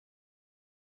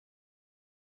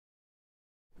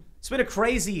It's been a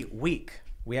crazy week.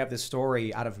 We have this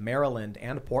story out of Maryland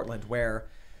and Portland where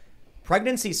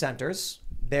pregnancy centers,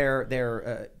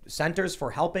 they're centers for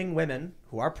helping women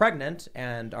who are pregnant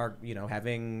and are,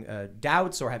 having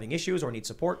doubts or having issues or need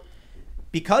support.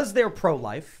 Because they're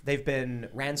pro-life, they've been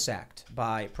ransacked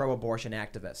by pro-abortion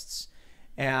activists.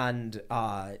 And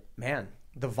man,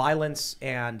 the violence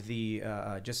and the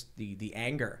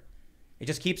anger,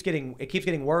 it keeps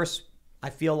getting worse. I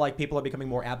feel like people are becoming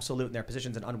more absolute in their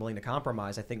positions and unwilling to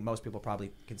compromise. I think most people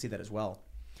probably can see that as well.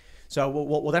 So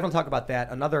we'll definitely talk about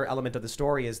that. Another element of the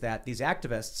story is that these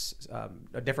activists,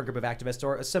 a different group of activists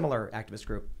or a similar activist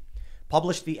group,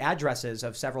 published the addresses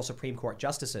of several Supreme Court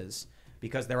justices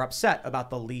because they're upset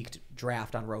about the leaked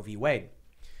draft on Roe v. Wade.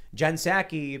 Jen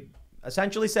Psaki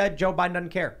essentially said Joe Biden doesn't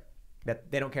care,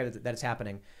 that they don't care that it's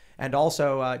happening. And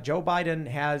also, Joe Biden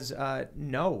has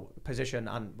no position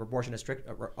on abortion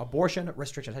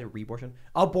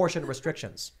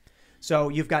restrictions. So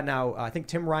you've got now, I think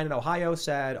Tim Ryan in Ohio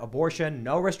said, abortion,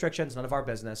 no restrictions, none of our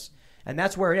business. And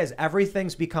that's where it is.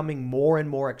 Everything's becoming more and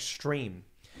more extreme.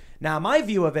 Now, my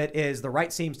view of it is the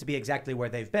right seems to be exactly where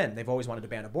they've been. They've always wanted to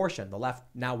ban abortion. The left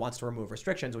now wants to remove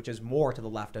restrictions, which is more to the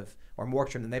left of, or more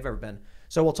extreme than they've ever been.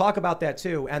 So we'll talk about that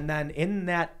too. And then in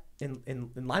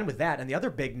line with that, and the other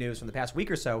big news from the past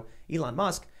week or so, Elon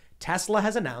Musk, Tesla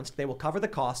has announced they will cover the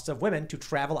costs of women to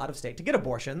travel out of state to get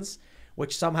abortions,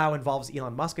 which somehow involves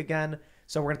Elon Musk again.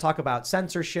 So we're going to talk about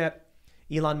censorship.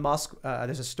 Elon Musk,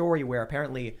 there's a story where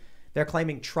apparently they're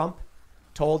claiming Trump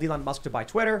told Elon Musk to buy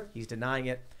Twitter. He's denying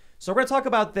it. So we're going to talk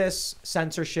about this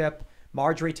censorship.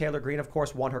 Marjorie Taylor Greene, of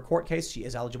course, won her court case. She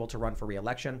is eligible to run for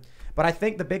re-election. But I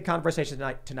think the big conversation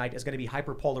tonight is going to be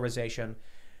hyperpolarization,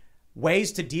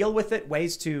 ways to deal with it,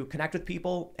 ways to connect with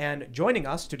people. And joining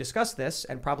us to discuss this,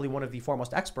 and probably one of the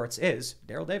foremost experts, is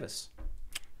Daryl Davis.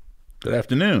 Good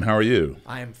afternoon. How are you?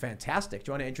 I am fantastic. Do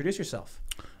you want to introduce yourself?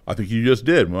 I think you just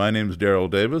did. My name is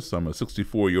Daryl Davis. I'm a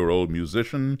 64-year-old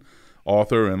musician,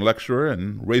 author, and lecturer,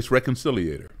 and race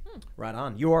reconciliator. Right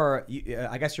on. You are.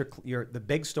 I guess you're the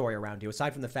big story around you,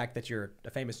 aside from the fact that you're a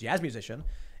famous jazz musician,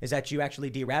 is that you actually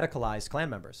de-radicalized Klan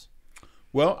members.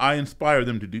 Well, I inspire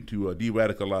them to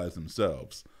de-radicalize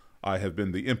themselves. I have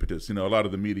been the impetus. A lot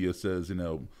of the media says,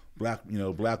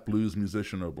 black blues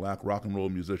musician or black rock and roll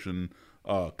musician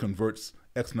converts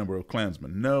X number of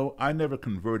Klansmen. No, I never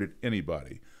converted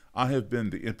anybody. I have been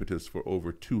the impetus for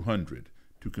over 200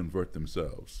 to convert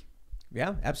themselves.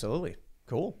 Yeah, absolutely.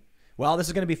 Cool. Well, this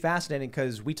is going to be fascinating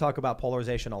because we talk about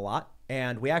polarization a lot,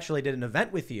 and we actually did an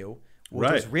event with you, which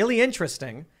was really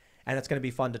interesting, and it's going to be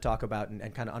fun to talk about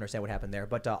and kind of understand what happened there.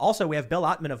 But also, we have Bill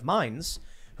Ottman of Minds,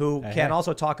 who can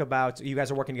also talk about, you guys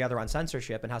are working together on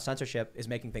censorship and how censorship is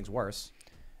making things worse.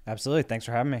 Absolutely. Thanks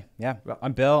for having me. Yeah,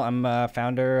 I'm Bill. I'm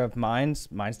founder of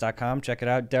Minds, minds.com. Check it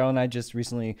out. Daryl and I just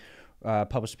recently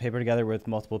published a paper together with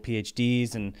multiple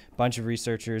PhDs and a bunch of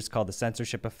researchers called The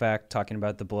Censorship Effect, talking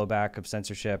about the blowback of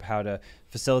censorship, how to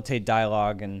facilitate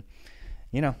dialogue, and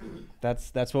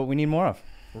that's what we need more of.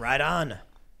 Right on.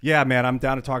 Yeah, man, I'm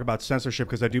down to talk about censorship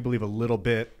because I do believe a little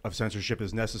bit of censorship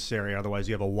is necessary. Otherwise,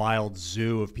 you have a wild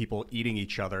zoo of people eating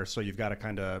each other. So you've got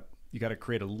to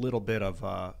create a little bit of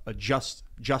a just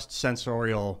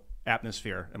sensorial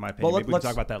atmosphere, in my opinion. Maybe we can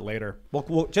talk about that later.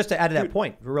 Well, just to add to that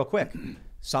point, real quick.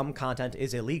 Some content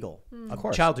is illegal. Of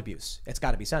course. Child abuse. It's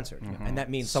got to be censored. Mm-hmm. And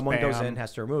that means someone goes in,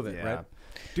 has to remove it, right?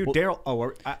 Dude, Daryl,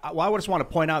 I just want to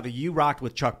point out that you rocked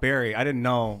with Chuck Berry. I didn't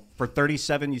know. For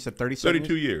 37, you said 37?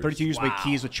 32 years. 32 years, made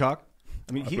keys with Chuck?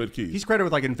 I mean, he's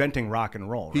credited with inventing rock and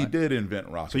roll, right? He did invent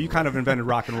rock and roll. So you kind of invented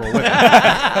rock and roll with him.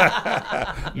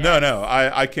 No,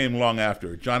 I came long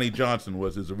after. Johnny Johnson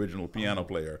was his original piano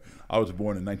player. I was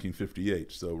born in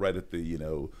 1958, so right at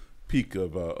the, peak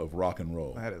of rock and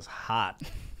roll. That is hot.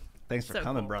 Thanks for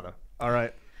coming, brother. All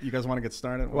right. You guys want to get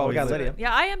started? Well, we got Lydia.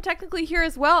 Yeah, I am technically here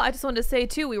as well. I just wanted to say,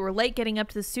 too, we were late getting up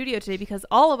to the studio today because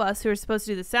all of us who are supposed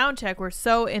to do the sound check were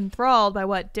so enthralled by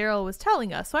what Daryl was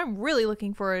telling us. So I'm really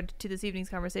looking forward to this evening's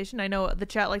conversation. I know the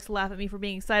chat likes to laugh at me for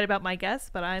being excited about my guests,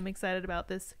 but I'm excited about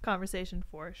this conversation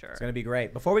for sure. It's going to be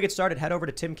great. Before we get started, head over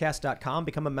to timcast.com,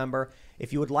 become a member.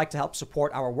 If you would like to help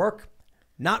support our work,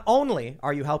 not only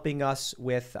are you helping us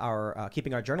with our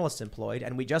keeping our journalists employed,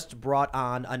 and we just brought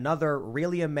on another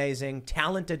really amazing,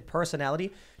 talented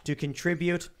personality to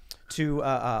contribute to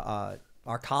our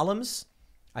columns.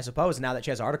 I suppose now that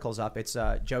she has articles up, it's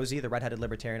Josie, the redheaded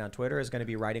libertarian on Twitter, is going to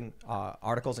be writing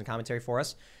articles and commentary for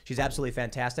us. She's absolutely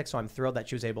fantastic, so I'm thrilled that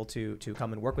she was able to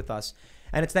come and work with us.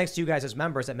 And it's thanks to you guys as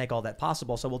members that make all that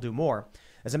possible, so we'll do more.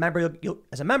 As a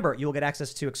member, you'll get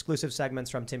access to exclusive segments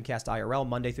from Timcast IRL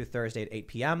Monday through Thursday at 8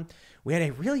 p.m. We had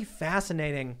a really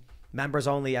fascinating members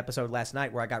only episode last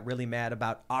night where I got really mad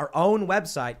about our own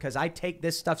website because I take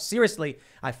this stuff seriously.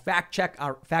 I fact-checked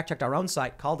our own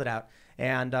site, called it out,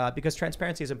 and because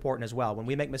transparency is important as well. When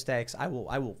we make mistakes, I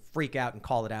will freak out and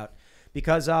call it out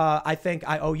because I think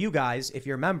I owe you guys, if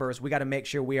you're members, we got to make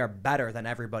sure we are better than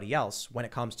everybody else when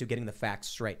it comes to getting the facts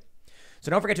straight. So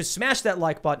don't forget to smash that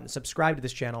like button, subscribe to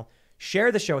this channel,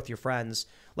 share the show with your friends.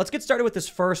 Let's get started with this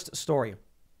first story.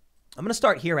 I'm going to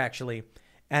start here, actually,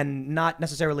 and not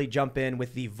necessarily jump in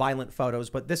with the violent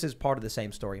photos, but this is part of the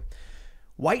same story.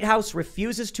 White House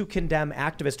refuses to condemn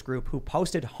activist group who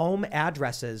posted home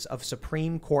addresses of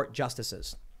Supreme Court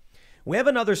justices. We have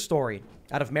another story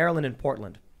out of Maryland and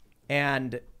Portland,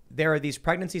 and there are these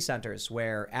pregnancy centers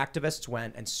where activists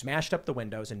went and smashed up the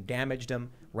windows and damaged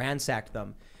them, ransacked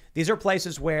them. These are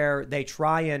places where they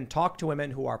try and talk to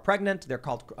women who are pregnant. They're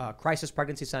called crisis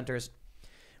pregnancy centers.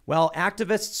 Well,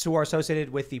 activists who are associated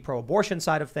with the pro-abortion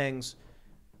side of things,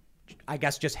 I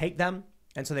guess, just hate them.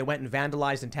 And so they went and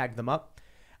vandalized and tagged them up.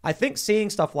 I think seeing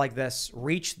stuff like this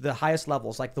reach the highest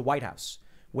levels, like the White House,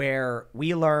 where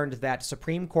we learned that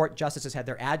Supreme Court justices had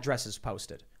their addresses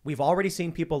posted. We've already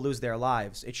seen people lose their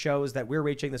lives. It shows that we're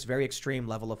reaching this very extreme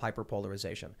level of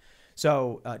hyperpolarization.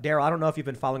 So, Daryl, I don't know if you've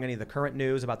been following any of the current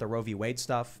news about the Roe v. Wade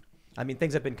stuff. I mean,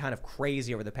 things have been kind of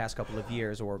crazy over the past couple of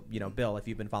years, or, Bill, if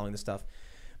you've been following this stuff.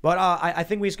 But I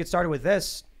think we just get started with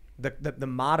this, the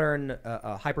modern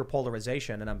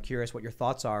hyperpolarization, and I'm curious what your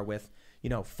thoughts are with,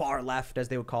 far left, as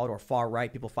they would call it, or far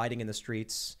right, people fighting in the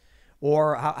streets.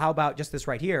 Or how about just this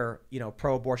right here,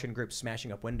 pro-abortion groups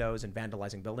smashing up windows and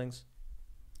vandalizing buildings?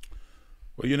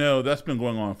 Well, that's been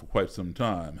going on for quite some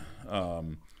time.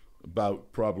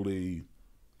 About probably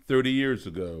 30 years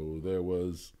ago, there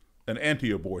was an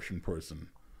anti-abortion person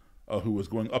who was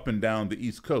going up and down the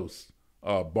East Coast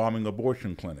bombing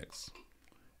abortion clinics.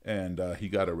 And he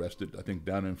got arrested, I think,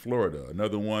 down in Florida.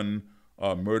 Another one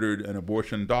murdered an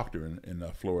abortion doctor in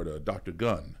Florida, Dr.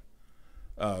 Gunn.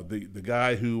 The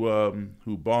guy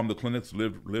who bombed the clinics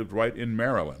lived right in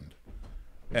Maryland.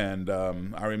 And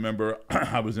I remember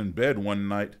I was in bed one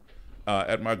night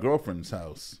at my girlfriend's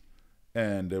house,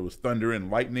 and there was thunder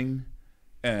and lightning,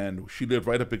 and she lived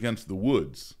right up against the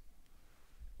woods.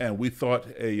 And we thought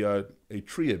a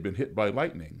tree had been hit by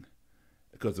lightning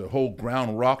because the whole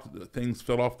ground rocked, things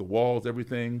fell off the walls,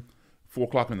 everything, 4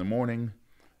 o'clock in the morning.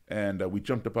 And we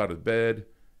jumped up out of bed,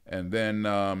 and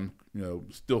then,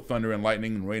 still thunder and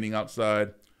lightning and raining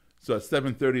outside. So at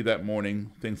 7:30 that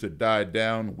morning, things had died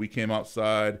down. We came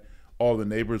outside. All the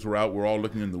neighbors were out. We're all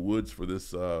looking in the woods for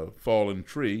this fallen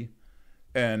tree.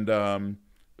 And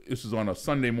this was on a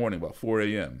Sunday morning, about 4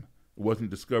 a.m. It wasn't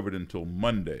discovered until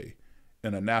Monday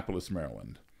in Annapolis,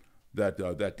 Maryland, that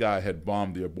that guy had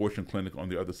bombed the abortion clinic on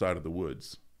the other side of the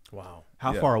woods. Wow.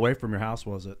 How far away from your house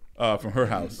was it? From her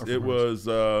house. It was,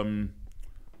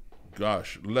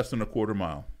 less than a quarter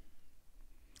mile.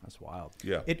 That's wild.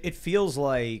 Yeah. It feels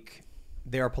like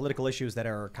there are political issues that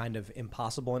are kind of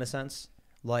impossible in a sense.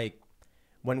 Like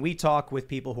when we talk with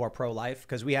people who are pro-life,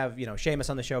 because we have, Seamus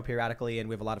on the show periodically, and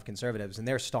we have a lot of conservatives, and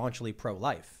they're staunchly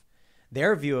pro-life.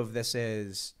 Their view of this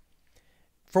is,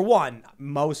 for one,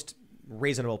 most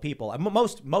reasonable people,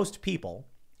 most people,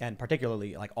 and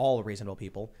particularly like all reasonable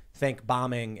people, think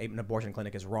bombing an abortion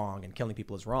clinic is wrong and killing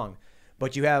people is wrong.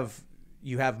 But you have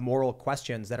moral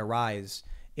questions that arise.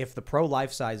 If the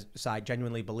pro-life side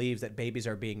genuinely believes that babies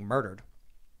are being murdered,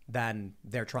 then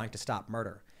they're trying to stop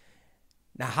murder.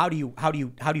 Now, how do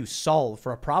you solve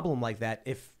for a problem like that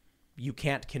if you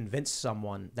can't convince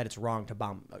someone that it's wrong to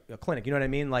bomb a clinic? You know what I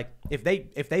mean? Like if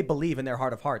they believe in their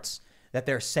heart of hearts that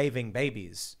they're saving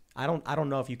babies, I don't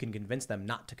know if you can convince them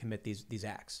not to commit these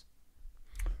acts.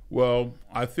 Well,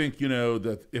 I think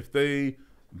that if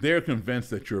they're convinced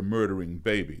that you're murdering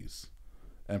babies,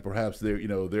 and perhaps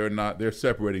they're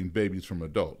separating babies from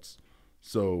adults.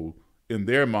 So in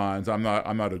their minds, I'm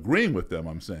not agreeing with them,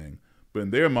 I'm saying, but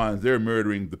in their minds, they're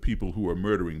murdering the people who are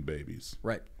murdering babies.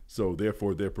 Right. So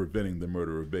therefore, they're preventing the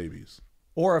murder of babies.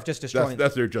 Or of just destroying.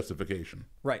 That's their justification.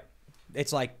 Right.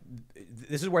 It's like,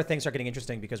 this is where things are getting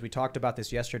interesting because we talked about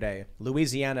this yesterday.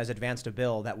 Louisiana has advanced a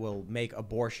bill that will make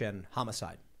abortion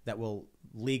homicide, that will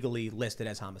legally list it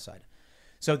as homicide.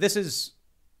 So this is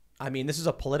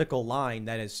a political line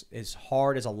that is as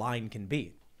hard as a line can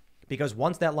be, because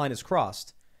once that line is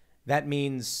crossed, that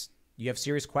means you have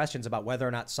serious questions about whether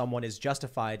or not someone is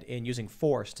justified in using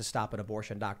force to stop an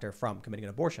abortion doctor from committing an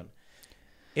abortion.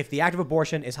 If the act of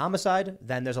abortion is homicide,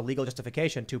 then there's a legal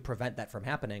justification to prevent that from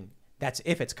happening. That's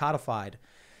if it's codified.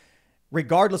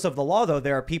 Regardless of the law, though,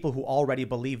 there are people who already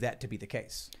believe that to be the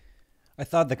case. I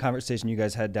thought the conversation you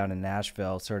guys had down in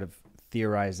Nashville, sort of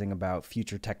theorizing about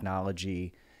future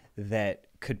technology that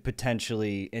could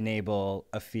potentially enable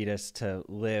a fetus to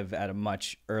live at a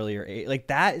much earlier age. Like,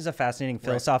 that is a fascinating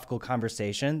philosophical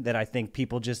conversation that I think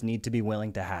people just need to be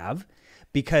willing to have,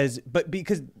 because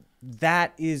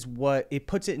that is what it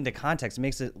puts it into context. It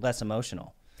makes it less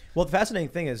emotional. Well, the fascinating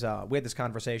thing is we had this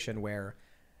conversation where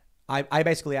I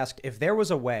basically asked if there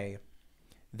was a way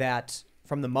that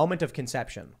from the moment of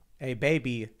conception, a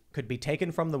baby could be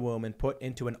taken from the womb and put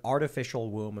into an artificial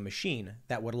womb, a machine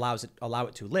that would allow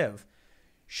it to live.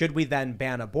 Should we then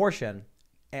ban abortion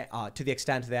to the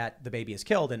extent that the baby is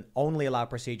killed and only allow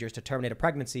procedures to terminate a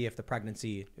pregnancy if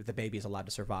the baby is allowed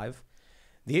to survive?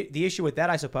 The issue with that,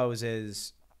 I suppose,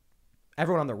 is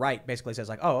everyone on the right basically says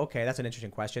like, oh, okay, that's an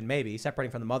interesting question. Maybe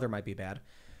separating from the mother might be bad.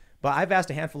 But I've asked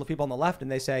a handful of people on the left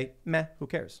and they say, meh, who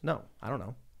cares? No, I don't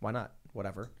know. Why not?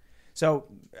 Whatever. So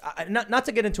not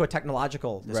to get into a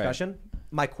technological discussion,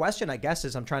 my question, I guess,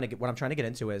 is what I'm trying to get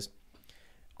into is,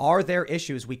 are there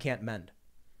issues we can't mend?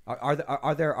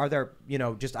 Are there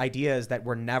just ideas that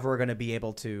we're never going to be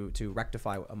able to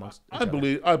rectify amongst each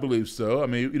other? I believe so. I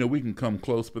mean, we can come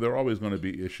close, but there are always going to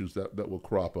be issues that will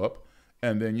crop up.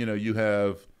 And then, you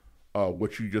have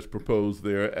what you just proposed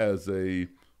there as a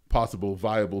possible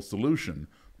viable solution.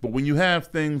 But when you have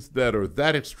things that are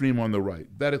that extreme on the right,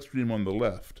 that extreme on the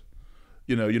left,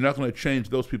 you're not going to change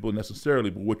those people necessarily.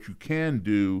 But what you can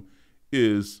do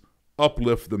is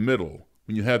uplift the middle.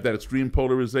 When you have that extreme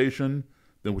polarization,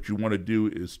 then what you want to do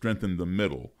is strengthen the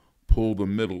middle, pull the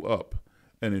middle up.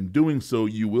 And in doing so,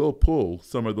 you will pull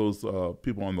some of those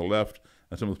people on the left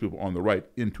and some of those people on the right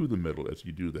into the middle as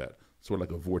you do that, sort of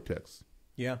like a vortex.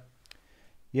 Yeah.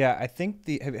 Yeah, I think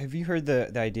have you heard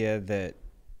the idea that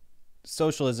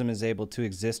socialism is able to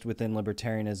exist within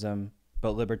libertarianism,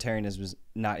 but libertarianism is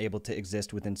not able to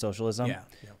exist within socialism? Yeah.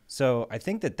 So I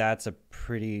think that that's a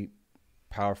pretty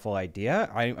powerful idea.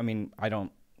 I mean, I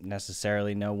don't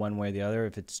necessarily know one way or the other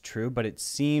if it's true, but it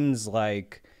seems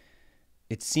like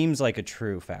a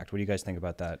true fact. What do you guys think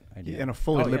about that idea? In a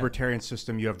fully libertarian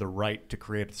system, you have the right to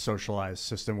create a socialized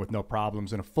system with no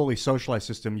problems. In a fully socialized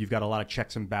system, you've got a lot of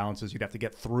checks and balances you'd have to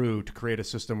get through to create a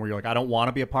system where you're like, I don't want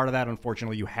to be a part of that.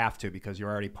 Unfortunately, you have to because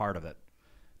you're already part of it.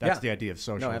 That's the idea of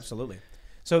socialism. No, absolutely.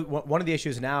 So one of the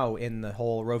issues now in the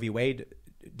whole Roe v. Wade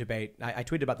debate, I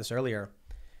tweeted about this earlier.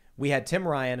 We had Tim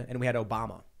Ryan and we had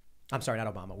Obama. I'm sorry,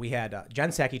 not Obama. We had Jen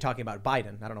Psaki talking about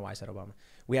Biden. I don't know why I said Obama.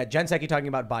 We had Jen Psaki talking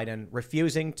about Biden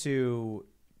refusing to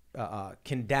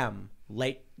condemn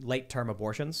late-term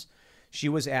abortions. She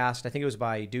was asked, I think it was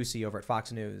by Ducey over at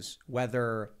Fox News,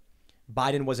 whether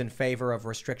Biden was in favor of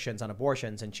restrictions on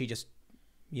abortions, and she just,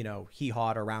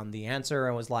 hee-hawed around the answer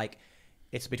and was like,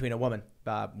 it's between a woman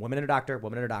and a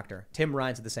doctor. Tim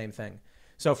Ryan said the same thing.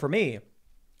 So for me,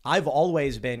 I've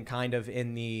always been kind of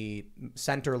in the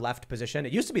center-left position.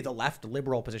 It used to be the left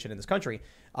liberal position in this country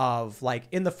of like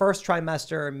in the first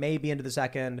trimester, maybe into the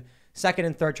second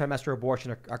and third trimester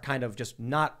abortion are kind of just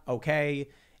not okay.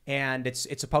 And it's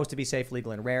supposed to be safe,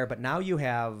 legal, and rare. But now you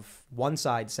have one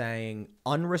side saying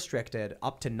unrestricted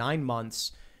up to 9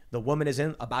 months. The woman is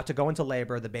about to go into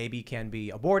labor. The baby can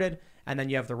be aborted. And then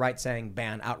you have the right saying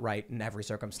ban outright in every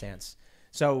circumstance.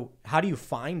 So how do you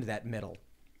find that middle?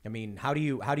 I mean, how do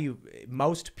you?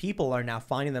 Most people are now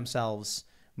finding themselves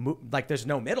like there's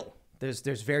no middle.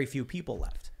 There's very few people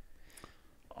left.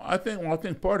 I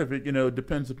think part of it,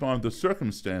 depends upon the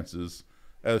circumstances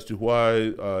as to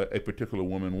why a particular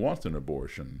woman wants an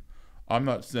abortion. I'm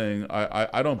not saying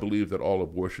I don't believe that all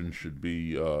abortion should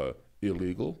be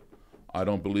illegal. I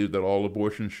don't believe that all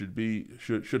abortion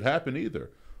should happen either.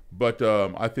 But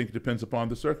I think it depends upon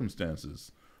the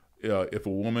circumstances. If a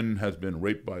woman has been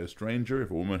raped by a stranger, if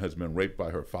a woman has been raped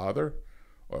by her father,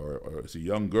 or it's a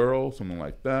young girl, something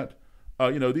like that,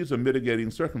 these are mitigating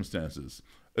circumstances.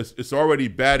 It's already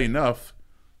bad enough.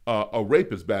 A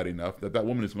rape is bad enough that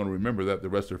woman is going to remember that the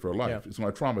rest of her life. Yeah. It's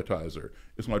going to traumatize her.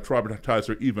 It's going to traumatize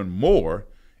her even more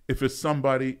if it's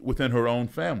somebody within her own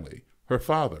family, her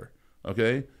father.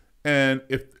 Okay, and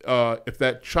if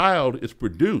that child is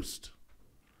produced,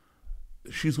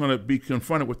 she's going to be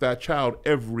confronted with that child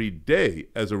every day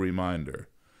as a reminder.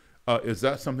 Is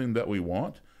that something that we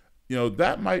want?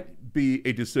 That might be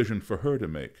a decision for her to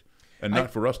make, and not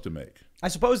for us to make. I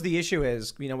suppose the issue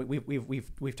is,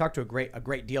 we've talked to a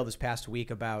great deal this past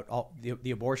week about all the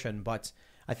abortion, but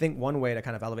I think one way to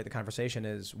kind of elevate the conversation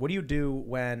is, what do you do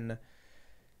when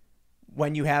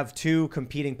you have two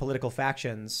competing political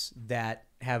factions that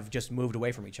have just moved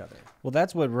away from each other? Well,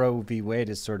 that's what Roe v. Wade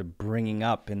is sort of bringing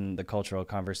up in the cultural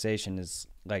conversation is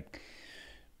like,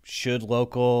 should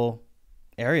local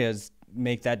areas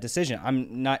make that decision?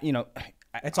 I'm not,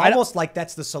 it's almost like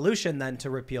that's the solution then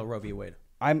to repeal Roe v. Wade.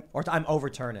 I'm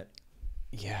overturn it.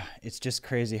 Yeah, it's just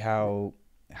crazy how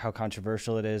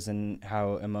controversial it is and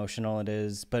how emotional it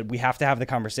is. But we have to have the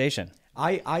conversation.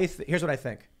 Here's what I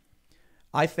think.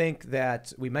 I think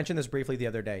that we mentioned this briefly the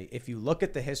other day. If you look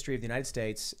at the history of the United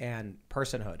States and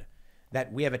personhood,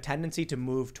 that we have a tendency to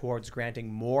move towards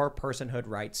granting more personhood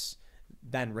rights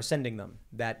than rescinding them.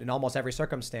 That in almost every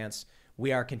circumstance,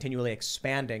 we are continually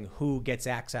expanding who gets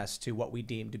access to what we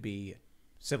deem to be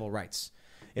civil rights.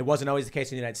 It wasn't always the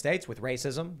case in the United States with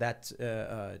racism that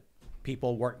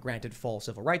people weren't granted full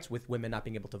civil rights, with women not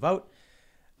being able to vote.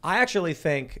 I actually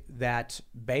think that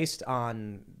based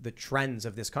on the trends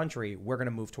of this country, we're going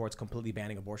to move towards completely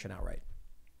banning abortion outright.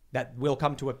 That we'll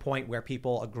come to a point where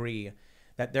people agree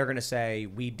that they're going to say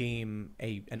we deem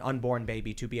an unborn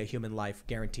baby to be a human life,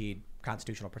 guaranteed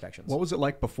constitutional protections. What was it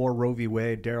like before Roe v.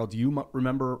 Wade? Daryl, do you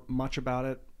remember much about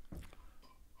it?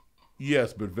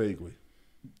 Yes, but vaguely.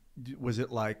 Was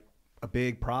it like a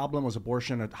big problem? Was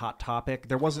abortion a hot topic?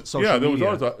 There wasn't social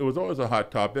media. It was always a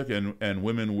hot topic, and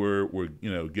women were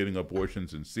getting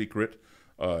abortions in secret,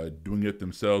 doing it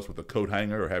themselves with a coat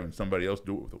hanger or having somebody else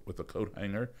do it with a coat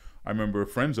hanger. I remember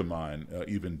friends of mine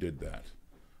even did that,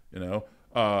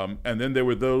 and then there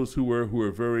were those who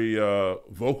were very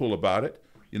vocal about it.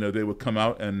 They would come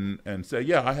out and say,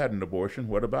 "Yeah, I had an abortion.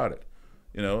 What about it?"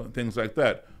 Things like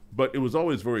that. But it was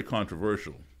always very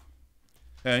controversial.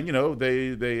 And there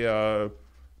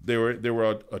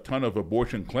were a ton of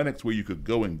abortion clinics where you could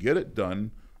go and get it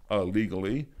done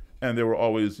legally, and there were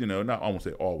always, not I won't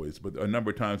say always, but a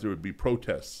number of times there would be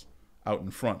protests out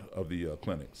in front of the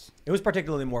clinics. It was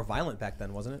particularly more violent back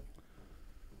then, wasn't it?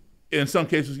 In some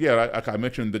cases, yeah. I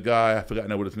mentioned the guy, I forgot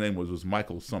now what his name was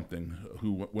Michael something,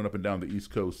 who went up and down the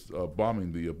East Coast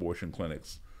bombing the abortion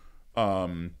clinics.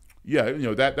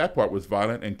 That part was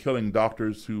violent, and killing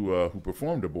doctors who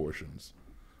performed abortions.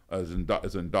 As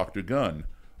in Dr. Gunn,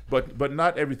 but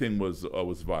not everything was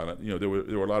violent. There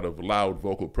were a lot of loud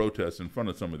vocal protests in front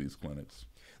of some of these clinics.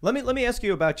 Let me ask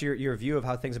you about your view of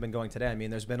how things have been going today. I mean,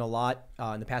 there's been a lot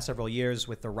in the past several years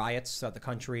with the riots throughout the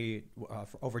country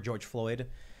over George Floyd.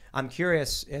 I'm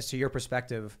curious as to your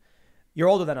perspective. You're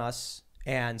older than us,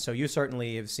 and so you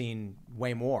certainly have seen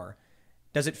way more.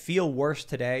 Does it feel worse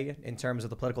today in terms of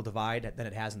the political divide than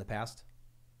it has in the past?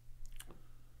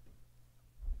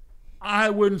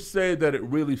 I wouldn't say that it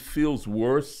really feels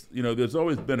worse. There's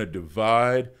always been a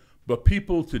divide, but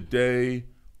people today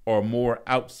are more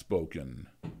outspoken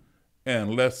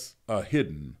and less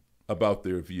hidden about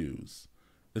their views.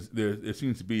 There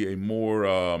seems to be a more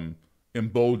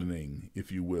emboldening,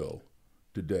 if you will,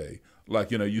 today.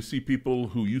 Like, you see people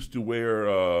who used to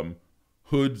wear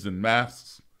hoods and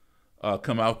masks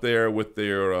come out there with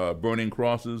their burning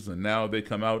crosses, and now they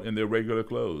come out in their regular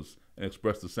clothes and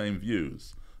express the same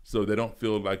views. So they don't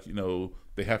feel like,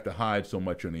 they have to hide so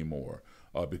much anymore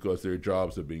because their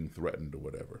jobs are being threatened or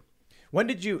whatever. When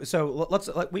did you, so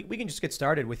we can just get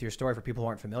started with your story for people who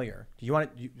aren't familiar. Do you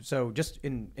want to, so just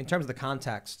in terms of the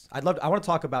context, I want to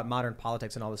talk about modern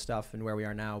politics and all this stuff and where we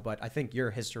are now, but I think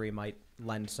your history might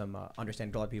lend some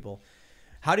understanding to a lot of people.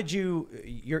 How did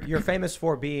you're famous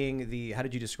for being how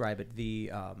did you describe it?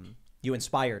 You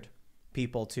inspired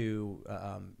people to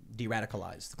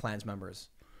de-radicalize the Klan's members.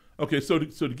 Okay, so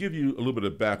to give you a little bit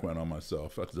of background on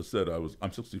myself, as I said,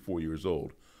 I'm 64 years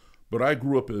old, but I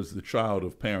grew up as the child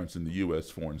of parents in the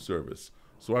U.S. Foreign Service.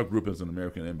 So I grew up as an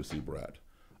American Embassy brat.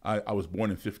 I was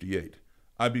born in '58.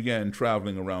 I began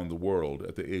traveling around the world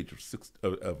at the age of 3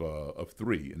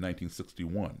 in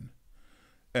 1961.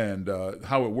 And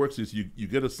how it works is you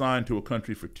get assigned to a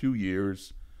country for 2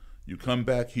 years, you come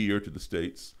back here to the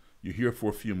States, you're here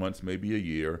for a few months, maybe a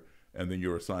year, and then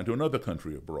you're assigned to another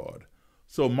country abroad.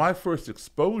 So my first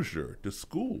exposure to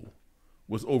school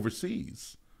was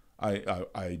overseas.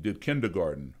 I did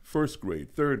kindergarten, first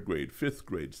grade, third grade, fifth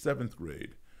grade, seventh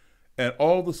grade, and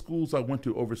all the schools I went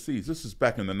to overseas, this is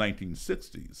back in the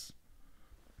 1960s,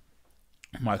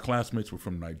 my classmates were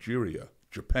from Nigeria,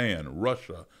 Japan,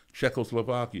 Russia,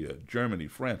 Czechoslovakia, Germany,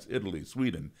 France, Italy,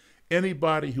 Sweden.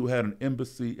 Anybody who had an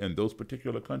embassy in those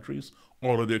particular countries,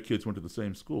 all of their kids went to the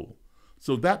same school.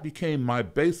 So that became my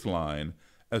baseline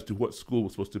as to what school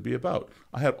was supposed to be about.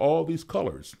 I had all these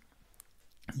colors.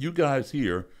 You guys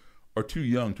here are too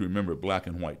young to remember black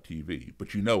and white TV,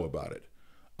 but you know about it.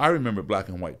 I remember black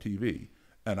and white TV,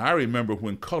 and I remember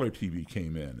when color TV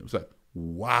came in. It was like,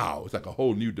 wow, it's like a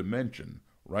whole new dimension,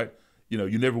 right?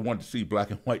 You never wanted to see black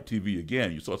and white TV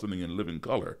again. You saw something in living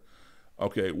color.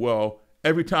 Okay, well,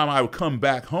 every time I would come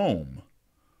back home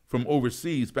from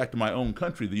overseas, back to my own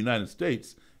country, the United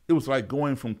States, it was like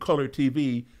going from color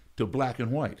TV to black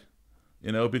and white,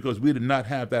 because we did not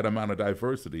have that amount of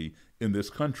diversity in this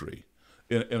country.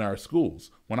 in our schools.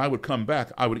 When I would come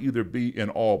back, I would either be in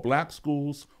all black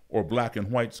schools or black and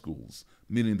white schools,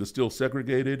 meaning the still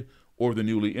segregated or the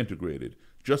newly integrated.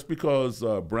 Just because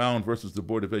Brown versus the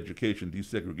Board of Education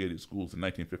desegregated schools in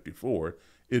 1954,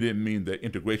 it didn't mean that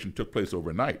integration took place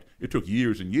overnight. It took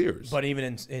years and years. But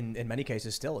even in many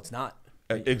cases, still, it's not.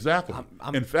 Exactly.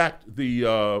 In fact,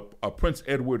 the Prince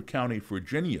Edward County,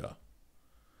 Virginia,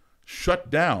 shut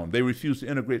down. They refused to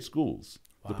integrate schools,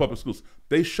 the public schools.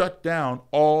 They shut down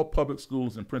all public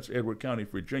schools in Prince Edward County,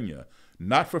 Virginia,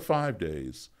 not for 5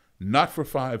 days, not for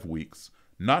 5 weeks,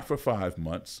 not for 5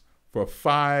 months, for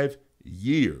 5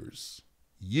 years.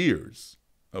 Years.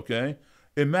 Okay?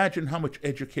 Imagine how much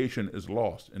education is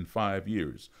lost in 5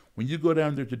 years. When you go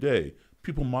down there today,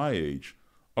 people my age,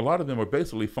 a lot of them are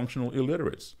basically functional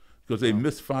illiterates because they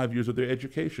missed 5 years of their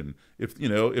education. If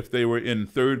they were in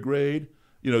 3rd grade,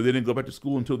 they didn't go back to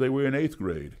school until they were in 8th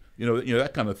grade.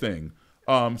 That kind of thing.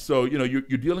 So you're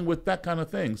dealing with that kind of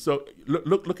thing. So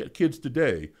look at kids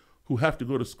today who have to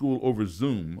go to school over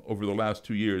Zoom over the last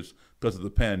 2 years because of the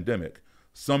pandemic.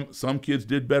 Some kids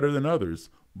did better than others,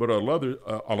 but a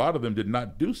lot of them did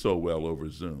not do so well over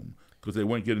Zoom because they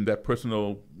weren't getting that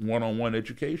personal one-on-one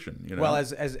education. Well,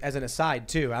 as an aside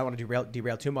too, I don't want to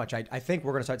derail too much. I think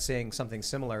we're going to start seeing something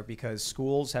similar because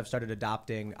schools have started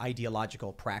adopting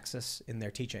ideological praxis in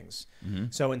their teachings. Mm-hmm.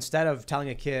 So instead of telling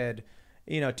a kid,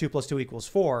 2 + 2 =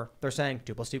 4, they're saying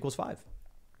 2 + 2 = 5.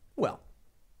 Well,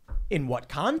 in what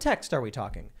context are we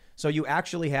talking? So you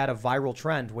actually had a viral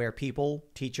trend where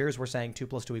teachers were saying 2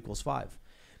 + 2 = 5.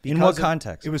 In what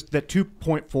context? It was that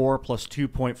 2.4 plus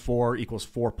 2.4 equals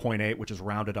 4.8, which is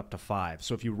rounded up to 5.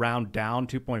 So if you round down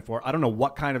 2.4, I don't know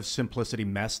what kind of simplicity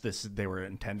mess they were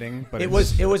intending, but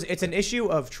it's an issue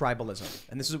of tribalism,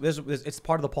 and it's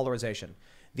part of the polarization.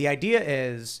 The idea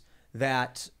is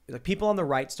that the people on the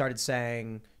right started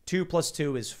saying 2 +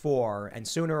 2 = 4, and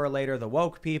sooner or later the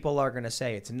woke people are going to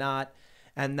say it's not.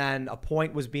 And then a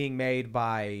point was being made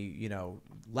by,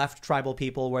 left tribal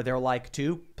people where they're like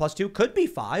 2 + 2 could be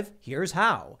 5. Here's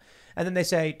how. And then they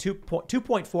say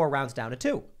 2.4 rounds down to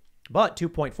 2. But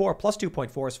 2.4 plus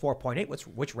 2.4 is 4.8,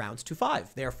 which rounds to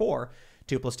 5. Therefore,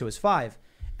 2 + 2 = 5.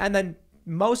 And then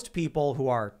most people who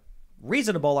are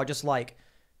reasonable are just like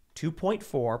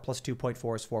 2.4 plus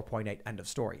 2.4 is 4.8, end of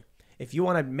story. If you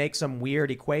want to make some weird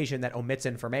equation that omits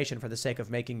information for the sake of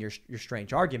making your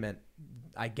strange argument,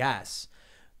 I guess.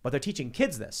 But they're teaching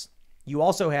kids this. You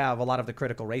also have a lot of the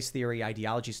critical race theory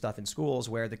ideology stuff in schools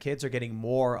where the kids are getting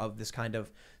more of this kind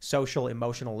of social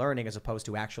emotional learning as opposed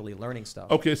to actually learning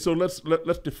stuff. Okay, so let's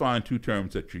define 2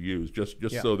 terms that you use just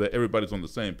so that everybody's on the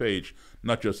same page,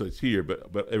 not just us here,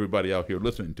 but everybody out here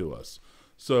listening to us.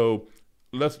 So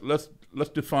let's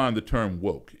define the term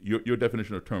woke. Your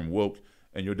definition of the term woke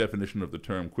and your definition of the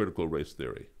term critical race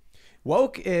theory.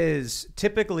 Woke is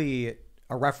typically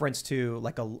a reference to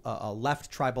like a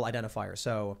left tribal identifier.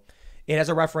 So it has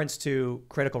a reference to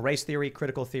critical race theory,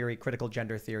 critical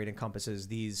gender theory. It encompasses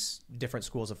these different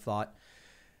schools of thought.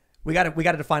 We got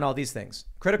to define all these things.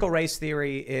 Critical race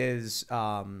theory is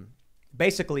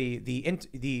basically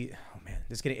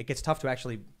it gets tough to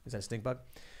actually, is that a stink bug?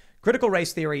 Critical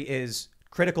race theory is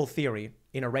critical theory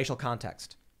in a racial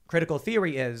context. Critical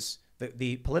theory is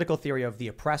the political theory of the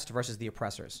oppressed versus the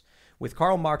oppressors. With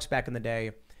Karl Marx back in the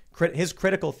day, his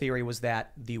critical theory was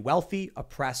that the wealthy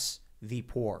oppress the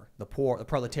poor. The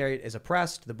proletariat is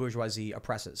oppressed, the bourgeoisie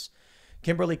oppresses.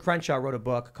 Kimberly Crenshaw wrote a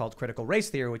book called Critical Race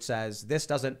Theory, which says this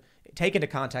doesn't take into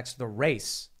context the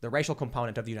racial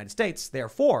component of the United States.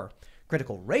 Therefore,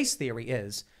 critical race theory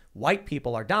is white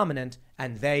people are dominant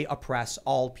and they oppress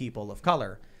all people of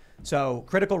color. So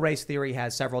critical race theory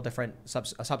has several different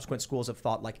subsequent schools of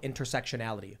thought, like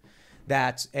intersectionality,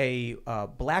 that a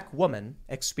black woman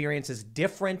experiences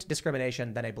different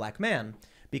discrimination than a black man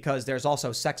because there's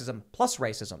also sexism plus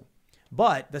racism.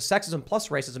 But the sexism plus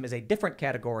racism is a different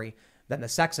category than the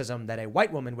sexism that a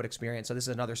white woman would experience. So this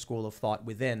is another school of thought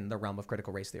within the realm of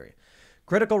critical race theory.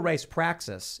 Critical race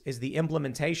praxis is the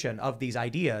implementation of these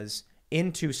ideas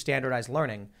into standardized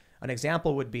learning. An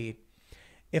example would be,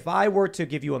 if I were to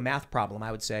give you a math problem,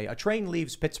 I would say a train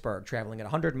leaves Pittsburgh traveling at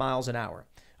 100 miles an hour.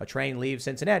 A train leaves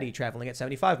Cincinnati traveling at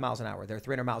 75 miles an hour. They're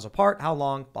 300 miles apart. How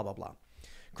long? Blah, blah, blah.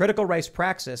 Critical race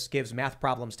praxis gives math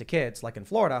problems to kids, like in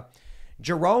Florida.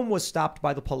 Jerome was stopped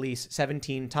by the police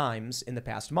 17 times in the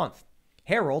past month.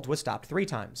 Harold was stopped 3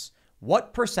 times.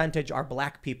 What percentage are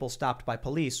black people stopped by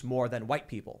police more than white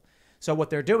people? So what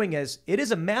they're doing is, it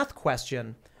is a math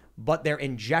question, but they're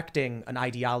injecting an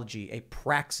ideology, a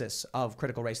praxis of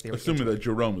critical race theory. Assuming that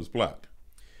Jerome is black.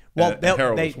 Well,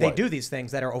 they do these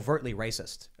things that are overtly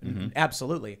racist. Mm-hmm.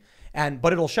 Absolutely.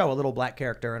 But it'll show a little black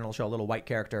character and it'll show a little white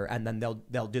character, and then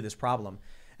they'll do this problem.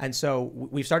 And so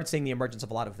we've started seeing the emergence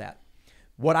of a lot of that.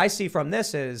 What I see from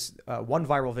this is one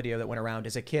viral video that went around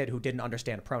is a kid who didn't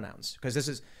understand pronouns, because this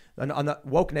is on the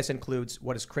wokeness includes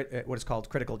what is called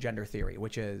critical gender theory,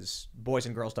 which is boys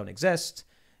and girls don't exist,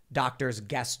 doctors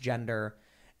guess gender.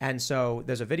 And so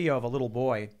there's a video of a little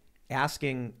boy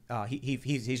asking,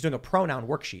 he's doing a pronoun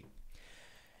worksheet.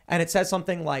 And it says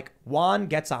something like, Juan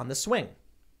gets on the swing.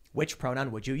 Which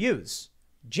pronoun would you use?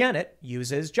 Janet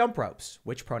uses jump ropes.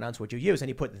 Which pronouns would you use? And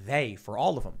he put they for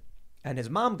all of them. And his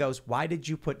mom goes, why did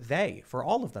you put they for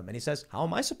all of them? And he says, how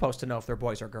am I supposed to know if they're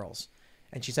boys or girls?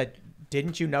 And she said,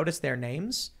 didn't you notice their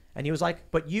names? And he was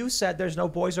like, but you said there's no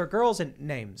boys or girls in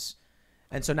names.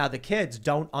 And so now the kids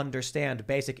don't understand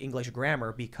basic English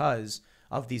grammar because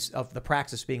of the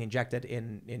praxis being injected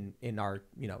in our,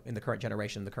 in the current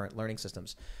generation, the current learning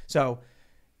systems. So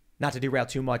not to derail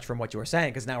too much from what you were saying,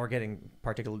 because now we're getting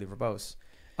particularly verbose.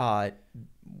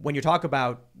 When you talk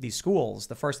about these schools,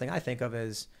 the first thing I think of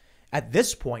is, at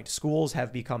this point, schools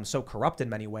have become so corrupt in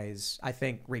many ways. I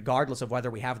think regardless of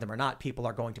whether we have them or not, people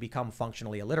are going to become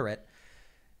functionally illiterate.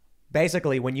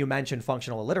 Basically, when you mentioned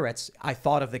functional illiterates, I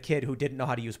thought of the kid who didn't know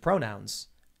how to use pronouns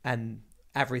and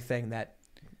everything that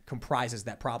comprises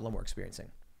that problem we're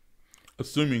experiencing.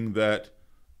 Assuming that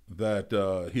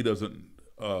he doesn't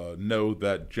know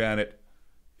that Janet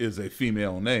is a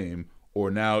female name,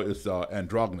 or now it's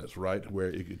androgynous, right?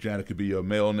 Where Janet could be a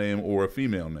male name or a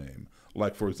female name.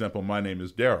 Like, for example, my name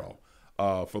is Daryl.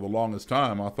 For the longest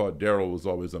time, I thought Daryl was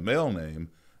always a male name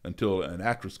until an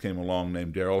actress came along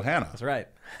named Daryl Hannah. That's right.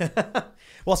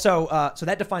 Well, so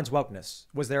that defines wokeness.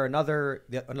 Was there another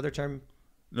term?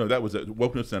 No, that was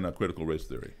wokeness and critical race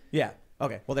theory. Yeah.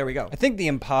 Okay. Well, there we go. I think the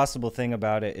impossible thing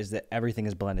about it is that everything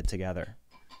is blended together.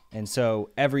 And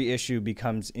so every issue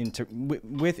becomes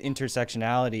with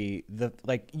intersectionality.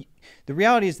 The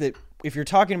reality is that if you're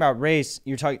talking about race,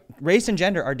 race and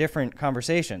gender are different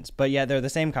conversations, but yeah, they're the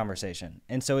same conversation.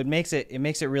 And so it makes it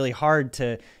really hard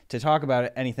to talk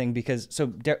about anything, because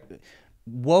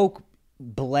woke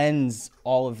blends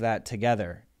all of that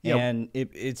together. Yep. And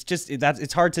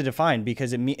it's hard to define,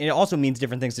 because it also means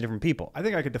different things to different people. I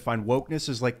think I could define wokeness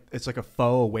as it's like a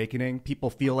faux awakening. People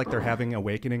feel like they're having an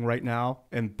awakening right now,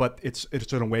 but it's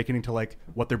an awakening to like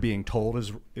what they're being told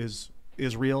is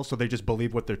real, so they just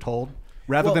believe what they're told,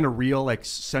 rather than a real like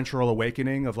central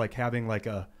awakening of like having like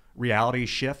a reality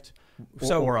shift,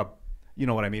 or a, you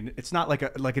know what I mean? It's not like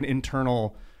an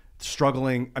internal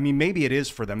struggling. I mean, maybe it is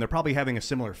for them. They're probably having a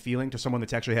similar feeling to someone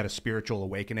that's actually had a spiritual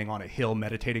awakening on a hill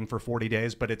meditating for 40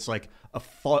 days, but it's like a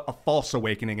false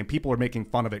awakening, and people are making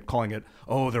fun of it, calling it,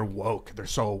 oh, they're woke. They're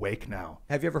so awake now.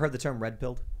 Have you ever heard the term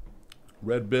red-pilled?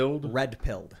 Red-pilled?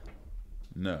 Red-pilled.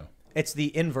 No. It's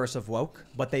the inverse of woke,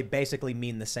 but they basically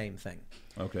mean the same thing.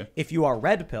 Okay. If you are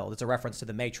red-pilled, it's a reference to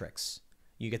the Matrix.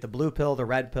 You get the blue pill, the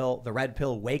red pill. The red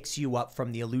pill wakes you up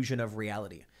from the illusion of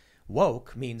reality.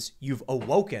 Woke means you've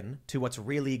awoken to what's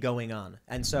really going on.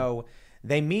 And so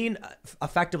they mean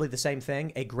effectively the same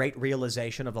thing, a great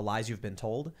realization of the lies you've been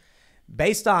told.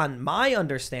 Based on my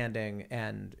understanding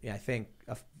and I think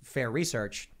a fair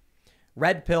research,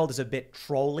 red-pilled is a bit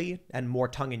trolly and more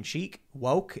tongue-in-cheek.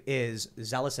 Woke is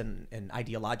zealous and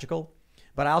ideological.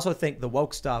 But I also think the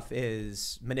woke stuff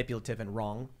is manipulative and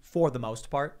wrong for the most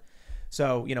part.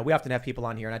 So, we often have people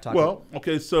on here and I talk about... Well,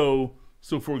 okay, so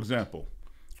for example...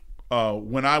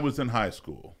 when I was in high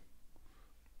school,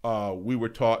 we were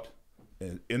taught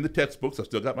in the textbooks, I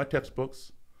still got my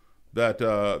textbooks, that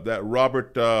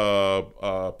Robert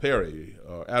Peary,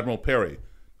 Admiral Peary,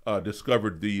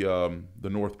 discovered the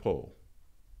North Pole.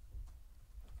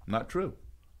 Not true.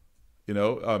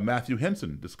 Matthew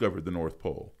Henson discovered the North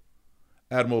Pole.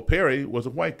 Admiral Peary was a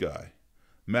white guy.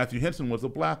 Matthew Henson was a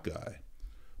black guy.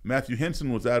 Matthew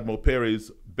Henson was Admiral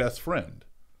Peary's best friend.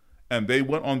 And they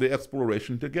went on the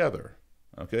exploration together.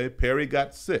 Okay, Peary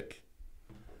got sick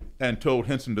and told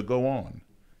Henson to go on.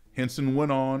 Henson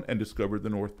went on and discovered the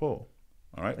North Pole.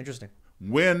 All right. Interesting.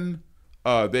 When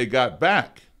they got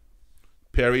back,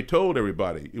 Peary told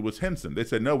everybody it was Henson. They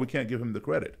said, no, we can't give him the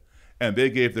credit. And they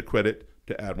gave the credit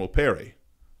to Admiral Peary.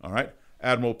 All right.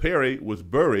 Admiral Peary was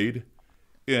buried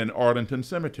in Arlington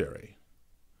Cemetery.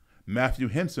 Matthew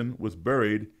Henson was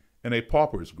buried in a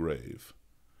pauper's grave.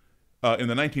 In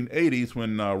the 1980s,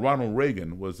 when Ronald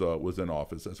Reagan was in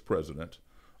office as president,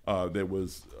 there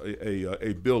was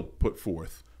a bill put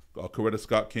forth. Coretta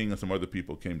Scott King and some other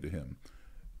people came to him.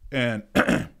 And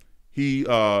he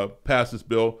passed this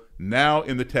bill. Now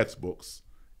in the textbooks,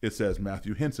 it says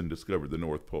Matthew Henson discovered the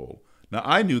North Pole. Now,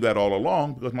 I knew that all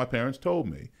along because my parents told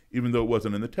me, even though it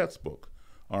wasn't in the textbook.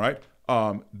 All right?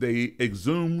 They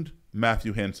exhumed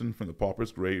Matthew Henson from the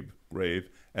Pauper's Grave,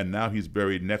 and now he's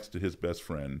buried next to his best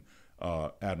friend,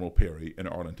 Admiral Perry, in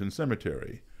Arlington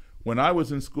Cemetery. When I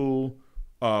was in school,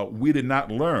 we did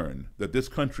not learn that this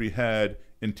country had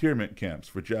internment camps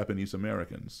for Japanese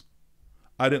Americans.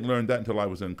 I didn't learn that until I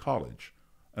was in college,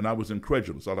 and I was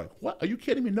incredulous. I was like, "What? Are you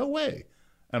kidding me? No way!"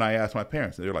 And I asked my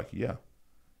parents, and they're like, "Yeah."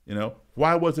 You know,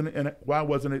 why wasn't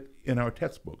it in our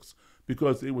textbooks?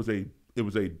 Because it was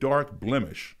a dark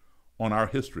blemish on our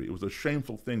history. It was a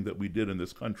shameful thing that we did in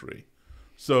this country.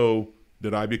 So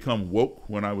did I become woke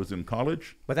when I was in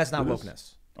college? But that's not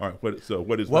wokeness. All right. So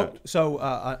what is that? So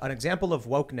an example of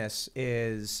wokeness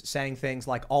is saying things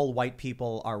like all white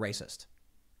people are racist.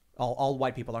 All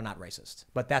white people are not racist.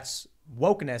 But that's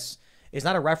wokeness is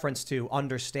not a reference to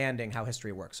understanding how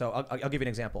history works. So I'll give you an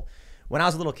example. When I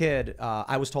was a little kid,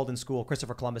 I was told in school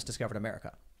Christopher Columbus discovered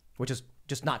America, which is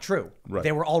just not true. Right.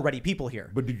 There were already people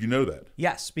here. But did you know that?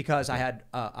 Yes, because I had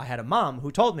a mom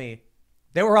who told me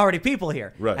there were already people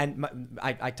here. Right. And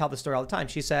I tell the story all the time.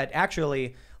 She said,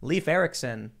 actually, Leif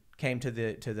Erikson came to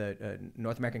the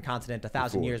North American continent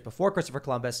 1,000 years before Christopher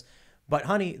Columbus. But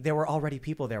honey, there were already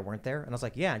people there, weren't there? And I was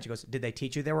like, yeah. And she goes, did they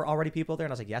teach you there were already people there?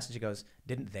 And I was like, yes. And she goes,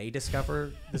 didn't they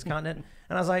discover this continent?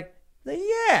 And I was like,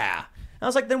 yeah. And I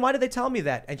was like, then why did they tell me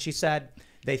that? And she said,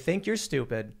 they think you're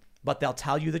stupid, but they'll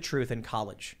tell you the truth in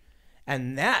college.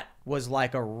 And that was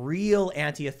like a real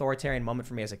anti-authoritarian moment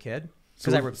for me as a kid.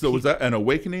 So was that an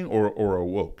awakening or a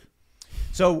woke?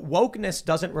 So wokeness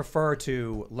doesn't refer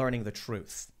to learning the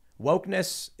truth.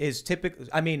 Wokeness is typically,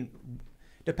 I mean,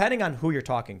 depending on who you're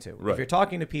talking to. Right. If you're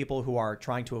talking to people who are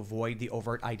trying to avoid the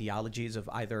overt ideologies of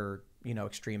either,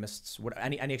 extremists,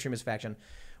 any extremist faction,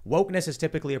 wokeness is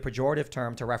typically a pejorative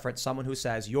term to reference someone who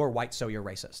says, you're white, so you're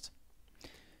racist.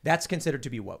 That's considered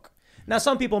to be woke. Now,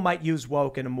 some people might use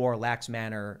woke in a more lax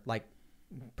manner, like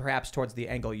perhaps towards the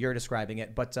angle you're describing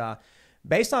it. But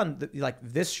based on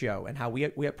this show and how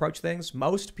we approach things,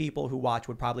 most people who watch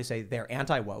would probably say they're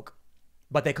anti-woke,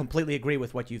 but they completely agree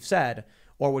with what you've said,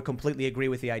 or would completely agree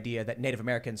with the idea that Native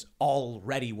Americans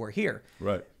already were here.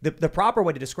 Right. The proper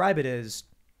way to describe it is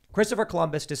Christopher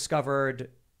Columbus discovered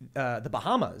the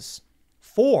Bahamas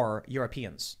for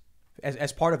Europeans.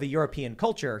 As part of the European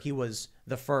culture, he was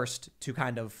the first to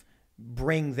kind of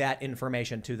bring that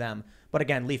information to them. But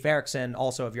again, Leif Erikson,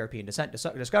 also of European descent,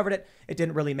 discovered it. It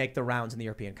didn't really make the rounds in the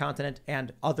European continent,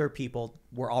 and other people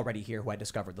were already here who had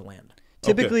discovered the land.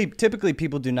 Typically,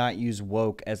 people do not use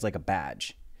woke as like a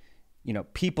badge.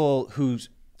 People who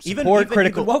support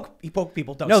critical woke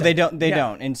people don't. No, say they don't. They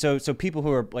don't. And so people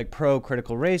who are like pro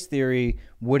critical race theory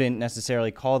wouldn't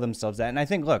necessarily call themselves that. And I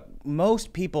think, look,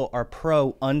 most people are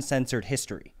pro uncensored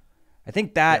history. I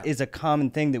think that is a common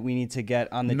thing that we need to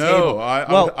get on the table. No,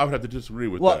 I would have to disagree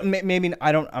with that. Well, maybe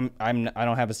I don't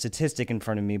have a statistic in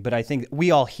front of me, but I think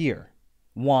we all here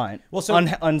want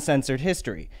uncensored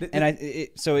history,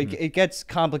 it gets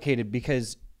complicated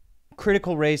because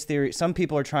critical race theory. Some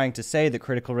people are trying to say that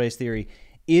critical race theory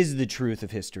is the truth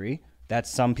of history. That's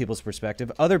some people's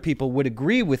perspective. Other people would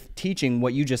agree with teaching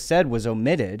what you just said was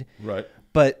omitted. Right.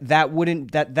 But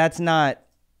that's not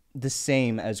the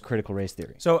same as critical race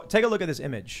theory. So take a look at this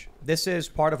image. This is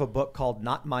part of a book called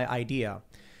Not My Idea,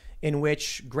 in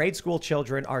which grade school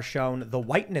children are shown the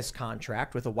whiteness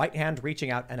contract with a white hand reaching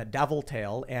out and a devil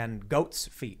tail and goat's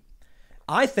feet.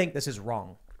 I think this is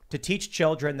wrong, to teach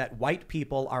children that white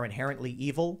people are inherently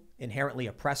evil, inherently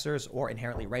oppressors, or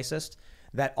inherently racist,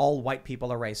 that all white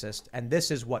people are racist. And this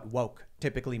is what woke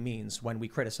typically means when we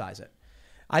criticize it.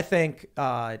 I think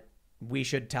we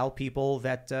should tell people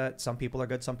that some people are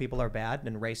good, some people are bad,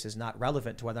 and race is not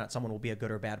relevant to whether or not someone will be a good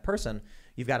or bad person.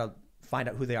 You've got to find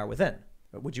out who they are within.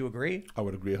 Would you agree? I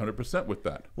would agree 100% with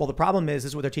that. Well, the problem is,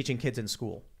 this is what they're teaching kids in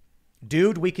school.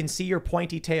 Dude, we can see your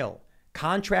pointy tail.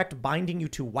 Contract binding you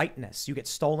to whiteness. You get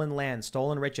stolen land,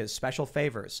 stolen riches, special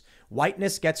favors.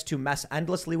 Whiteness gets to mess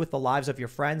endlessly with the lives of your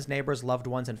friends, neighbors, loved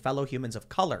ones, and fellow humans of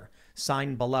color.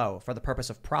 Sign below for the purpose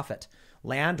of profit.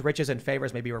 Land, riches, and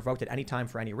favors may be revoked at any time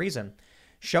for any reason.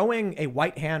 Showing a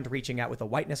white hand reaching out with a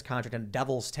whiteness contract and a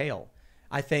devil's tail,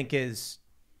 I think, is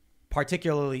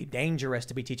particularly dangerous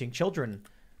to be teaching children.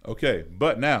 Okay,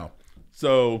 but now,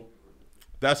 so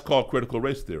that's called critical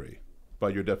race theory by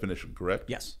your definition, correct?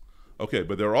 Yes. Okay,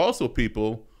 but there are also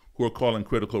people who are calling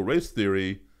critical race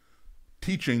theory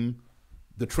teaching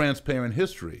the transparent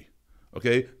history.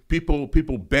 Okay, people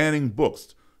banning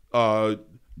books.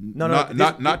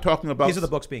 Not talking about. These are the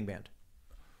books being banned.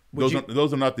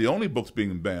 Those are not the only books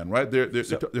being banned, right? They're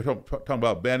talking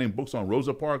about banning books on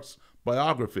Rosa Parks'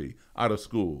 biography out of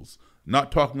schools.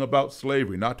 Not talking about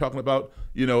slavery. Not talking about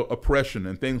oppression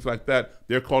and things like that.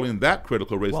 They're calling that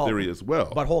critical race theory as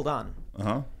well. But hold on.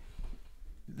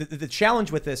 The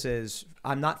challenge with this is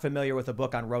I'm not familiar with a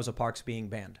book on Rosa Parks being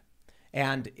banned.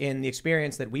 And in the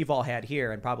experience that we've all had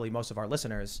here, and probably most of our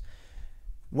listeners,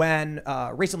 when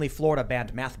recently Florida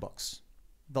banned math books,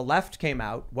 the left came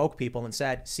out, woke people, and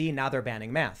said, see, now they're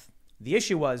banning math. The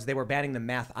issue was they were banning the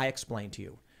math I explained to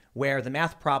you, where the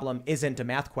math problem isn't a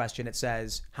math question. It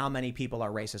says how many people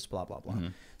are racist, blah, blah, blah.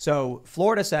 So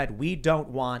Florida said, we don't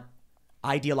want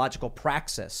ideological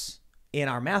praxis in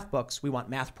our math books. We want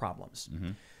math problems.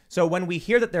 So when we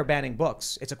hear that they're banning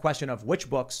books, it's a question of which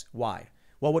books, why.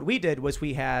 Well, what we did was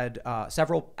we had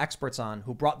several experts on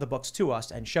who brought the books to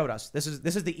us and showed us. This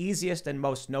is the easiest and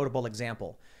most notable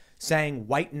example, saying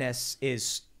whiteness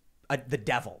is the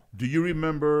devil. Do you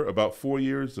remember about 4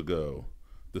 years ago,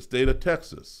 the state of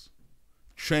Texas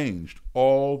changed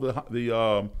all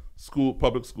the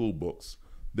public school books.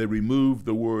 They removed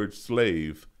the word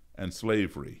slave and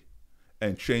slavery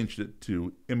and changed it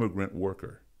to immigrant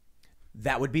worker.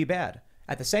 That would be bad.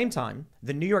 At the same time,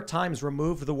 the New York Times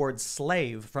removed the word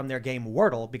slave from their game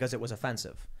Wordle because it was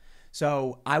offensive.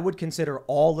 So I would consider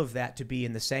all of that to be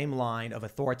in the same line of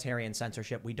authoritarian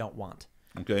censorship we don't want.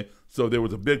 Okay, so there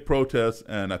was a big protest,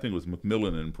 and I think it was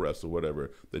Macmillan and Press or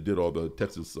whatever that did all the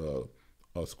Texas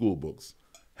school books,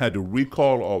 had to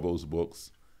recall all those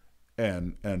books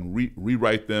and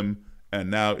rewrite them,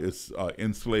 and now it's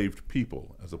enslaved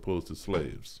people as opposed to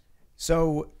slaves.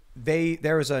 So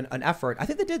there was an effort. I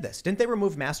think they did this. Didn't they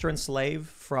remove master and slave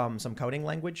from some coding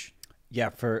language? Yeah,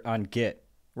 on Git.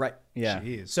 Right. Yeah.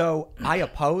 Jeez. So I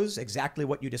oppose exactly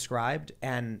what you described,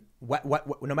 and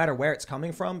no matter where it's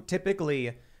coming from,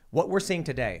 typically what we're seeing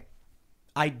today,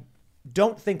 I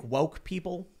don't think woke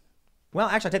people. Well,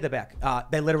 actually, I take that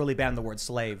back. They literally banned the word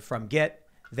slave from Git.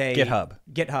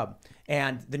 GitHub.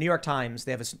 And the New York Times,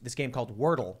 they have this game called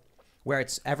Wordle, where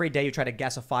it's every day you try to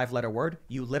guess a 5-letter word.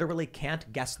 You literally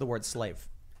can't guess the word slave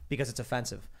because it's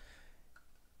offensive.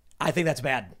 I think that's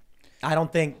bad. I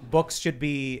don't think books should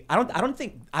be. I don't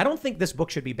think this book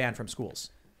should be banned from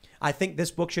schools. I think this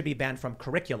book should be banned from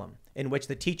curriculum, in which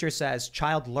the teacher says,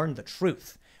 "Child, learn the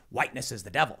truth. Whiteness is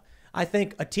the devil." I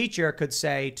think a teacher could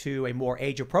say to a more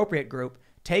age-appropriate group,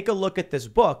 "Take a look at this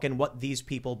book and what these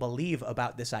people believe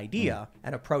about this idea,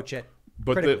 and approach it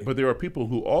critically." But there are people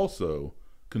who also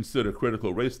consider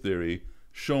critical race theory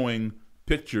showing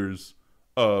pictures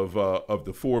of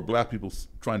the 4 black people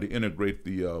trying to integrate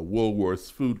the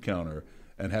Woolworths food counter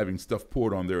and having stuff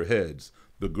poured on their heads.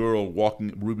 The girl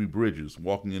Ruby Bridges,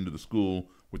 walking into the school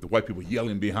with the white people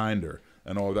yelling behind her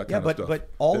and all that kind of stuff. But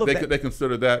all of that, they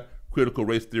consider that critical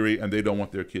race theory, and they don't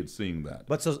want their kids seeing that.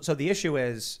 But so the issue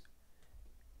is,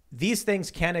 these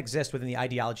things can exist within the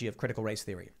ideology of critical race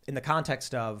theory in the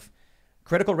context of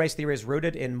critical race theory is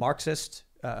rooted in the Marxist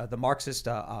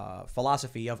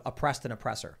philosophy of oppressed and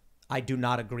oppressor. I do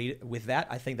not agree with that.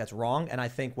 I think that's wrong. And I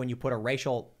think when you put a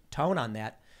racial tone on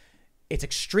that, it's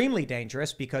extremely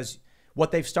dangerous, because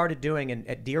what they've started doing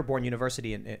at Dearborn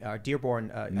University in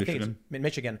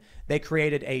Michigan, they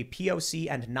created a POC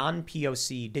and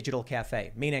non-POC digital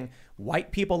cafe, meaning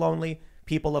white people only,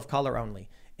 people of color only.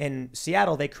 In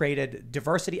Seattle, they created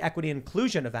diversity, equity,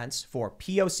 inclusion events for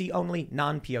POC only,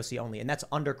 non-POC only, and that's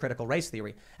under critical race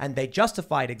theory. And they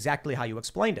justified exactly how you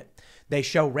explained it. They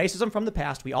show racism from the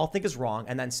past we all think is wrong,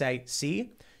 and then say,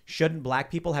 see, shouldn't black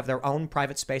people have their own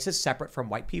private spaces separate from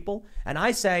white people? And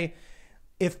I say,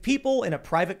 if people in a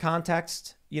private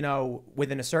context,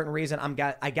 within a certain reason,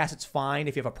 I guess it's fine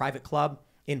if you have a private club.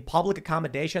 In public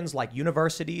accommodations like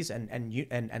universities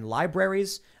and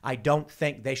libraries, I don't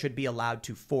think they should be allowed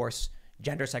to force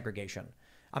gender segregation.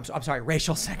 I'm sorry,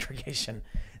 racial segregation.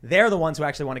 They're the ones who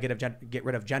actually want to get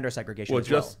rid of gender segregation. Well,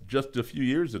 just a few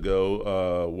years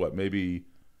ago, maybe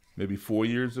 4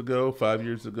 years ago, 5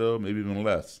 years ago, maybe even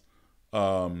less,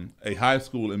 a high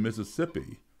school in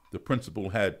Mississippi, the principal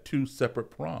had 2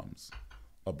 separate proms,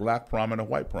 a black prom and a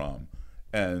white prom.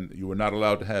 And you were not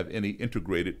allowed to have any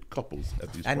integrated couples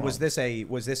at these. And proms.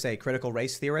 was this a critical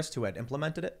race theorist who had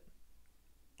implemented it?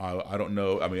 I don't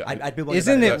know. I mean, I'd be willing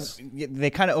isn't to it? They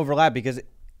kind of overlap, because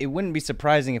it wouldn't be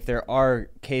surprising if there are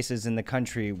cases in the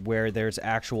country where there's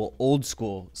actual old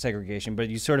school segregation, but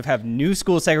you sort of have new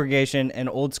school segregation and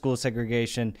old school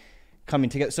segregation coming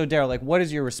together. So Daryl, what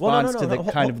is your response to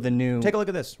the new? Take a look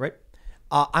at this, right?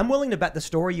 I'm willing to bet the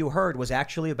story you heard was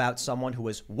actually about someone who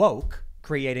was woke,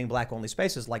 creating black-only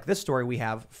spaces, like this story we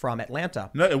have from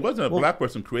Atlanta. No, it wasn't a black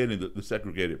person creating the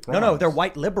segregated proms. No, they're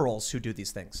white liberals who do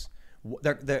these things.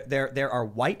 There are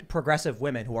white progressive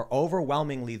women who are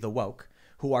overwhelmingly the woke,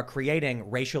 who are creating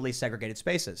racially segregated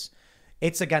spaces.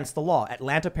 It's against the law.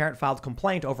 Atlanta parent filed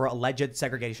complaint over alleged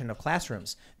segregation of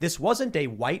classrooms. This wasn't a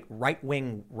white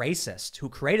right-wing racist who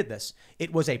created this.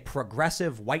 It was a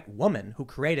progressive white woman who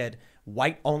created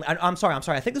white only. I'm sorry.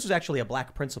 I think this was actually a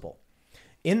black principal.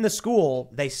 In the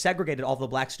school, they segregated all the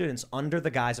black students under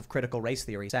the guise of critical race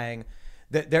theory, saying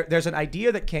that there's an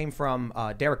idea that came from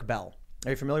Derek Bell.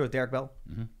 Are you familiar with Derek Bell?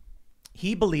 Mm-hmm.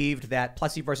 He believed that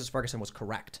Plessy versus Ferguson was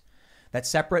correct, that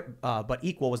separate but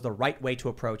equal was the right way to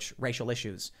approach racial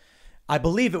issues. I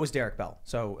believe it was Derek Bell,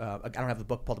 so I don't have the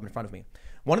book pulled up in front of me.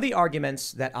 One of the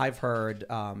arguments that I've heard,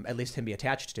 at least him be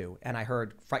attached to, and I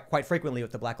heard quite frequently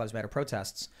with the Black Lives Matter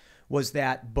protests, was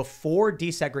that before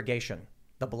desegregation,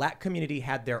 the black community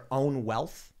had their own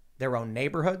wealth, their own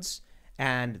neighborhoods,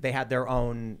 and they had their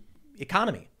own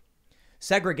economy.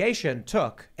 Segregation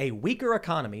took a weaker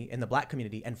economy in the black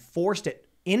community and forced it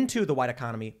into the white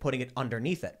economy, putting it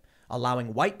underneath it,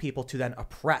 allowing white people to then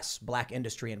oppress black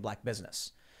industry and black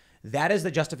business. That is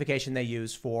the justification they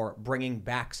use for bringing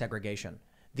back segregation.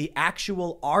 The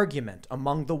actual argument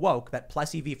among the woke that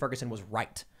Plessy v. Ferguson was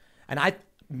right. And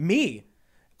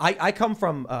I come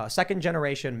from a second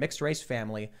generation mixed race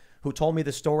family who told me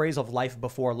the stories of life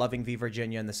before Loving v.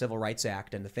 Virginia and the Civil Rights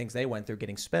Act and the things they went through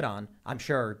getting spit on. I'm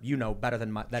sure you know better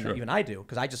than Sure. even I do,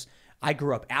 because I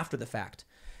grew up after the fact.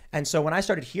 And so when I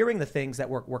started hearing the things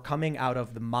that were coming out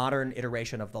of the modern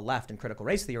iteration of the left and critical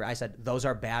race theory, I said, those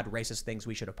are bad racist things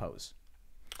we should oppose.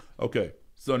 Okay,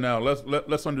 so now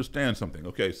let's understand something.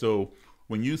 Okay, so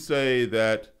when you say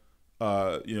that,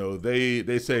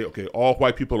 they say, okay, all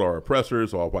white people are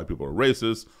oppressors, all white people are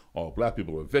racist, all black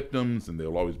people are victims, and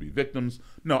they'll always be victims.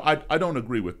 No, I don't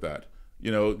agree with that.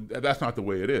 That's not the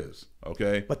way it is,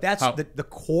 okay? But that's the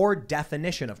core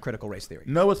definition of critical race theory.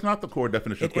 No, it's not the core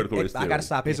definition of critical race theory. I got to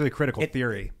stop you. Basically, critical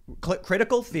theory.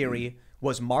 Critical theory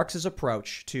was Marx's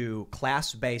approach to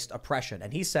class-based oppression.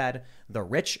 And he said, the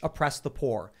rich oppress the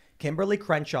poor. Kimberly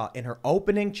Crenshaw, in her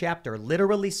opening chapter,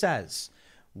 literally says,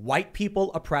 white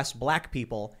people oppress black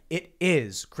people. It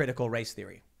is critical race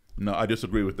theory. No, I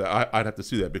disagree with that. I'd have to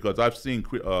see that because I've seen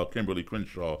Kimberly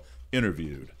Crenshaw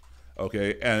interviewed.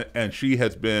 Okay, and she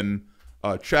has been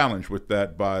challenged with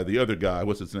that by the other guy.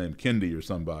 What's his name? Kendi or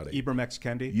somebody. Ibram X.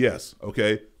 Kendi? Yes,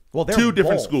 okay. Well, they're two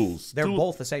different both. schools. They're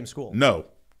both the same school. No,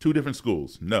 two different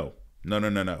schools. No.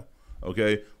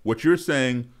 Okay, what you're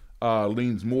saying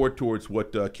leans more towards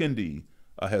what Kendi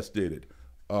has stated.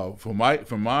 From my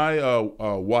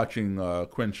watching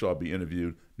Crenshaw be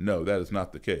interviewed, no, that is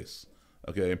not the case.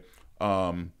 Okay,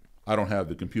 I don't have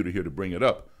the computer here to bring it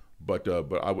up. But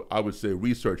I would say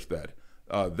research that.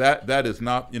 That is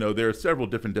not, there are several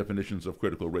different definitions of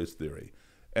critical race theory.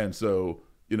 And so,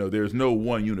 there's no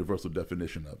one universal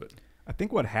definition of it. I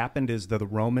think what happened is that the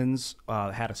Romans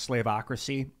had a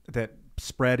slaveocracy that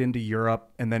spread into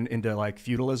Europe and then into like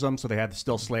feudalism. So they had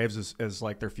still slaves as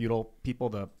like their feudal people,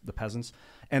 the peasants.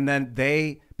 And then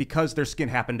because their skin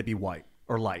happened to be white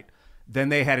or light, then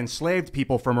they had enslaved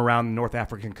people from around the North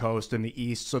African coast and the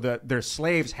East so that their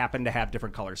slaves happened to have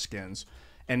different color skins.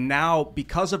 And now,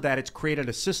 because of that, it's created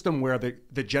a system where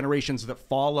the generations that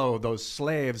follow those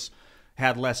slaves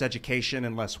had less education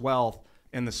and less wealth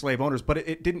and the slave owners. But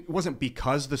it wasn't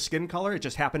because the skin color. It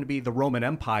just happened to be the Roman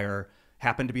Empire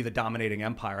happened to be the dominating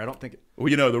empire. I don't think...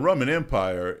 Well, the Roman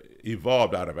Empire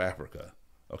evolved out of Africa.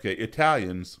 Okay,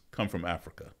 Italians come from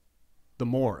Africa. The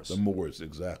Moors. The Moors,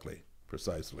 exactly.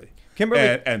 Precisely.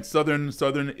 Kimberly, and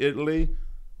southern Italy,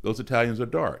 those Italians are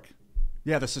dark.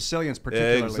 Yeah, the Sicilians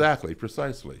particularly. Exactly,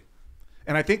 precisely.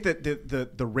 And I think that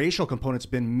the racial component's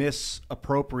been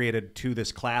misappropriated to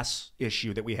this class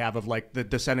issue that we have of like the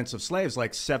descendants of slaves,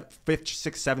 like fifth,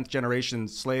 sixth, seventh generation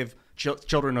slave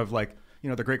children of like,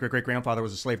 the great-great-great-grandfather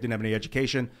was a slave, didn't have any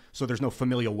education, so there's no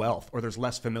familial wealth, or there's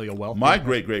less familial wealth. My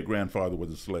great-great-grandfather was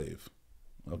a slave.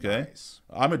 Okay? Nice.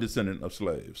 I'm a descendant of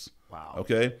slaves. Wow.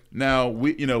 Okay? Now,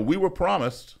 we were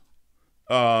promised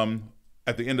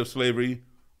at the end of slavery,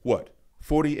 what?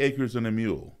 40 acres and a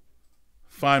mule.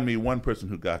 Find me one person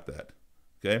who got that.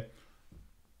 Okay?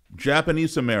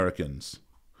 Japanese Americans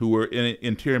who were in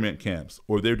internment camps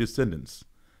or their descendants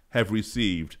have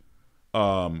received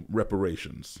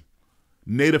reparations.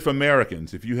 Native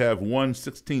Americans, if you have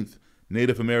 1/16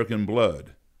 Native American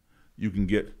blood, you can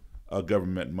get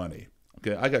government money.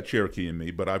 Okay, I got Cherokee in me,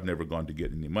 but I've never gone to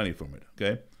get any money from it.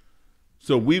 Okay,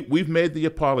 so we've made the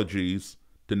apologies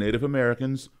to Native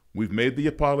Americans. We've made the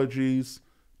apologies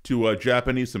to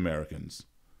Japanese Americans.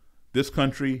 This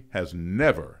country has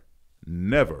never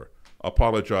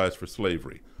apologized for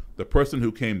slavery. The person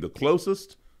who came the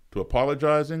closest to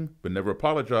apologizing but never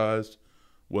apologized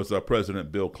was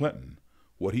President Bill Clinton.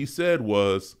 What he said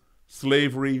was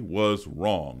slavery was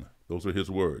wrong. Those are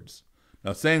his words.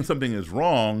 Now, saying something is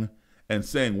wrong and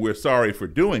saying we're sorry for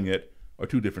doing it are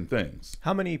two different things.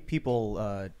 How many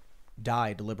people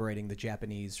died liberating the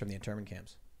Japanese from the internment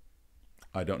camps?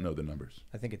 I don't know the numbers.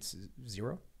 I think it's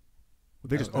 0.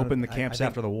 They just opened the camps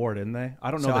after the war, didn't they? I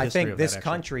don't know. So the I history think of this that,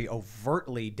 actually. country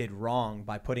overtly did wrong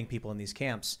by putting people in these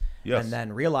camps, Yes. and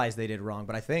then realized they did wrong.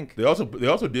 But I think They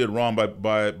also did wrong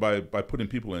by putting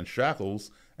people in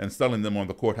shackles and selling them on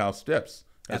the courthouse steps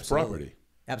as property.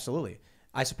 Absolutely.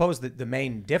 I suppose that the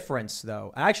main difference,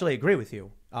 though, I actually agree with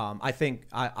you. I think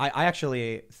I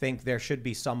actually think there should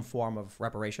be some form of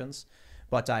reparations,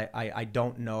 but I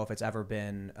don't know if it's ever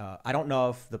been. I don't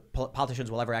know if the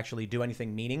politicians will ever actually do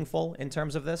anything meaningful in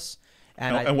terms of this.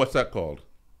 And what's that called?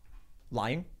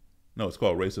 Lying? No, it's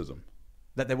called racism.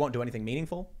 That they won't do anything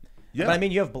meaningful? Yeah. But I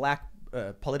mean, you have black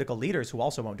political leaders who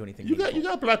also won't do anything meaningful. You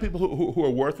got black people who are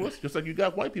worthless, just like you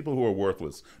got white people who are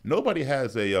worthless. Nobody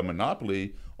has a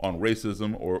monopoly on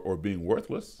racism or being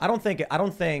worthless. I don't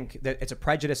think that it's a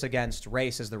prejudice against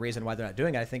race is the reason why they're not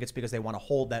doing it. I think it's because they want to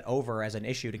hold that over as an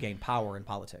issue to gain power in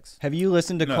politics. Have you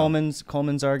listened to No.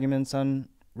 Coleman's arguments on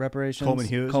reparations?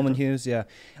 Coleman Hughes, yeah.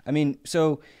 I mean,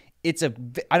 so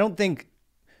I don't think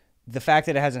the fact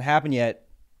that it hasn't happened yet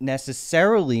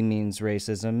necessarily means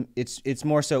racism. It's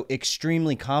more so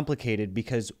extremely complicated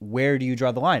because where do you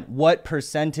draw the line? What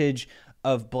percentage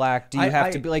of black do you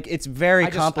have to be? Like, it's very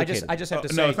complicated. I just have to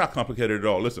say No, it's not complicated at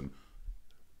all. Listen,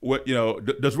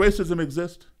 does racism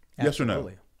exist? Yes or no?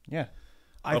 Absolutely. Yeah.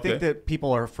 I think that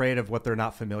people are afraid of what they're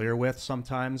not familiar with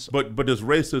sometimes. But does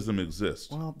racism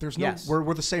exist? Well, there's no. Yes.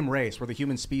 We're the same race. We're the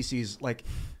human species. Like,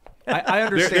 I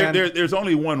understand. There's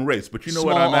only one race, but you know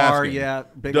Small what I'm asking? R, yeah,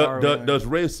 big R, yeah. Does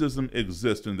racism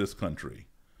exist in this country?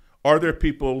 Are there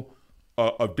people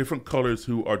of different colors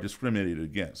who are discriminated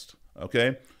against?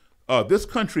 Okay, this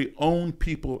country owned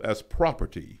people as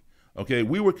property. Okay,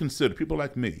 we were considered, people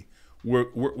like me, were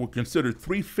considered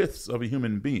 3/5 of a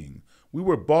human being. We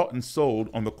were bought and sold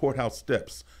on the courthouse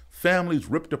steps. Families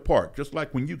ripped apart, just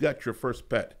like when you got your first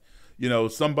pet. You know,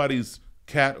 somebody's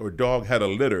cat or dog had a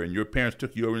litter and your parents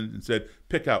took you over and said,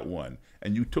 pick out one.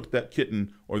 And you took that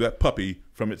kitten or that puppy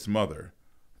from its mother.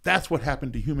 That's what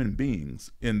happened to human beings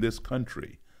in this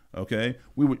country, okay?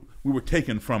 We were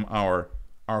taken from our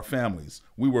families.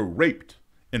 We were raped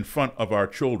in front of our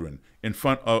children, in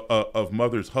front of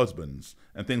mothers' husbands,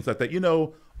 and things like that. You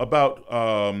know, about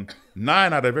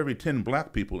 9 out of every 10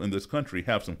 black people in this country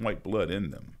have some white blood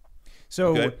in them.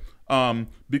 So, okay?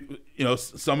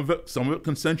 Some of it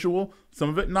consensual, some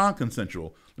of it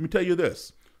non-consensual. Let me tell you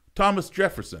this: Thomas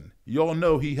Jefferson. You all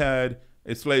know he had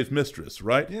a slave mistress,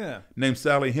 right? Yeah. Named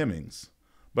Sally Hemings.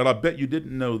 But I bet you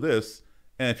didn't know this.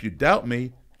 And if you doubt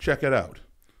me, check it out.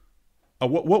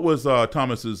 What was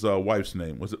Thomas's wife's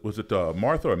name? Was it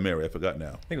Martha or Mary? I forgot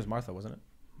now. I think it was Martha, wasn't it?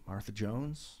 Martha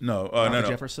Jones. No, Martha no.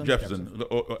 Jefferson?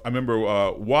 I remember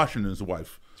Washington's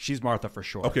wife. She's Martha for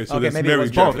sure. Okay, so Okay, that's maybe it Mary.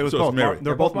 was Jefferson. both. It was So it's both. Mary.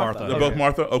 They're both Martha. They're both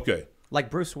Martha. Okay.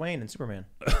 Like Bruce Wayne and Superman.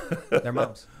 Their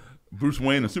moms. Bruce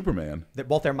Wayne and Superman.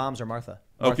 Both their moms are Martha.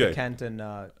 Martha Okay. Kent and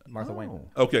Martha Wayne.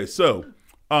 Okay, so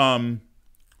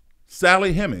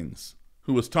Sally Hemings,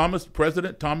 who was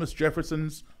President Thomas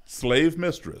Jefferson's slave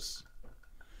mistress,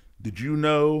 did you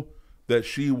know that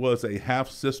she was a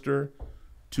half-sister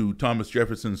to Thomas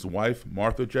Jefferson's wife,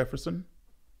 Martha Jefferson?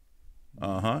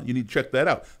 You need to check that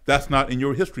out. That's not in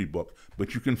your history book,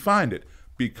 but you can find it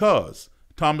because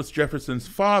Thomas Jefferson's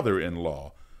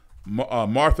father-in-law,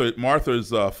 Martha's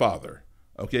father,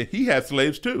 okay, he had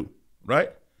slaves too,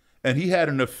 right? And he had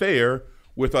an affair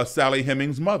with Sally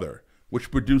Hemings' mother,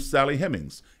 which produced Sally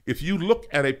Hemings. If you look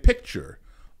at a picture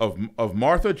of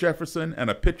Martha Jefferson and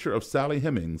a picture of Sally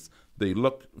Hemings, they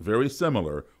look very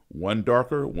similar, one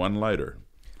darker, one lighter.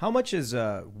 How much is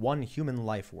one human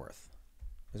life worth?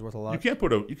 Is worth a lot. You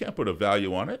can't put a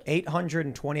value on it.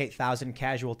 828,000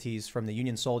 casualties from the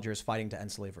Union soldiers fighting to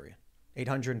end slavery.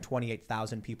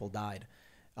 828,000 people died.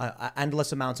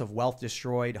 Endless amounts of wealth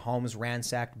destroyed, homes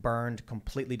ransacked, burned,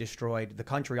 completely destroyed. The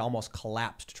country almost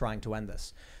collapsed trying to end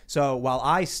this. So while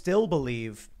I still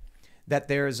believe that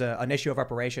there's an issue of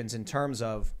reparations in terms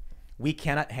of we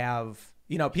cannot have,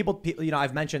 people,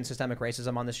 I've mentioned systemic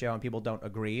racism on this show and people don't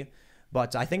agree.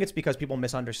 But I think it's because people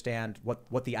misunderstand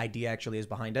what the idea actually is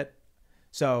behind it.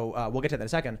 So we'll get to that in a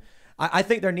second. I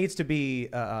think there needs to be,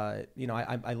 I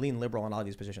lean liberal on all of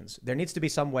these positions. There needs to be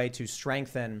some way to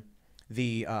strengthen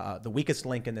the weakest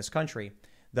link in this country,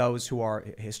 those who are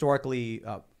historically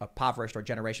impoverished or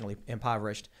generationally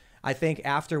impoverished. I think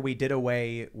after we did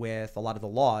away with a lot of the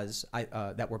laws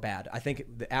that were bad, I think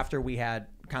after we had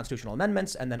constitutional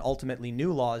amendments and then ultimately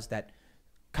new laws that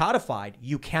codified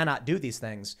you cannot do these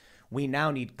things, we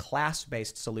now need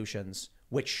class-based solutions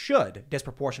which should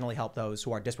disproportionately help those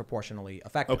who are disproportionately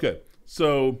affected. Okay,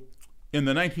 so in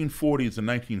the 1940s and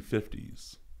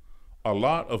 1950s, a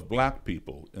lot of black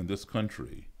people in this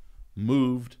country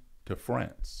moved to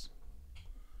France.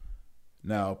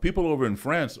 Now, people over in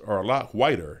France are a lot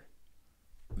whiter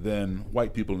than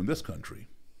white people in this country,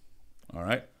 all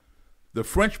right? The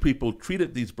French people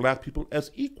treated these black people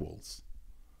as equals.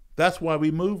 That's why we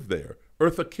moved there.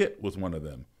 Eartha Kitt was one of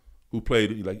them, who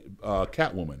played like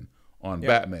Catwoman on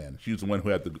Batman. She was the one who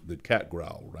had the cat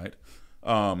growl, right?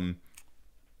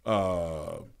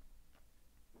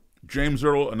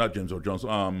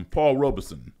 Paul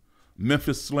Robeson,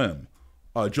 Memphis Slim,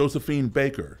 Josephine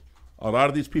Baker. A lot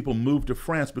of these people moved to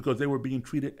France because they were being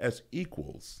treated as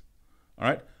equals. All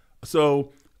right.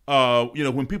 So,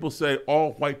 when people say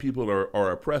all white people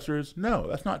are oppressors, no,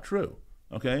 that's not true.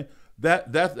 Okay.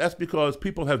 That's because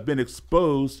people have been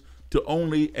exposed to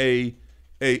only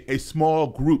a small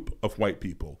group of white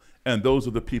people, and those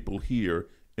are the people here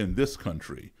in this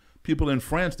country. People in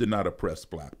France did not oppress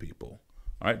black people.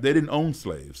 All right. They didn't own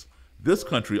slaves. This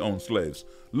country owned slaves.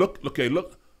 Look.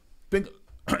 Think.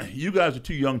 You guys are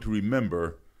too young to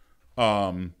remember.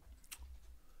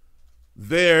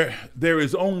 There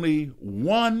is only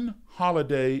one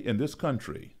holiday in this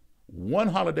country,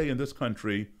 that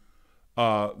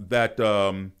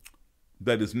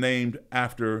is named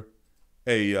after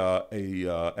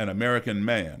an American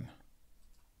man.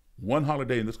 One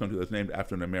holiday in this country that's named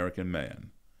after an American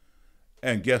man.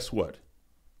 And guess what?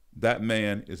 That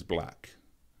man is black.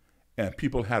 And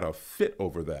people had a fit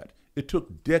over that. It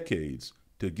took decades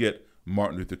to get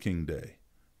Martin Luther King Day.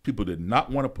 People did not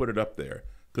want to put it up there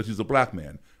because he's a black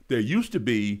man. There used to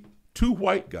be two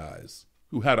white guys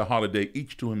who had a holiday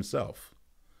each to himself.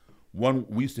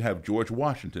 We used to have George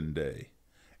Washington Day,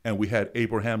 and we had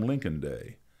Abraham Lincoln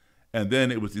Day. And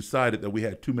then it was decided that we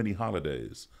had too many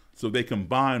holidays. So they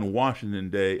combined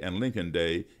Washington Day and Lincoln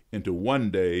Day into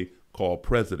one day called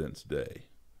President's Day.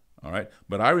 All right.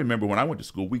 But I remember when I went to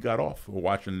school, we got off for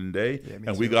Washington Day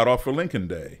and we got off for Lincoln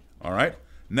Day. All right.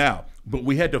 Now, but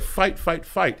we had to fight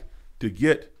to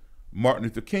get Martin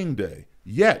Luther King Day.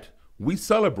 Yet we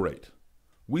celebrate.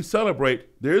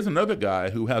 There is another guy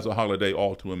who has a holiday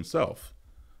all to himself.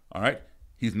 All right.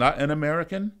 He's not an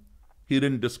American. He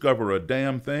didn't discover a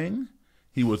damn thing.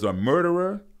 He was a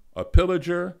murderer, a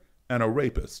pillager, and a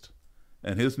rapist.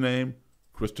 And his name,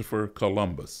 Christopher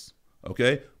Columbus.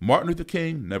 Okay? Martin Luther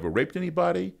King never raped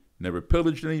anybody, never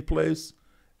pillaged any place,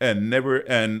 and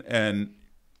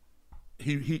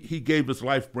he gave his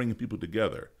life bringing people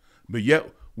together. But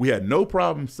yet we had no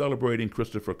problem celebrating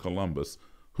Christopher Columbus,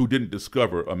 who didn't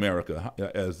discover America.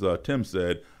 As Tim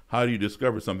said, how do you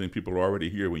discover something people are already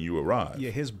here when you arrive? Yeah,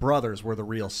 his brothers were the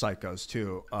real psychos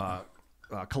too.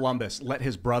 Columbus let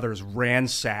his brothers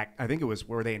ransack. I think it was,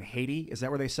 were they in Haiti? Is that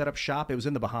where they set up shop? It was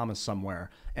in the Bahamas somewhere.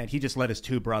 And he just let his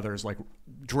two brothers like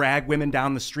drag women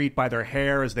down the street by their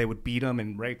hair as they would beat them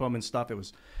and rape them and stuff. It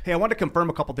was. Hey, I wanted to confirm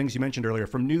a couple things you mentioned earlier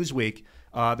from Newsweek.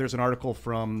 There's an article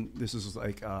from, this is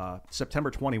like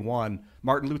September 21.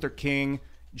 Martin Luther King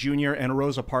Jr. and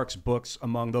Rosa Parks books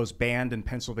among those banned in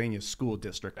Pennsylvania's school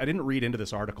district. I didn't read into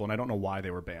this article, and I don't know why they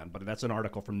were banned, but that's an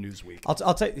article from Newsweek.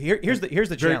 I'll tell you, here's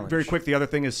the challenge. Very quick, the other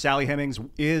thing is Sally Hemings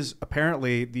is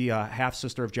apparently the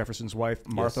half-sister of Jefferson's wife,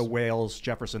 Martha Wales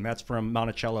Jefferson. That's from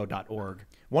Monticello.org.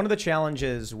 One of the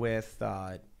challenges with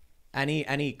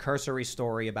any cursory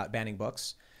story about banning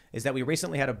books is that we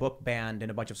recently had a book banned in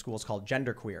a bunch of schools called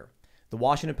Genderqueer. The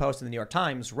Washington Post and the New York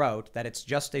Times wrote that it's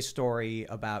just a story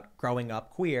about growing up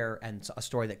queer and a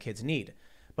story that kids need.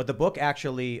 But the book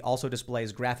actually also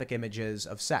displays graphic images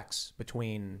of sex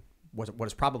between what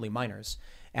is probably minors,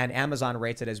 and Amazon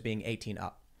rates it as being 18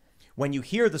 up. When you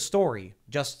hear the story,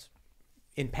 just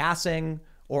in passing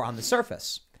or on the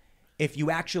surface, if you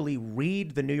actually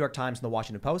read the New York Times and the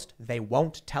Washington Post, they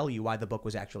won't tell you why the book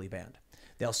was actually banned.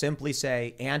 They'll simply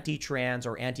say anti-trans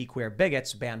or anti-queer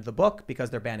bigots banned the book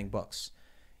because they're banning books.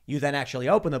 You then actually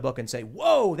open the book and say,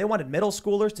 whoa, they wanted middle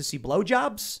schoolers to see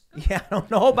blowjobs? Yeah, I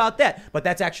don't know about that. But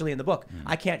that's actually in the book.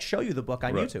 I can't show you the book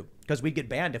on YouTube because we'd get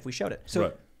banned if we showed it.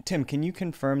 So, Tim, can you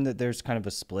confirm that there's kind of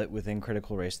a split within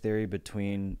critical race theory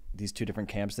between these two different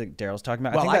camps that Daryl's talking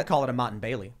about? Well, I'd call it a Mott and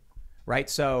Bailey, right?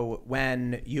 So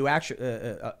when you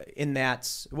actually, in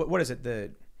that, what is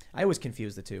it? I always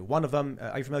confuse the two. One of them,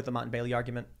 are you familiar with the Mott and Bailey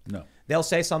argument? No. They'll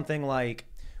say something like,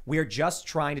 we're just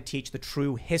trying to teach the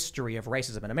true history of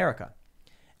racism in America.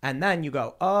 And then you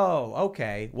go, oh,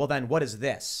 okay, well then what is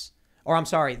this? Or I'm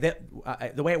sorry, the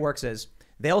way it works is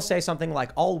they'll say something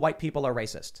like, all white people are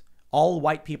racist. all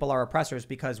white people are oppressors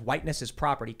because whiteness is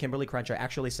property. Kimberly Crenshaw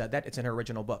actually said that. It's in her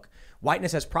original book.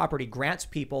 Whiteness as property grants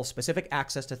people specific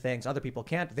access to things other people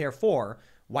can't. Therefore,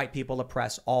 white people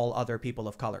oppress all other people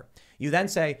of color. You then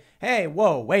say, hey,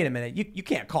 whoa, wait a minute. You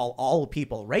can't call all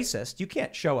people racist. You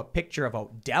can't show a picture of a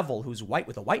devil who's white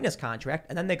with a whiteness contract.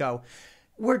 And then they go,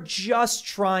 we're just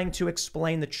trying to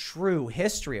explain the true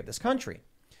history of this country.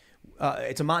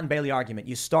 It's a Mott and Bailey argument.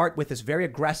 You start with this very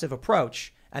aggressive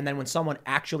approach, and then when someone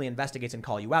actually investigates and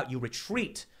call you out, you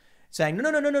retreat, saying,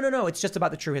 no, it's just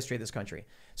about the true history of this country.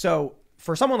 So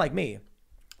for someone like me,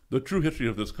 the true history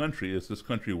of this country is this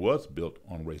country was built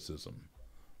on racism.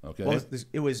 Okay. Well,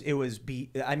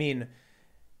 I mean,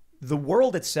 the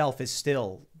world itself is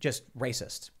still just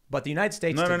racist, but the United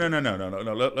States. No. The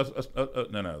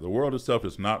world itself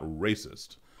is not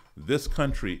racist. This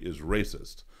country is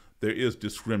racist. There is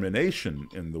discrimination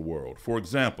in the world. For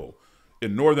example,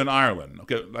 in Northern Ireland,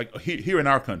 okay, like here in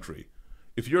our country,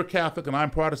 if you're Catholic and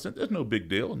I'm Protestant, there's no big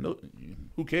deal. No,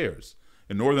 who cares?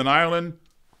 In Northern Ireland,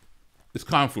 it's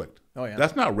conflict. Oh yeah,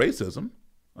 that's not racism.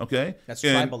 Okay, that's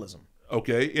tribalism.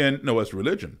 Okay, and no, it's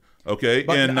religion. Okay,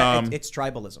 but and it's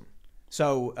tribalism.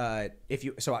 So I'm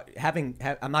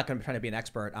not going to try to be an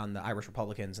expert on the Irish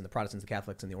Republicans and the Protestants, the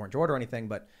Catholics, and the Orange Order or anything,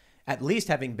 but at least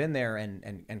having been there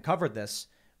and covered this,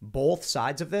 both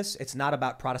sides of this, it's not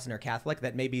about Protestant or Catholic.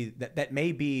 That may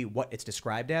be what it's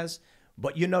described as.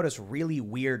 But you notice really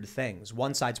weird things.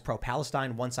 One side's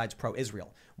pro-Palestine, one side's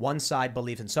pro-Israel. One side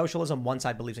believes in socialism, one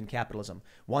side believes in capitalism.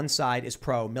 One side is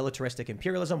pro-militaristic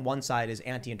imperialism, one side is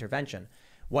anti-intervention.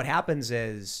 What happens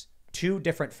is two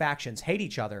different factions hate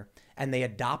each other, and they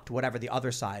adopt whatever the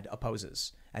other side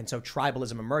opposes. And so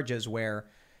tribalism emerges where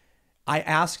I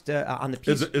asked on the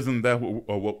piece... Isn't that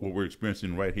what we're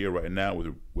experiencing right here, right now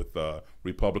with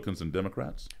Republicans and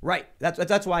Democrats? Right.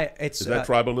 That's why it's... Is that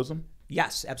tribalism?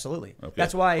 Yes, absolutely. Okay.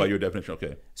 That's why... By your definition,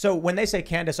 okay. So when they say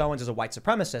Candace Owens is a white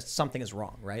supremacist, something is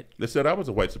wrong, right? They said I was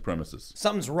a white supremacist.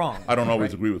 Something's wrong. I don't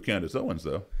always agree with Candace Owens,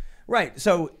 though. Right.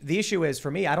 So the issue is,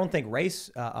 for me, I don't think race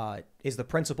is the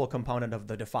principal component of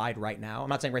the divide right now. I'm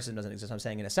not saying racism doesn't exist. I'm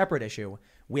saying in a separate issue,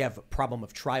 we have a problem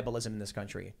of tribalism in this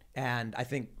country. And I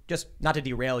think, just not to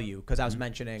derail you, because I was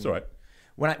mentioning... It's all right.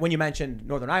 When you mentioned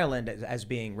Northern Ireland as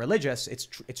being religious, it's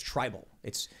tribal.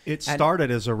 It started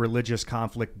as a religious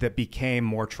conflict that became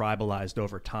more tribalized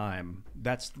over time.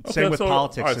 That's same with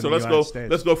politics in the United States.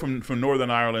 Let's go from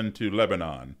Northern Ireland to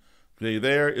Lebanon. Okay,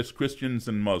 there it's Christians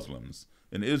and Muslims.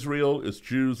 In Israel, it's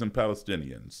Jews and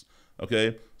Palestinians.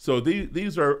 Okay, so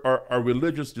these are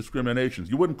religious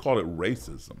discriminations. You wouldn't call it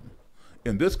racism.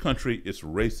 In this country, it's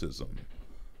racism.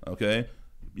 Okay.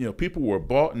 You know, people were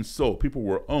bought and sold. People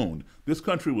were owned. This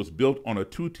country was built on a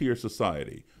two-tier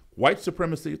society, white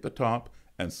supremacy at the top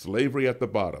and slavery at the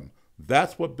bottom.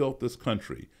 That's what built this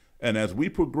country. And as we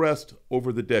progressed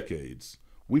over the decades,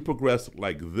 we progressed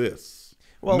like this.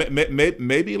 Well,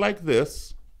 maybe like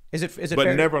this,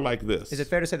 but never like this. Is it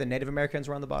fair to say the Native Americans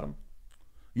were on the bottom?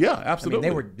 Yeah, absolutely.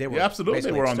 I mean, they were absolutely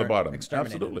they were on the bottom.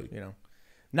 Absolutely. You know.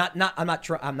 I don't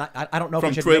know if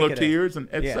from we should Trailer make it Tears and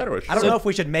et cetera. I don't know if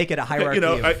we should make it a hierarchy.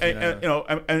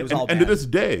 And to this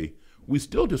day, we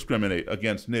still discriminate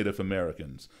against Native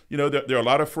Americans. You know, there are a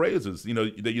lot of phrases, you know,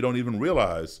 that you don't even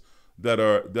realize that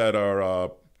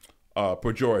are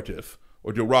pejorative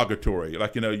or derogatory.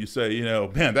 Like, you know, you say, you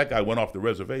know, man, that guy went off the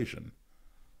reservation.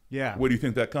 Yeah. Where do you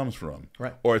think that comes from?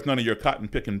 Right. Or it's none of your cotton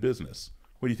picking business.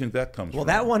 Where do you think that comes from? Well,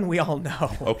 that one we all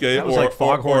know. Okay, that was like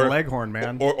Foghorn Leghorn,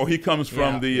 man. Or he comes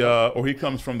from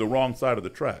the wrong side of the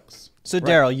tracks. So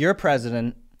Daryl, you're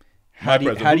president. How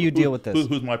do you deal with this?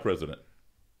 Who's my president?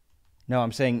 No,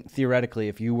 I'm saying theoretically,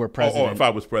 if you were president. If I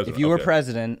was president. If you were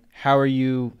president, how are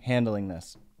you handling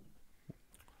this?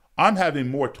 I'm having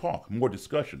more talk, more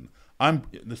discussion. I'm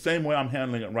the same way I'm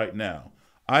handling it right now.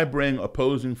 I bring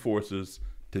opposing forces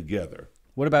together.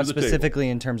 What about specifically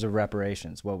in terms of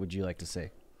reparations? What would you like to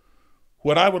see?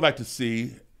 What I would like to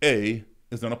see, A,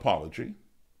 is an apology,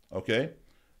 okay?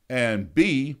 And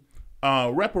B,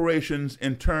 reparations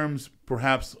in terms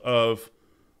perhaps of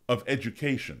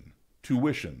education,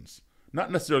 tuitions.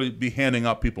 Not necessarily be handing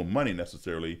out people money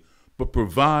necessarily, but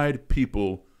provide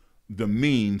people the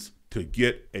means to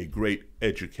get a great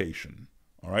education,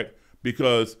 all right?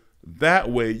 Because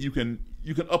that way you can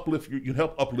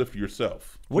help uplift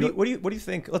yourself. What do you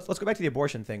think? Let's go back to the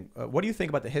abortion thing. What do you think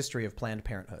about the history of Planned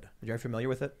Parenthood? Are you familiar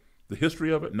with it? The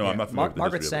history of it? No, I'm not familiar with the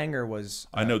Margaret history Sanger was...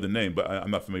 I know the name, but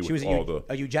I'm not familiar with all the...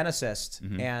 a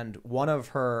eugenicist, and one of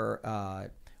her...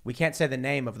 we can't say the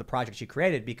name of the project she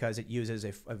created because it uses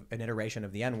an iteration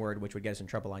of the N-word, which would get us in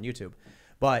trouble on YouTube.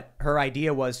 But her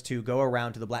idea was to go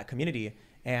around to the black community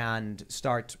and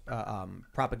start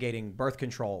propagating birth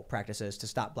control practices to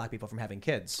stop black people from having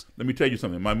kids. Let me tell you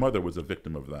something. My mother was a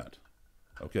victim of that.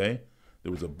 Okay?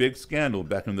 There was a big scandal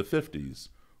back in the 50s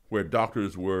where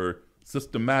doctors were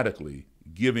systematically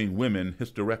giving women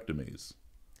hysterectomies.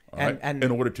 All right? And in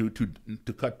order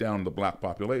to cut down the black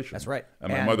population. That's right.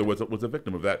 And my mother was a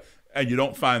victim of that. And you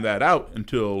don't find that out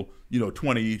until,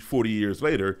 20, 40 years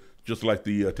later, just like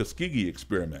the Tuskegee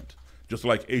experiment, just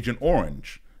like Agent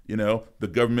Orange. The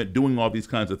government doing all these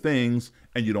kinds of things,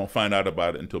 and you don't find out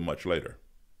about it until much later.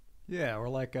 Yeah, or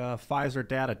like Pfizer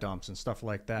data dumps and stuff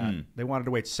like that. They wanted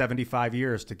to wait 75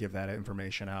 years to give that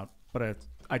information out. But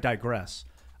I digress.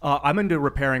 I'm into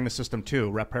repairing the system too,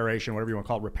 reparation, whatever you want to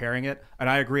call it, repairing it. And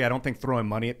I agree. I don't think throwing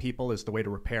money at people is the way to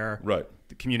repair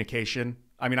the communication.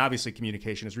 I mean, obviously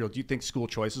communication is real. Do you think school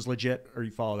choice is legit, or you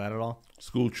follow that at all?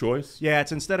 School choice? Yeah,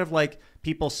 it's instead of like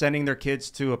people sending their kids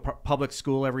to a public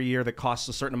school every year that costs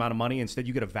a certain amount of money, instead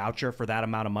you get a voucher for that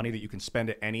amount of money that you can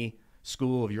spend at any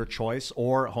school of your choice,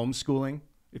 or homeschooling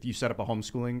if you set up a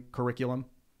homeschooling curriculum.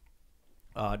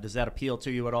 Does that appeal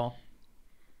to you at all?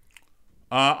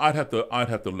 I'd have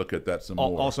to look at that some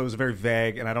more. Also, it was very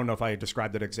vague, and I don't know if I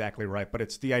described it exactly right, but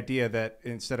it's the idea that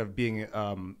instead of being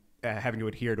having to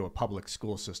adhere to a public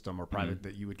school system or private,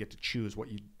 that you would get to choose where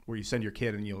you send your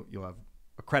kid, and you'll have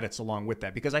credits along with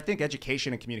that. Because I think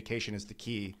education and communication is the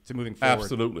key to moving forward.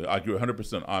 Absolutely, I agree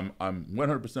 100%. I'm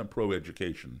 100% pro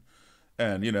education,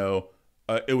 and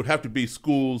it would have to be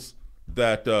schools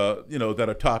that that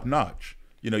are top notch.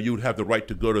 You would have the right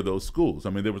to go to those schools. I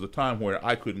mean, there was a time where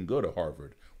I couldn't go to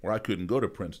Harvard, where I couldn't go to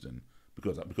Princeton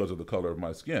because of the color of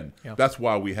my skin. Yeah. That's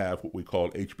why we have what we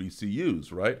call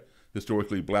HBCUs, right?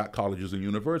 Historically black colleges and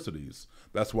universities.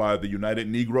 That's why the United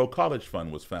Negro College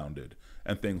Fund was founded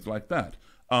and things like that.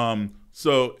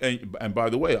 So, and by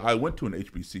the way, I went to an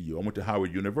HBCU. I went to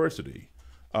Howard University,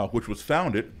 which was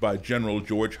founded by General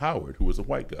George Howard, who was a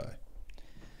white guy.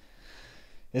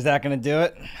 Is that going to do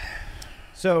it?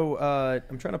 So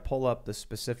I'm trying to pull up the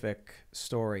specific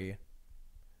story.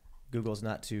 Google's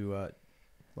not too.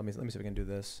 Let me see if I can do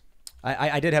this.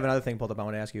 I did have another thing pulled up I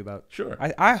want to ask you about. Sure.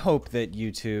 I hope that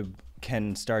YouTube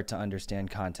can start to understand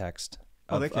context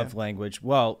of language.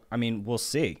 Well, I mean, we'll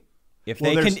see. If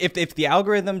the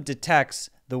algorithm detects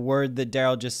the word that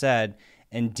Daryl just said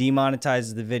and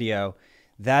demonetizes the video,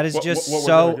 that is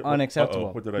so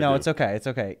unacceptable. What did I no, do? It's okay. It's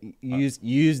okay.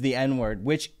 Use the N word,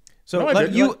 which so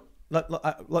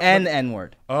no, N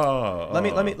word. Let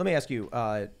me ask you.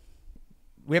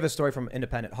 We have a story from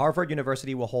Independent. Harvard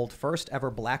University will hold first ever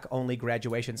black-only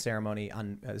graduation ceremony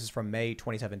on. This is from May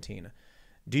 2017.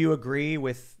 Do you agree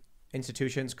with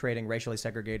institutions creating racially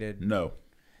segregated? No.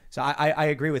 So I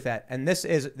agree with that. And this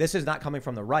is not coming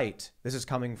from the right. This is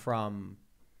coming from.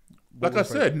 Like I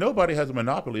said, nobody has a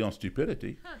monopoly on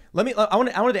stupidity. I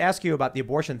wanted to ask you about the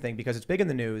abortion thing because it's big in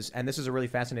the news, and this is a really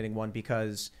fascinating one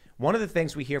because one of the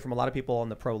things we hear from a lot of people on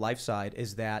the pro-life side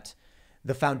is that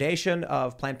the foundation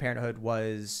of Planned Parenthood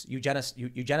was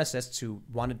eugenicists who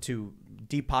wanted to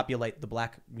depopulate the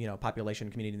black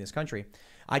population community in this country.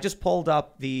 I just pulled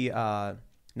up the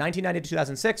 1990 to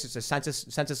 2006. It's a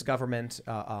census government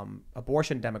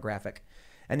abortion demographic,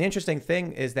 and the interesting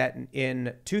thing is that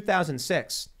in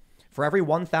 2006. For every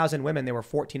 1,000 women, there were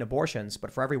 14 abortions,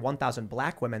 but for every 1,000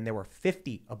 black women, there were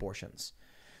 50 abortions.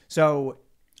 So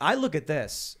I look at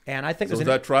this, and I think is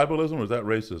that tribalism or is that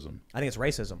racism? I think it's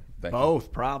racism.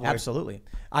 Both, probably. Absolutely.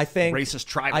 I think racist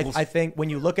tribals. I think when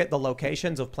you look at the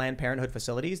locations of Planned Parenthood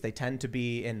facilities, they tend to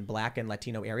be in black and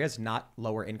Latino areas, not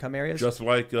lower income areas. Just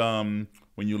like when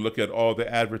you look at all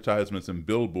the advertisements and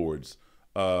billboards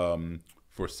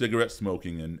for cigarette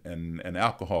smoking and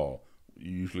alcohol.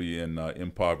 Usually in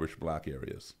impoverished black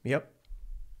areas. Yep.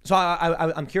 So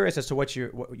I'm curious as to what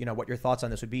your thoughts on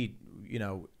this would be.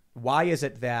 Why is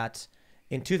it that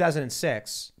in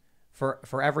 2006,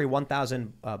 for every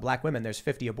 1,000 black women, there's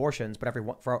 50 abortions, but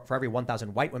for every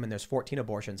 1,000 white women, there's 14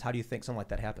 abortions? How do you think something like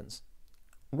that happens?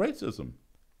 Racism.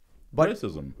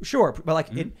 Racism. Sure,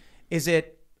 but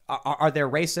are there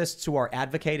racists who are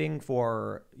advocating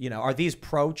for are these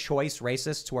pro-choice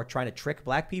racists who are trying to trick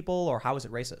black people, or how is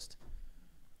it racist?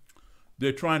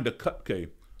 They're trying to cut. Okay,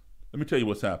 let me tell you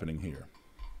what's happening here.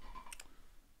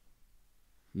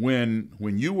 When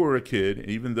you were a kid,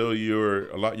 even though you're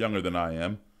a lot younger than I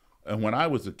am, and when I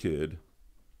was a kid,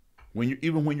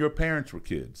 even when your parents were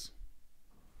kids,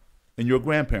 and your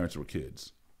grandparents were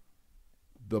kids,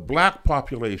 the black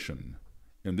population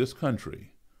in this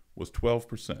country was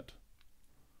 12%.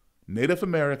 Native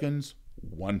Americans,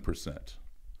 1%.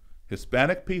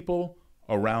 Hispanic people,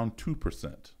 around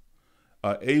 2%.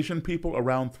 Asian people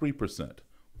around 3%,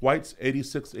 whites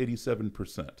 86,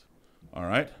 87%. All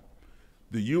right?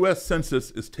 The U.S.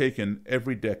 Census is taken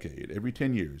every decade, every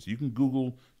 10 years. You can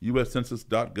Google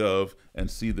uscensus.gov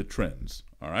and see the trends.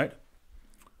 All right?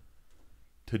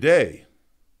 Today,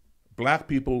 black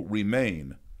people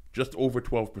remain just over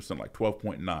 12%, like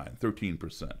 12.9,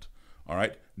 13%. All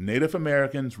right? Native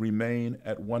Americans remain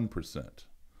at 1%.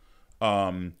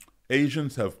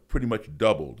 Asians have pretty much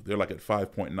doubled. They're like at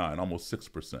 5.9, almost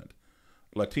 6%.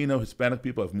 Latino, Hispanic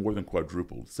people have more than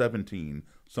quadrupled,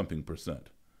 17-something%.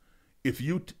 If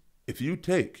you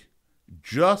take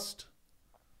just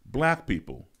black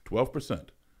people, 12%,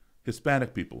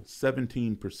 Hispanic people,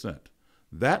 17%,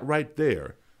 that right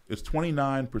there is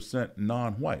 29%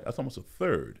 non-white. That's almost a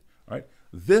third. All right?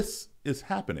 This is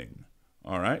happening.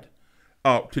 All right?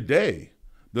 Today,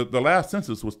 the last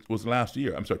census was last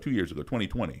year. I'm sorry, 2 years ago,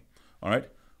 2020. All right?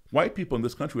 White people in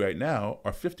this country right now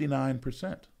are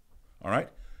 59%. All right?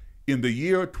 In the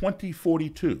year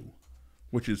 2042,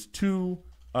 which is 2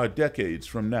 decades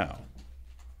from now,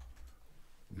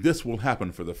 this will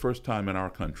happen for the first time in our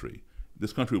country.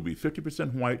 This country will be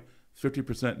 50% white,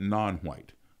 50%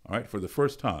 non-white. All right? For the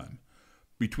first time.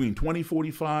 Between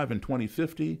 2045 and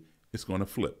 2050, it's going to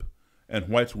flip. And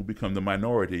whites will become the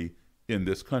minority in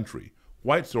this country.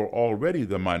 Whites are already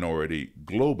the minority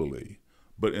globally,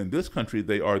 but in this country,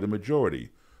 they are the majority.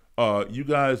 You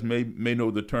guys may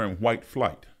know the term white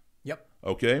flight. Yep.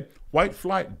 Okay? White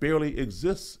flight barely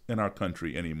exists in our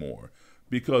country anymore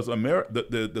because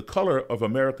the color of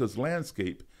America's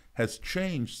landscape has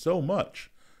changed so much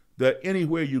that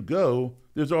anywhere you go,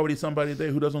 there's already somebody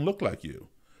there who doesn't look like you.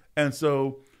 And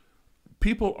so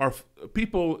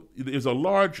there's a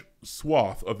large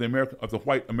swath of the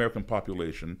white American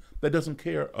population that doesn't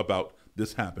care about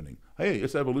this happening. Hey,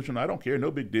 it's evolution. I don't care.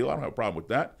 No big deal. I don't have a problem with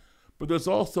that. But there's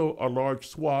also a large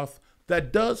swath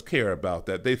that does care about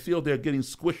that. They feel they're getting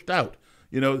squished out.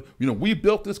 We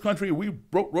built this country. We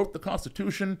wrote the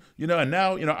Constitution. And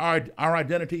now our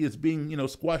identity is being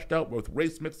squashed out with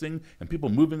race mixing and people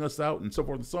moving us out and so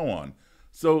forth and so on.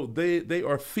 So they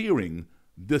are fearing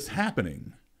this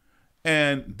happening,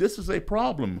 and this is a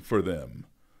problem for them.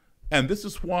 And this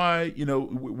is why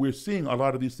we're seeing a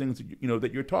lot of these things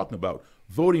that you're talking about,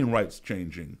 voting rights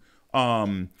changing.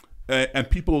 And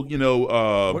people,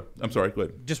 I'm sorry, go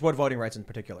ahead. Just what voting rights in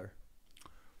particular?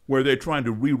 Where they're trying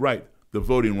to rewrite the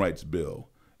voting rights bill.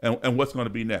 And what's going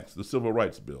to be next? The civil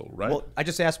rights bill, right? Well, I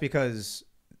just asked because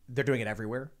they're doing it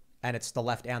everywhere, and it's the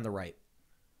left and the right.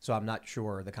 So I'm not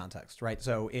sure the context, right?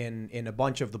 So in a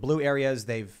bunch of the blue areas,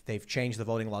 they've changed the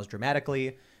voting laws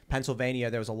dramatically.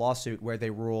 Pennsylvania, there was a lawsuit where they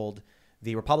ruled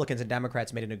the Republicans and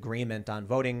Democrats made an agreement on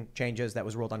voting changes that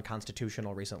was ruled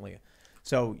unconstitutional recently.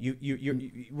 So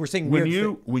we're seeing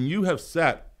when you have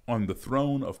sat on the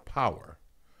throne of power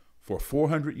for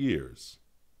 400 years,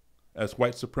 as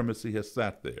white supremacy has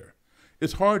sat there,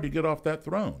 it's hard to get off that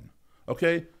throne.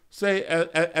 Okay, say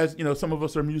as some of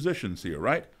us are musicians here,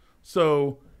 right?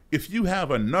 So if you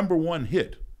have a #1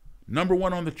 hit,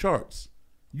 #1 on the charts,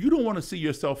 you don't want to see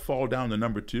yourself fall down to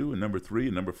 #2 and #3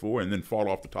 and #4 and then fall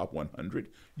off the top 100.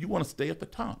 You want to stay at the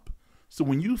top. So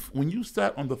when you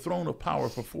sat on the throne of power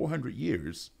for 400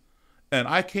 years, and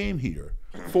I came here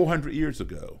 400 years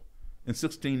ago in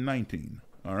 1619,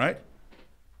 all right?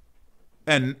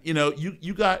 And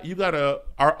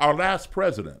our last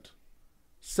president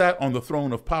sat on the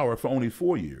throne of power for only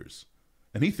 4 years,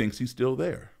 and he thinks he's still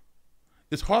there.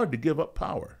 It's hard to give up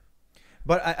power.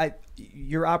 But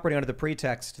you're operating under the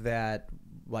pretext that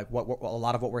like what a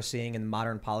lot of what we're seeing in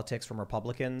modern politics from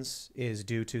Republicans is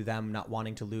due to them not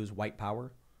wanting to lose white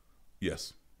power.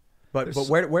 Yes. But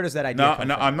where does that idea come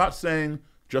from? I'm not saying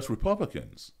just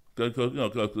Republicans. Because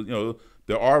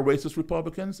there are racist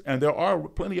Republicans and there are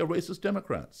plenty of racist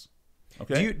Democrats.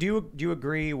 Okay. Do you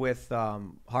agree with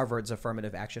Harvard's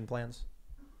affirmative action plans?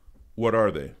 What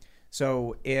are they?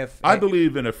 So I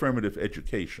believe in affirmative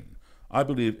education. I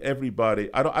believe everybody.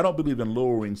 I don't believe in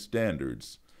lowering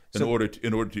standards in order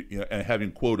to and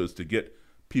having quotas to get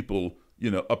people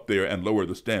up there and lower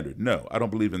the standard. No, I don't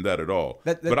believe in that at all.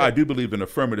 But I do believe in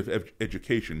affirmative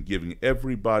education, giving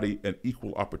everybody an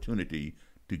equal opportunity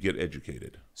to get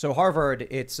educated. So Harvard,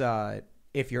 it's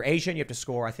if you're Asian, you have to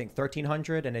score I think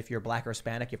 1,300, and if you're Black or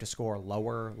Hispanic, you have to score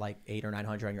lower, like 800 or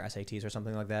 900 on your SATs or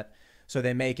something like that. So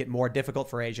they make it more difficult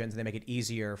for Asians, and they make it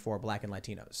easier for Black and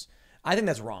Latinos. I think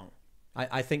that's wrong.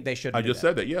 I think they should. I just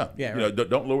said that. Yeah. Right.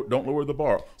 Don't lower the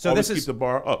bar. So Always keep the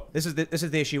bar up. This is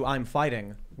the issue I'm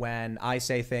fighting when I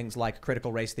say things like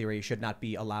critical race theory should not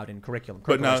be allowed in curriculum.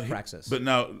 Race praxis. But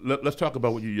now let's talk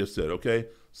about what you just said. Okay.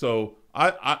 So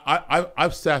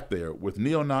I've sat there with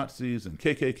neo-Nazis and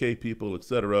KKK people,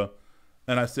 etc.,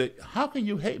 and I said, how can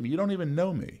you hate me? You don't even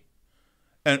know me.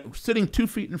 and sitting 2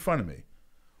 feet in front of me.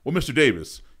 Well, Mr.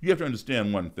 Davis, you have to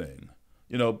understand one thing.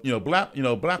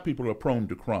 Black people are prone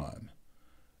to crime.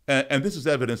 And this is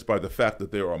evidenced by the fact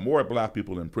that there are more black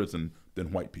people in prison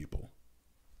than white people.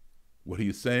 What he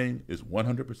is saying is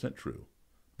 100% true.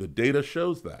 The data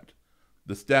shows that.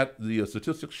 The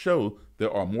statistics show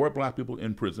there are more black people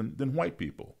in prison than white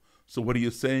people. So what he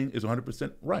is saying is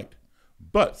 100% right.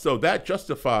 But so that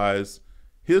justifies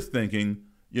his thinking,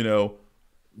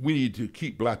 we need to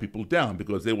keep black people down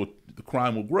because the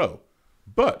crime will grow.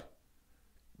 But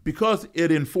because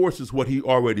it enforces what he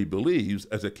already believes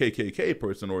as a KKK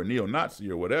person or a neo-Nazi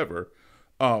or whatever,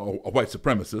 or a white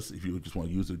supremacist, if you just want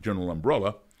to use a general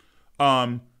umbrella,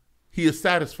 he is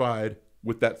satisfied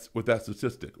with that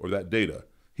statistic or that data.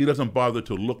 He doesn't bother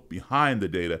to look behind the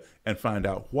data and find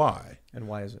out why. And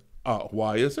why is it?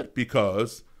 Why is it?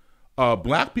 Because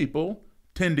black people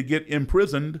tend to get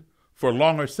imprisoned for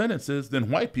longer sentences than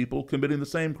white people committing the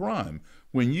same crime.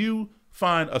 When you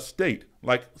find a state,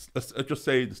 like let's just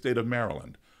say the state of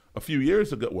Maryland, a few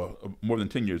years ago, well, more than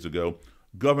 10 years ago,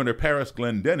 Governor Paris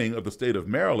Glendening of the state of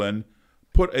Maryland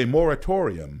put a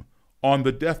moratorium on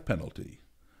the death penalty,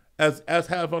 as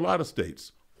have a lot of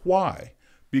states. Why?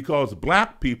 Because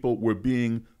black people were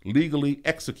being legally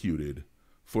executed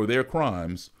for their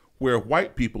crimes, where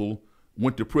white people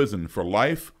went to prison for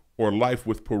life or life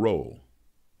with parole.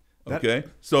 Okay,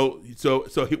 so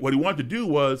what he wanted to do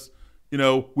was, we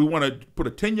want to put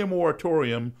a 10-year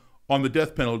moratorium on the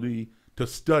death penalty to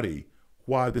study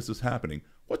why this is happening.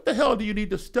 What the hell do you need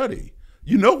to study?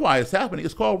 You know why it's happening.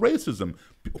 It's called racism.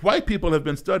 White people have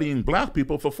been studying black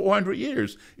people for 400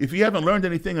 years. If you haven't learned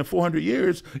anything in 400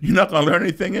 years, you're not going to learn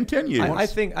anything in 10 years. I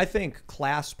think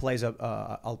class plays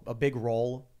a big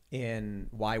role in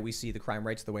why we see the crime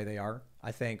rates the way they are.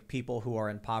 I think people who are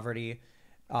in poverty,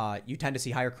 you tend to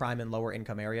see higher crime in lower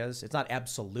income areas. It's not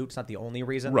absolute. It's not the only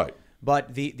reason. Right.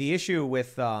 But the issue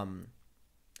with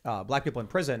black people in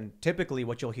prison, typically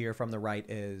what you'll hear from the right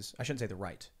is, I shouldn't say the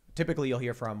right, typically you'll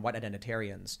hear from white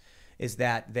identitarians, is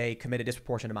that they commit a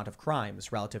disproportionate amount of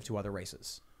crimes relative to other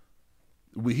races.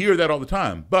 We hear that all the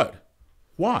time, but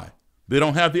why? They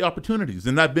don't have the opportunities.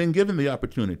 They're not being given the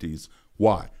opportunities.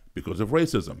 Why? Because of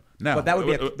racism. Now, but that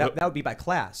would be by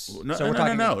class. No, so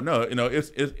no.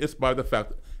 It's by the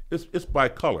fact it's by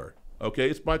color. Okay,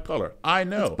 it's by color. I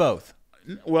know. It's both.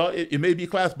 Well, it may be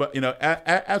class, but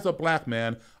as a black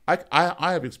man,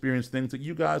 I have experienced things that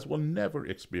you guys will never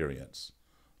experience.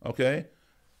 Okay,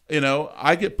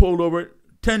 I get pulled over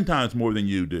 10 times more than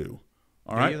you do.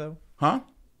 All right. Do you though? Huh?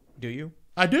 Do you?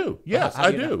 I do. Yes,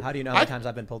 I do. How do you know how many times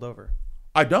I've been pulled over?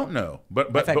 I don't know,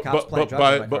 but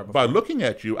by looking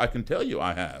at you, I can tell you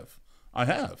I have.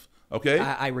 Okay.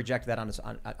 I reject that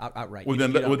outright. Well,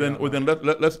 then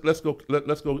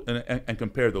let's go and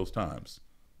compare those times.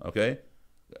 Okay.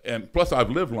 And plus, I've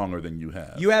lived longer than you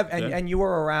have. You have, and you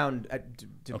were around.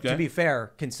 To be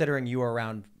fair, considering you were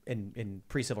around in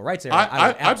pre-civil rights era,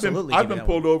 I've been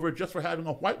pulled over just for having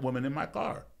a white woman in my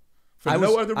car for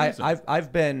no other reason.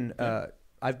 I've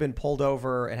been pulled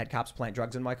over and had cops plant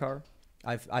drugs in my car.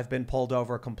 I've been pulled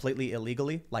over completely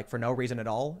illegally, like for no reason at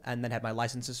all, and then had my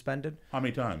license suspended. How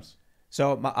many times?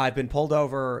 So I've been pulled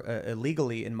over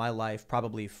illegally in my life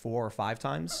probably 4 or 5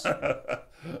 times.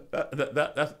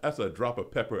 That's a drop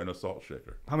of pepper in a salt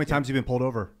shaker. How many times have you been pulled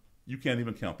over? You can't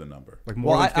even count the number. Like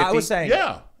more than 50? I was saying.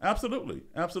 Yeah, absolutely.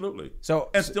 So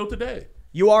still today.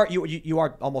 You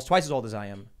are almost twice as old as I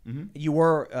am. Mm-hmm. You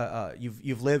were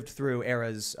you've lived through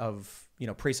eras of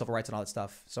pre-civil rights and all that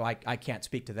stuff. So I can't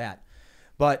speak to that.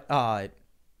 But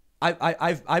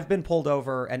I've been pulled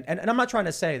over, and I'm not trying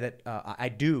to say that I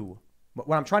do.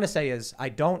 What I'm trying to say is I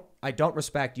don't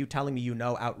respect you telling me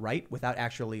outright without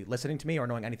actually listening to me or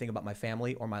knowing anything about my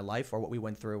family or my life or what we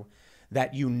went through,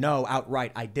 that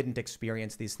outright I didn't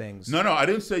experience these things. No, I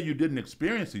didn't say you didn't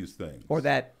experience these things. Or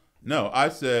that. No, I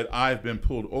said I've been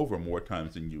pulled over more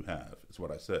times than you have. Is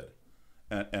what I said,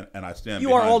 and I stand.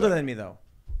 You are older than me, though.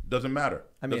 Doesn't matter.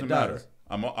 I mean, doesn't matter.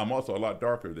 I'm also a lot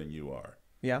darker than you are.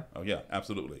 Yeah. Oh yeah,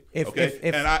 absolutely. If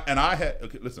I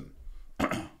had listen.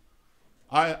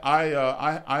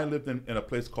 I lived in a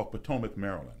place called Potomac,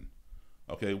 Maryland,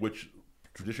 okay, which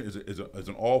tradition is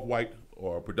an all white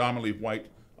or predominantly white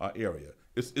area.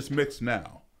 It's mixed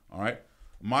now. All right.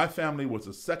 My family was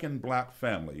the second black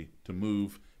family to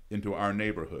move into our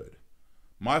neighborhood.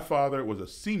 My father was a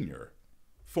senior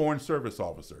Foreign Service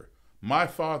officer. My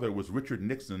father was Richard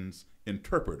Nixon's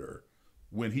interpreter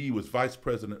when he was vice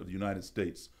president of the United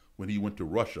States. When he went to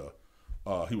Russia,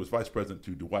 he was vice president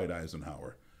to Dwight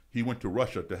Eisenhower. He went to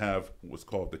Russia to have what's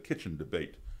called the kitchen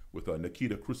debate with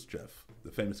Nikita Khrushchev,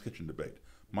 the famous kitchen debate.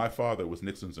 My father was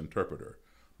Nixon's interpreter.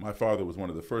 My father was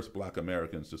one of the first black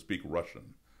Americans to speak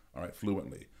Russian, all right,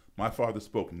 fluently. My father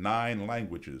spoke 9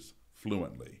 languages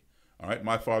fluently, all right.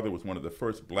 My father was one of the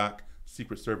first black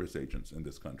Secret Service agents in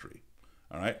this country,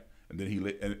 all right. And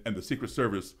then and the Secret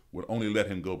Service would only let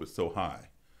him go but so high.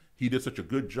 He did such a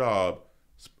good job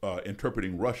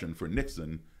interpreting Russian for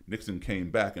Nixon. Nixon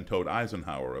came back and told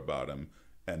Eisenhower about him,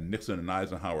 and Nixon and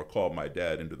Eisenhower called my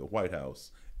dad into the White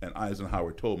House, and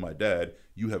Eisenhower told my dad,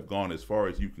 "You have gone as far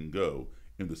as you can go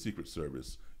in the Secret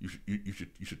Service. You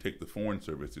should take the Foreign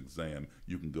Service exam.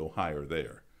 You can go higher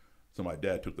there." So my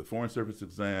dad took the Foreign Service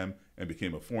exam and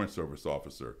became a Foreign Service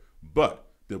officer.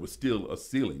 But there was still a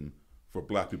ceiling for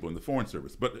black people in the Foreign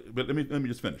Service. But let me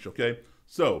just finish, okay?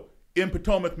 So in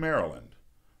Potomac, Maryland,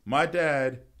 my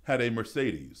dad had a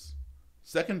Mercedes,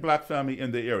 second black family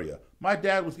in the area. My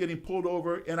dad was getting pulled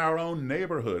over in our own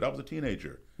neighborhood. I was a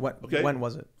teenager. Okay? When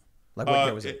was it? Like what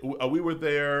year was it? We were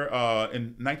there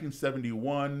in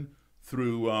 1971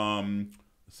 through, I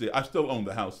still own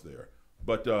the house there,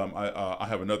 but I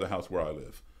have another house where I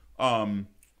live.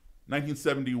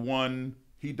 1971,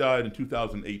 he died in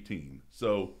 2018.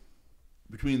 So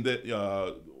between that,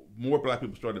 more black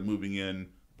people started moving in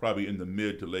probably in the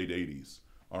mid to late 80s,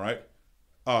 all right?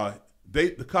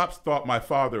 The cops thought my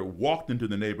father walked into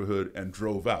the neighborhood and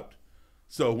drove out.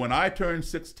 So when I turned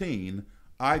 16,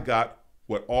 I got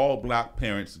what all black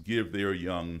parents give their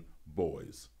young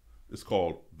boys. It's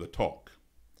called the talk.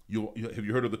 Have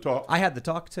you heard of the talk? I had the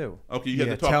talk too. Okay, you had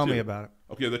the talk tell too. me about it.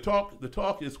 Okay, the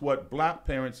talk is what black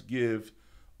parents give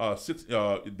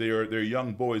their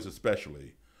young boys,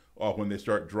 especially when they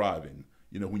start driving.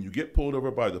 You know, when you get pulled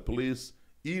over by the police,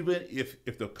 even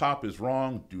if the cop is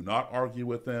wrong, do not argue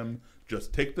with them.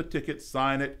 Just take the ticket,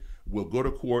 sign it. We'll go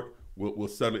to court. We'll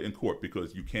settle it in court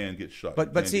because you can get shot.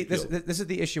 But see, this is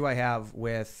the issue I have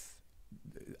with.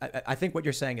 I think what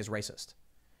you're saying is racist.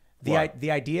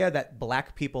 The idea that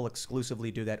black people exclusively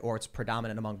do that, or it's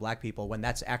predominant among black people, when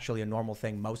that's actually a normal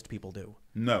thing most people do.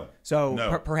 No. So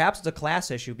no. Perhaps it's a class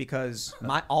issue because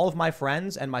all of my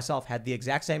friends and myself had the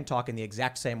exact same talk in the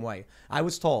exact same way. I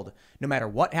was told, no matter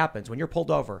what happens, when you're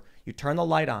pulled over, you turn the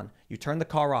light on, you turn the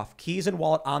car off, keys and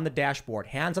wallet on the dashboard,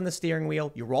 hands on the steering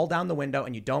wheel, you roll down the window,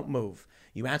 and you don't move.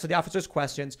 You answer the officer's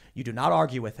questions. You do not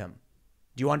argue with him.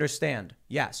 Do you understand?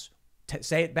 Yes.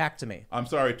 Say it back to me. I'm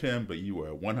sorry, Tim, but you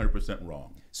were 100%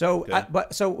 wrong. So,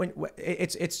 okay? When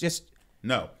it's just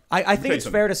no. I think it's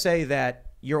fair to say that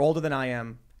you're older than I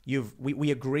am.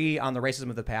 We agree on the racism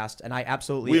of the past, and I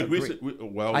absolutely agree.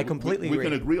 I completely agree. We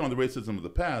can agree on the racism of the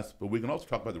past, but we can also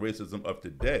talk about the racism of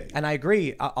today. And I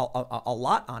agree a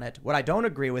lot on it. What I don't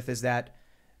agree with is that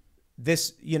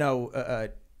this,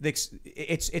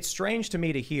 it's strange to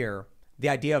me to hear the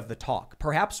idea of the talk.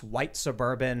 Perhaps white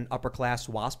suburban upper class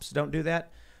WASPs don't do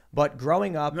that, but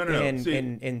growing up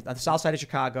in the south side of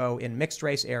Chicago, in mixed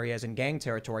race areas, in gang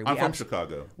territory, I'm from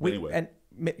Chicago. Anyway, and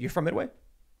you're from Midway?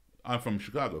 I'm from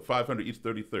Chicago, 500 East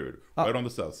 33rd, right on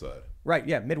the south side. Right,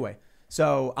 yeah, Midway.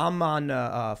 So I'm on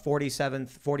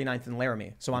 47th, 49th, and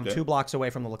Laramie. So I'm 2 blocks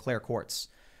away from the LeClaire courts.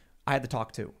 I had the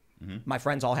talk too. Mm-hmm. My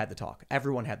friends all had the talk.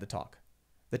 Everyone had the talk.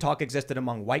 The talk existed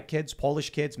among white kids,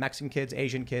 Polish kids, Mexican kids,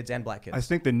 Asian kids, and black kids. I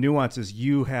think the nuance is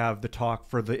you have the talk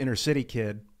for the inner city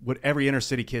kid. Every inner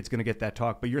city kid's going to get that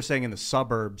talk. But you're saying in the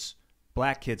suburbs,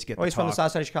 black kids get the talk. He's from the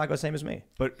south side of Chicago, same as me.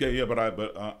 But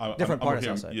different part of the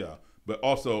south side. Yeah, but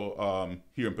also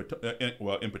here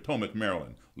in Potomac,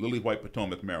 Maryland, Lily White,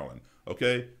 Potomac, Maryland.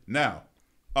 Okay, now,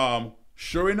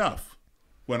 sure enough,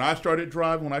 when I started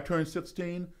driving, when I turned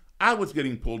 16, I was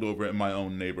getting pulled over in my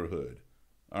own neighborhood.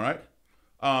 All right.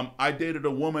 I dated a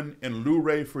woman in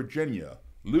Luray, Virginia.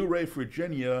 Luray,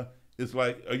 Virginia is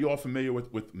like, are you all familiar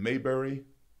with Mayberry?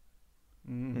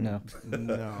 No.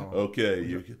 No.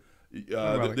 Okay.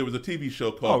 There was a TV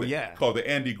show called the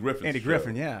Andy Griffin Show. Andy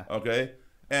Griffin, yeah. Okay.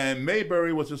 And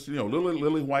Mayberry was just,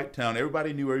 lily white town.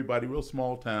 Everybody knew everybody, real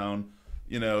small town,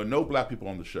 no black people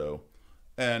on the show.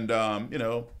 And,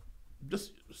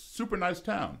 just super nice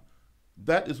town.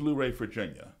 That is Luray,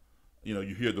 Virginia.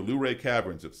 You hear the Luray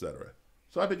Caverns, etc.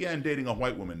 So I began dating a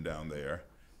white woman down there.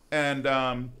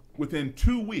 And within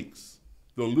 2 weeks,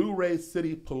 the Luray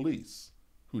City Police,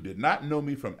 who did not know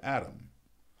me from Adam,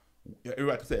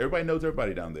 everybody knows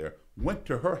everybody down there, went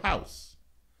to her house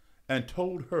and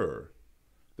told her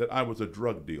that I was a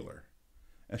drug dealer.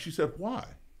 And she said, why?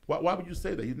 Why would you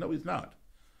say that? No, he's not.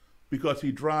 Because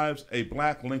he drives a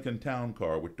black Lincoln Town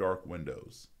car with dark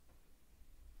windows.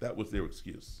 That was their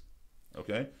excuse.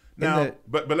 Okay? Now,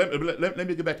 but let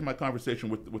me get back to my conversation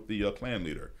with the Klan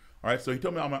leader. All right, so he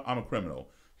told me I'm a criminal.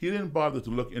 He didn't bother to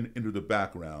look into the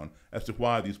background as to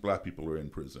why these black people are in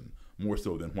prison, more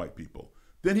so than white people.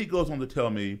 Then he goes on to tell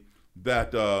me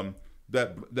that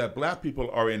that black people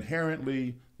are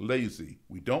inherently lazy.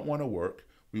 We don't want to work.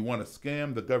 We want to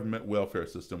scam the government welfare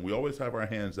system. We always have our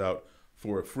hands out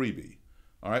for a freebie.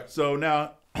 All right. So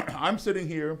now I'm sitting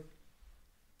here.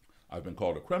 I've been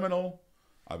called a criminal.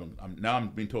 I'm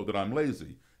being told that I'm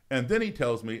lazy. And then he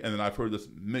tells me, and then I've heard this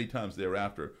many times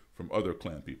thereafter from other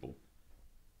Klan people,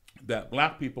 that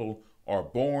black people are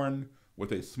born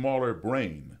with a smaller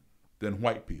brain than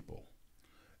white people.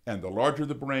 And the larger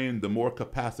the brain, the more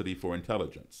capacity for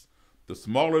intelligence. The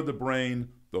smaller the brain,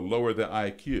 the lower the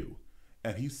IQ.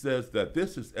 And he says that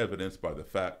this is evidenced by the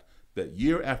fact that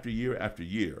year after year after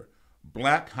year,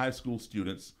 black high school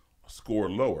students score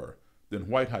lower than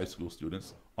white high school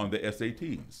students on the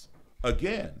SATs.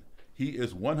 Again, he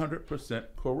is 100%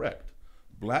 correct.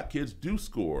 Black kids do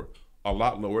score a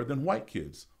lot lower than white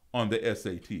kids on the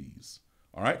SATs.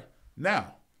 All right?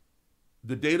 Now,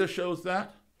 the data shows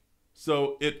that.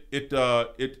 So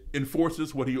it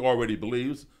enforces what he already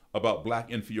believes about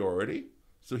black inferiority.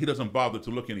 So he doesn't bother to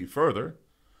look any further.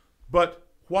 But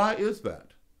why is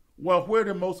that? Well, where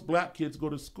do most black kids go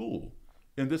to school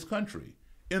in this country?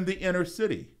 In the inner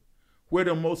city. Where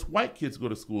do most white kids go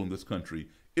to school in this country?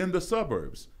 In the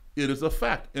suburbs. It is a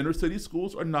fact. Inner city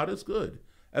schools are not as good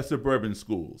as suburban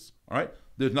schools. All right?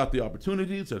 There's not the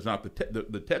opportunities. There's not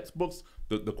the textbooks,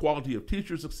 the quality of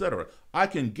teachers, etc. I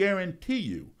can guarantee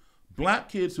you, black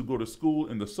kids who go to school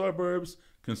in the suburbs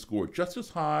can score just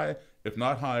as high, if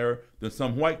not higher, than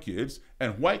some white kids.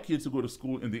 And white kids who go to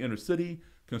school in the inner city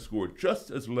can score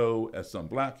just as low as some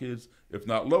black kids, if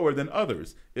not lower than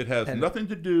others. It has nothing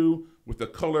to do with the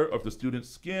color of the student's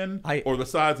skin or the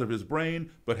size of his brain,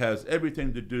 but has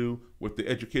everything to do with the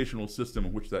educational system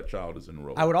in which that child is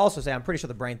enrolled. I would also say I'm pretty sure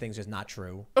the brain thing is just not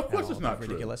true. Of course it's not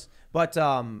ridiculous. But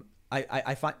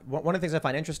I find one of the things I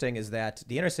find interesting is that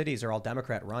the inner cities are all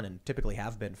Democrat run and typically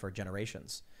have been for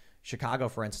generations. Chicago,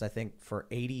 for instance, I think for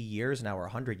 80 years now or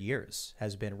 100 years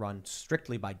has been run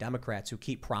strictly by Democrats who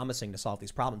keep promising to solve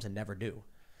these problems and never do.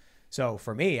 So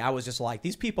for me, I was just like,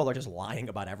 these people are just lying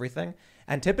about everything.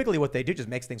 And typically what they do just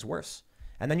makes things worse.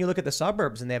 And then you look at the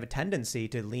suburbs and they have a tendency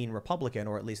to lean Republican,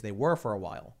 or at least they were for a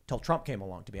while, till Trump came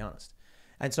along, to be honest.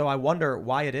 And so I wonder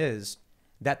why it is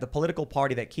that the political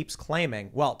party that keeps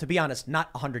claiming, well, to be honest,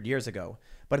 not 100 years ago,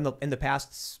 but in the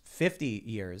past 50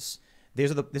 years, this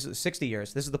is 60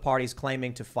 years. This is the parties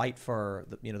claiming to fight for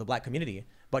the black community,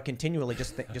 but continually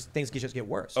things just get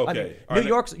worse. Okay, New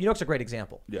York's a great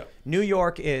example. Yeah. New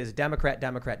York is Democrat,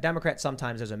 Democrat, Democrat.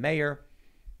 Sometimes there's a mayor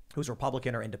who's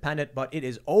Republican or independent, but it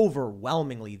is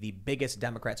overwhelmingly the biggest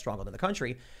Democrat stronghold in the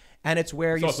country, and it's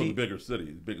where it's you also see the biggest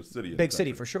city. Big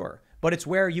city for sure, but it's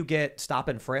where you get stop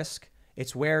and frisk.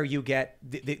 It's where you get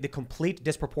the complete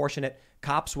disproportionate.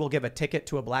 Cops will give a ticket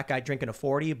to a black guy drinking a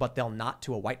 40, but they'll not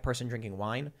to a white person drinking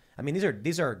wine. I mean,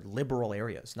 these are liberal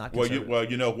areas, not conservative.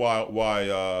 You know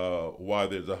why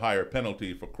there's a higher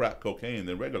penalty for crack cocaine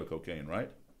than regular cocaine,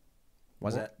 right?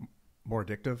 Was it more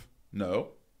addictive?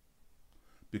 No,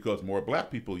 because more black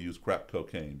people use crack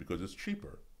cocaine because it's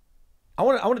cheaper. I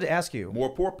wanted to ask you. More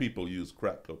poor people use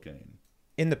crack cocaine.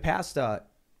 In the past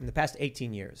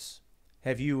 18 years.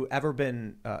 Have you ever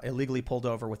been illegally pulled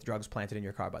over with drugs planted in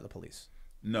your car by the police?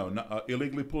 No,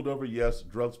 illegally pulled over, yes.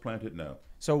 Drugs planted, no.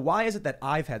 So why is it that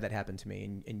I've had that happen to me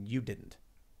and you didn't?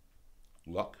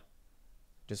 Luck.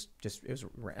 Just it was.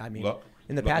 I mean, luck.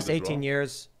 In the past 18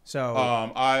 years. So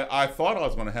I thought I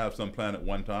was going to have some plan at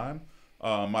one time.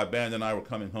 My band and I were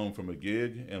coming home from a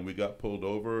gig, and we got pulled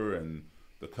over, and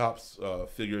the cops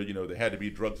figured, there had to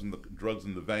be drugs in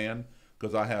the van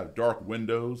because I have dark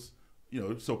windows.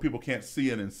 So people can't see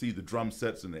in and see the drum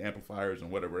sets and the amplifiers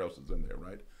and whatever else is in there,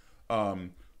 right?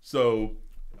 So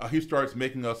he starts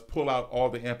making us pull out all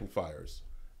the amplifiers,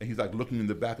 and he's like looking in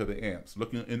the back of the amps,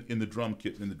 looking in the drum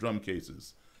kits, in the drum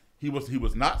cases. He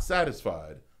was not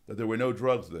satisfied that there were no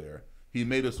drugs there. He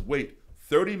made us wait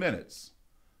 30 minutes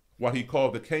while he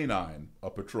called the K9 a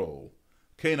patrol.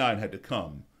 K9 had to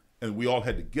come, and we all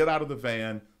had to get out of the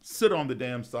van, sit on the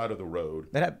damn side of the road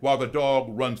while the dog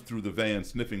runs through the van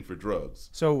sniffing for drugs.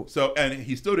 So and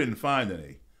he still didn't find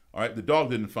any. All right, the dog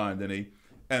didn't find any,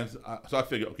 and so I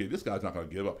figured, okay, this guy's not going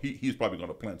to give up. He's probably going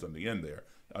to plant something in there.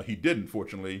 He didn't,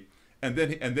 fortunately. And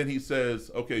then he says,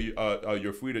 okay,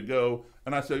 you're free to go.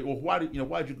 And I say, well, why'd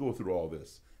you go through all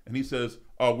this? And he says,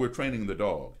 we're training the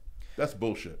dog. That's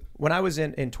bullshit. When I was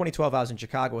in 2012, I was in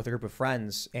Chicago with a group of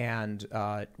friends, and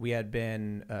we had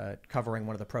been covering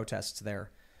one of the protests there.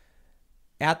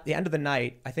 At the end of the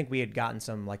night, I think we had gotten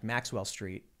some like Maxwell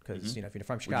Street because if you're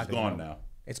from Chicago, it's gone now.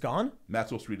 It's gone.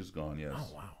 Maxwell Street is gone. Yes. Oh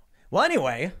wow. Well,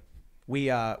 anyway, we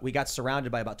got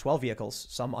surrounded by about 12 vehicles,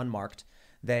 some unmarked.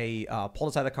 They pulled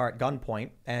us out of the car at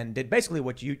gunpoint and did basically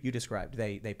what you described.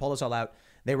 They pulled us all out.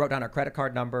 They wrote down our credit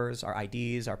card numbers, our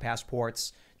IDs, our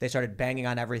passports. They started banging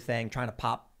on everything, trying to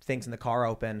pop things in the car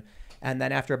open. And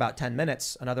then after about 10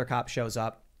 minutes, another cop shows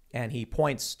up and he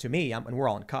points to me, and we're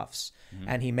all in cuffs. Mm-hmm.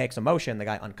 And he makes a motion. The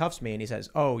guy uncuffs me and he says,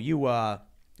 "Oh,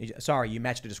 sorry, you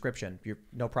matched the description. You're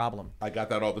no problem." I got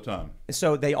that all the time.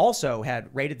 So they also had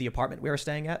raided the apartment we were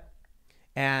staying at.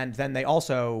 And then they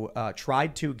also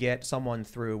tried to get someone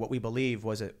through what we believe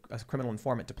was a criminal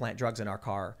informant to plant drugs in our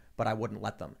car, but I wouldn't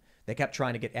let them. They kept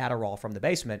trying to get Adderall from the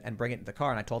basement and bring it into the car.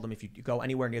 And I told them, if you go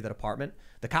anywhere near that apartment,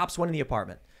 the cops went in the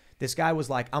apartment. This guy was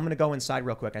like, "I'm going to go inside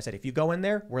real quick." I said, "If you go in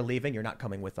there, we're leaving. You're not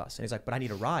coming with us." And he's like, "But I need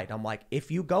a ride." I'm like,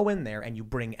 "If you go in there and you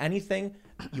bring anything,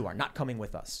 you are not coming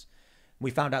with us."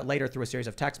 We found out later through a series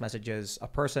of text messages, a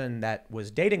person that was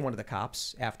dating one of the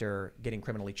cops after getting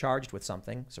criminally charged with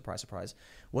something, surprise, surprise,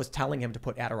 was telling him to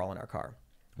put Adderall in our car.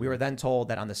 We were then told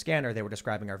that on the scanner, they were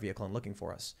describing our vehicle and looking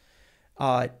for us.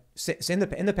 In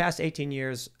the past 18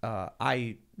 years,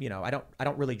 I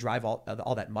don't really drive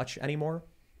all that much anymore.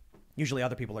 Usually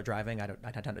other people are driving. I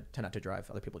tend not to drive.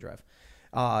 Other people drive.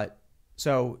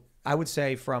 So I would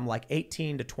say from like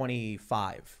 18 to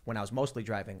 25, when I was mostly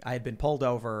driving, I had been pulled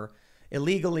over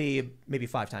illegally maybe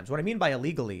 5 times. What I mean by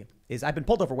illegally is I've been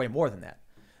pulled over way more than that.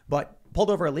 But pulled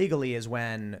over illegally is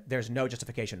when there's no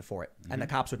justification for it, and the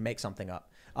cops would make something up.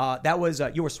 That was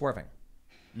you were swerving.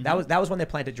 Mm-hmm. That was when they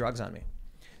planted drugs on me.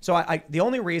 So I the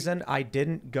only reason I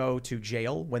didn't go to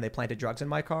jail when they planted drugs in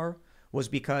my car was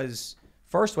because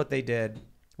first what they did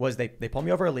was they pulled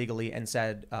me over illegally and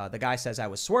said the guy says I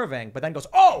was swerving, but then goes,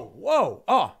 "Oh, whoa,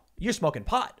 oh, you're smoking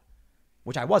pot,"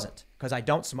 which I wasn't, because I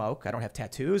don't smoke, I don't have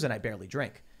tattoos, and I barely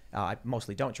drink. I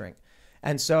mostly don't drink.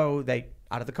 And so they,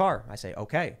 out of the car, I say,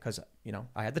 "Okay," because,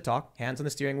 I had the talk, hands on the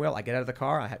steering wheel. I get out of the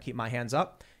car, I keep my hands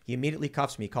up. He immediately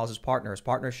cuffs me, calls his partner. His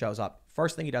partner shows up.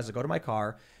 First thing he does is go to my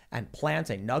car and plants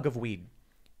a nug of weed,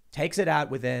 takes it out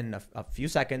within a few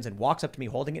seconds and walks up to me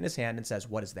holding it in his hand and says,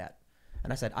 "What is that?"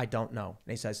 And I said, "I don't know."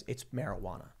 And he says, "It's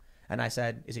marijuana." And I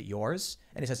said, "Is it yours?"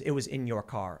 And he says, "It was in your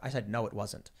car." I said, "No, it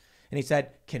wasn't." And he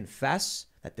said, "Confess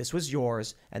that this was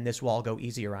yours and this will all go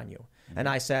easier on you." Mm-hmm. And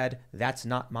I said, "That's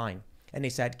not mine." And he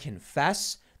said,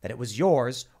 "Confess that it was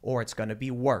yours or it's going to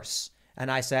be worse."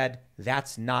 And I said,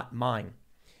 "That's not mine."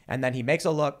 And then he makes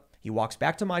a look. He walks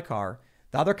back to my car.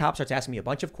 The other cop starts asking me a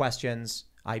bunch of questions.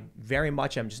 I very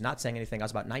much am just not saying anything. I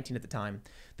was about 19 at the time.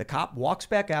 The cop walks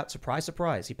back out. Surprise,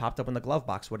 surprise. He popped up in the glove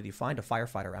box. What did he find? A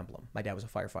firefighter emblem. My dad was a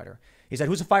firefighter. He said,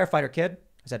 "Who's a firefighter, kid?"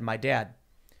 I said, "My dad."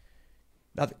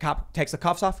 The cop takes the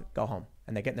cuffs off, "Go home."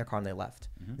 And they get in their car and they left.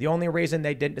 Mm-hmm. The only reason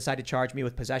they didn't decide to charge me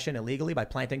with possession illegally by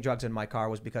planting drugs in my car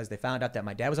was because they found out that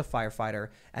my dad was a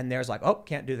firefighter, and there's like, "Oh,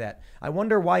 can't do that." I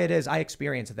wonder why it is I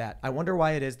experienced that. I wonder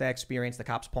why it is that I experienced the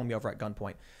cops pulling me over at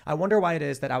gunpoint. I wonder why it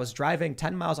is that I was driving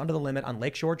 10 miles under the limit on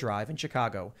Lakeshore Drive in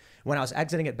Chicago when I was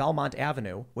exiting at Belmont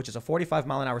Avenue, which is a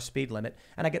 45-mile-an-hour speed limit,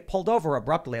 and I get pulled over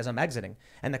abruptly as I'm exiting.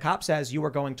 And the cop says, "You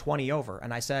were going 20 over."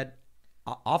 And I said,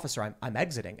 "Officer, I'm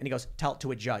exiting." And he goes, "Tell it to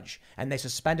a judge." And they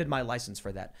suspended my license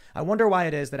for that. I wonder why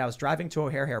it is that I was driving to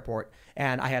O'Hare Airport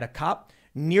and I had a cop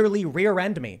nearly rear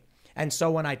end me. And so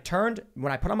when I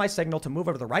put on my signal to move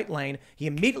over to the right lane, he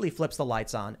immediately flips the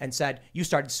lights on and said, "You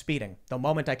started speeding the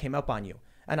moment I came up on you."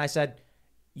 And I said,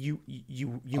 you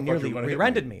nearly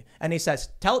rear-ended me. And he says,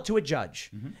 "Tell it to a judge."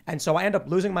 Mm-hmm. And so I end up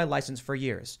losing my license for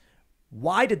years.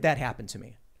 Why did that happen to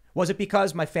me? Was it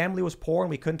because my family was poor and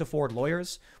we couldn't afford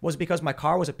lawyers? Was it because my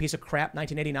car was a piece of crap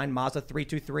 1989 Mazda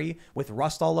 323 with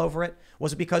rust all over it?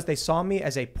 Was it because they saw me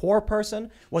as a poor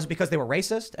person? Was it because they were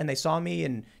racist and they saw me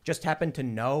and just happened to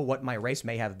know what my race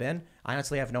may have been? I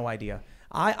honestly have no idea.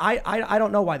 I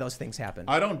don't know why those things happen.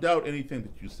 I don't doubt anything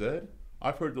that you said.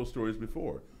 I've heard those stories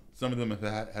before. Some of them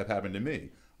have happened to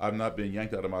me. I've not been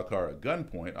yanked out of my car at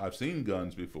gunpoint. I've seen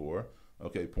guns before,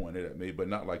 pointed at me, but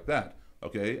not like that.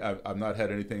 I've not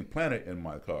had anything planted in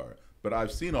my car, but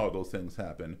I've seen all those things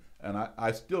happen, and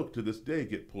I still, to this day,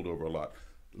 get pulled over a lot.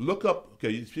 Look up,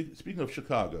 speaking of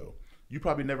Chicago, you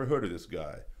probably never heard of this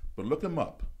guy, but look him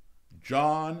up.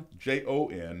 John,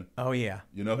 Jon. Oh, yeah.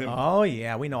 You know him? Oh,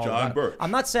 yeah, we know John Birch.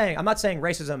 I'm not saying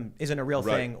racism isn't a real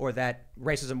thing or that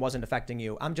racism wasn't affecting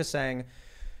you. I'm just saying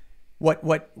what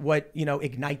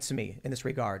ignites me in this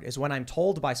regard is when I'm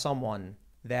told by someone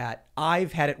that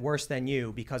I've had it worse than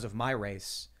you because of my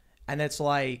race. And it's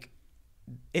like,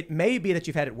 it may be that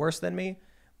you've had it worse than me,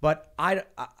 but I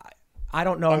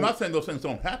don't know. I'm not saying those things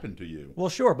don't happen to you. Well,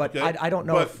 sure, but I don't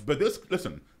know. But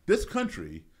this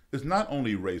country is not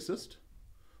only racist,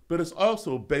 but it's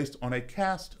also based on a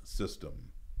caste system,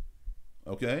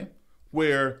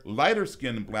 where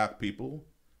lighter-skinned black people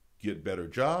get better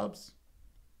jobs,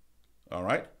 All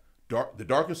right? The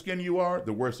darker skin you are,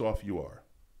 the worse off you are.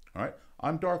 All right?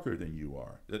 I'm darker than you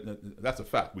are. That's a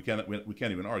fact. We can't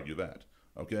even argue that.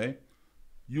 Okay?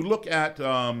 You look at,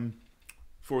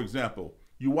 for example,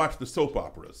 you watch the soap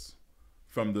operas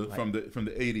from the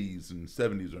 80s and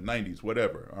 70s or 90s,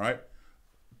 whatever. All right?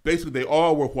 Basically, they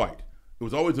all were white. It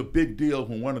was always a big deal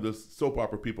when one of the soap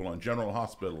opera people on General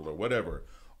Hospital or whatever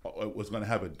was going to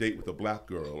have a date with a black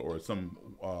girl, or some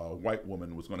white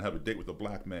woman was going to have a date with a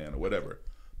black man or whatever.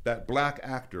 That black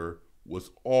actor was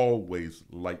always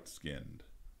light-skinned.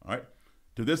 All right?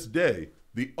 To this day,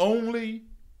 the only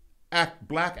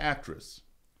black actress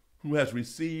who has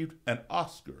received an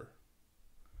Oscar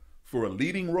for a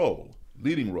leading role,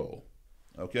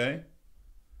 okay,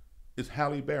 is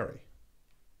Halle Berry.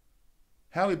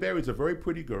 Halle Berry is a very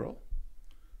pretty girl.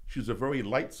 She's a very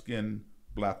light-skinned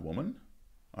black woman.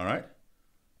 All right?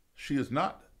 She is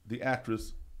not the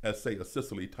actress as, say, a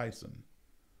Cicely Tyson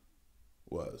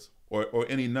was, or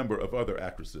any number of other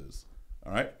actresses.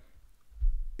 All right?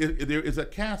 There is a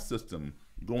caste system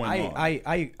going on.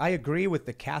 I agree with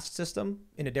the caste system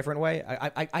in a different way.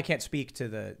 I can't speak to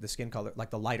the skin color, like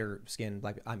the lighter skin,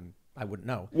 like I wouldn't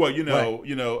know. Well,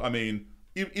 I mean,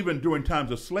 even during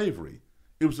times of slavery,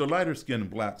 it was the lighter skinned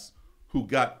blacks who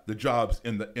got the jobs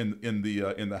in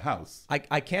the house.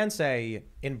 I can say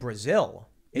in Brazil,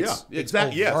 it's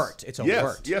exactly. overt. It's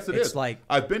overt. Yes, it is. Like,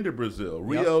 I've been to Brazil,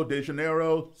 Rio de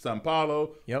Janeiro, São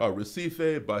Paulo,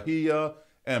 Recife, Bahia,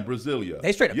 and Brasilia.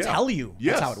 They straight up tell you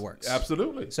that's how it works.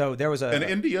 Absolutely. So there was and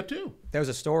India too. There was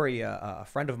a story. A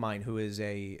friend of mine who is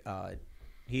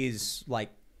he's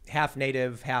like half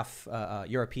native, half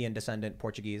European descendant,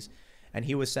 Portuguese. And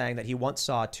he was saying that he once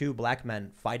saw two black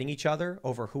men fighting each other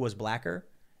over who was blacker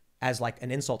as like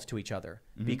an insult to each other,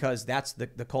 because that's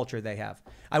the culture they have.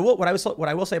 What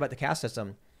I will say about the caste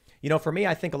system, for me,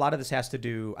 I think a lot of this has to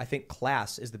do, I think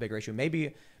class is the bigger issue.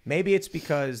 Maybe it's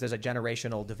because there's a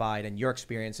generational divide and your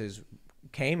experiences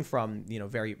came from,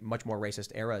 very much more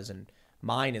racist eras, and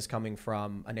mine is coming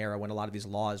from an era when a lot of these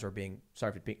laws are being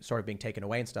sort of being taken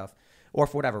away and stuff, or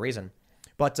for whatever reason.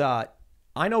 But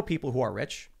I know people who are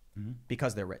rich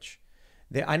because they're rich.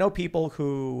 I know people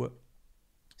who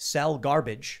sell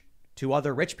garbage to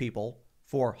other rich people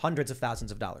for hundreds of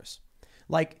thousands of dollars.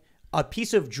 Like a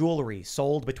piece of jewelry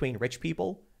sold between rich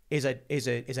people is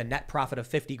a net profit of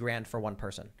 50 grand for one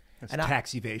person. That's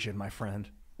tax evasion, my friend.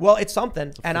 Well, it's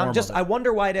something. And I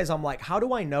wonder why it is. I'm like, how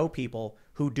do I know people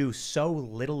who do so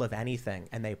little of anything,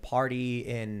 and they party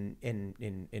in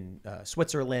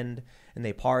Switzerland, and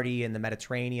they party in the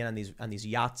Mediterranean on these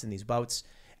yachts and these boats,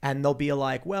 and they'll be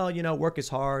like, well, work is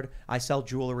hard. I sell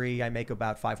jewelry. I make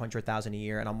about $500,000 a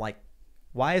year. And I'm like,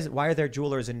 why are there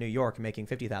jewelers in New York making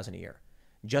 $50,000 a year?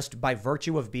 Just by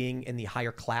virtue of being in the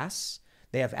higher class,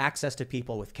 they have access to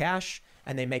people with cash,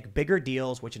 and they make bigger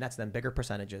deals, which nets them bigger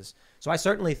percentages. So I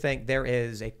certainly think there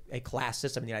is a class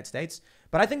system in the United States,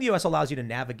 but I think the U.S. allows you to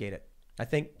navigate it. I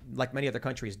think, like many other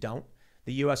countries don't,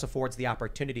 the U.S. affords the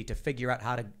opportunity to figure out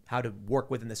how to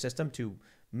work within the system to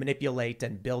manipulate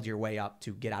and build your way up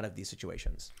to get out of these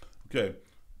situations. Okay.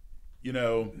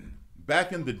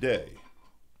 Back in the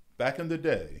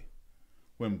day,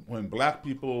 when black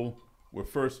people were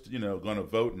first, going to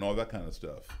vote and all that kind of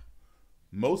stuff,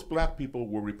 most black people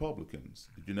were Republicans.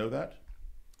 Did you know that?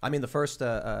 I mean, the first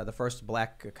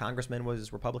black congressman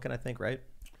was Republican, I think, right?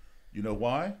 You know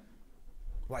why?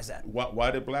 Why is that?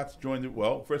 Why did blacks join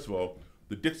well, first of all,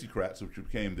 the Dixiecrats, which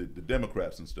became the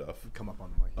Democrats and stuff. Come up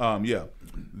on the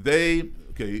mic.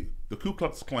 The Ku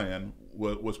Klux Klan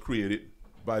was created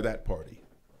by that party.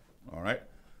 All right?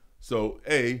 So,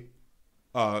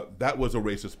 that was a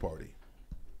racist party.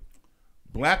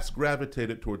 Blacks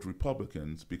gravitated towards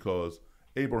Republicans because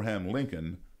Abraham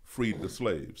Lincoln freed the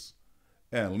slaves,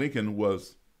 and Lincoln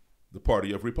was the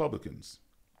party of Republicans.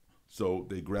 So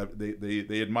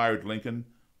they admired Lincoln.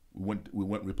 We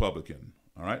went Republican.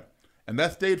 All right? And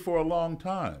that stayed for a long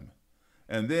time.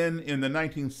 And then in the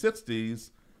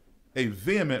 1960s, a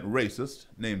vehement racist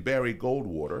named Barry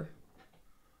Goldwater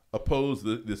opposed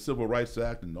the Civil Rights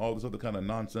Act and all this other kind of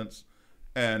nonsense,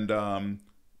 and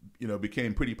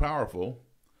became pretty powerful.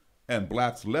 And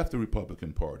blacks left the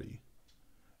Republican Party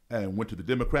and went to the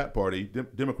Democratic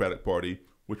Party,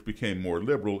 which became more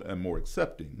liberal and more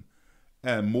accepting.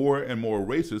 And more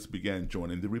racists began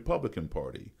joining the Republican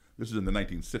Party. This is in the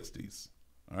 1960s.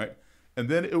 All right? And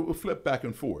then it would flip back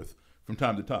and forth from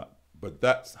time to time. But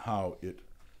that's how it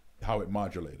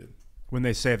modulated. When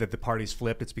they say that the party's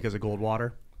flipped, it's because of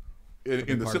Goldwater?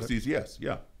 In the 60s, yes,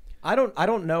 yeah. I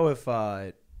don't know if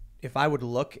I would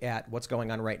look at what's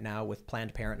going on right now with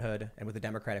Planned Parenthood and with the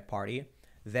Democratic Party,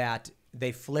 that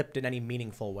they flipped in any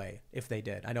meaningful way if they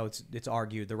did. I know it's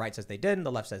argued the right says they didn't,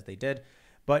 the left says they did.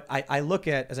 But I look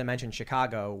at, as I mentioned,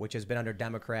 Chicago, which has been under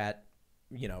Democrat,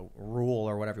 rule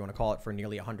or whatever you want to call it for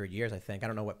nearly 100 years, I think. I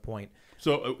don't know what point.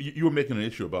 So you were making an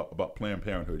issue about Planned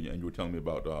Parenthood, and you were telling me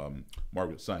about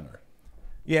Margaret Sanger.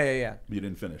 Yeah. You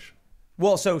didn't finish.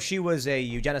 Well, so she was a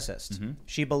eugenicist. Mm-hmm.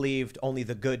 She believed only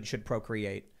the good should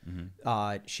procreate.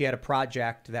 Mm-hmm. She had a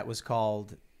project that was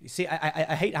called... See,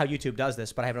 I hate how YouTube does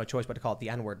this, but I have no choice but to call it the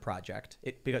N-word project.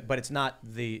 But it's not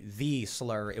the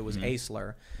slur; it was a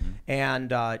slur, and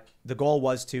the goal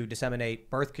was to disseminate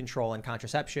birth control and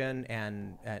contraception,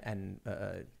 and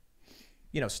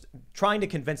trying to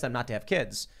convince them not to have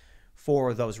kids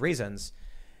for those reasons.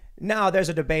 Now, there's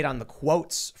a debate on the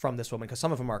quotes from this woman because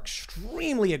some of them are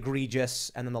extremely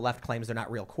egregious, and then the left claims they're not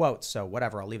real quotes. So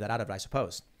whatever, I'll leave that out of it, I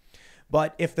suppose.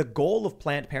 But if the goal of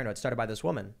Planned Parenthood, started by this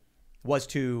woman, was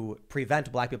to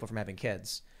prevent black people from having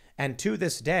kids. And to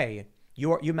this day,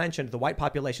 you mentioned the white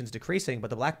population is decreasing,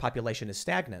 but the black population is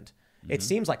stagnant. Mm-hmm. It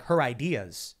seems like her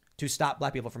ideas to stop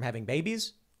black people from having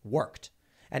babies worked.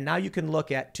 And now you can look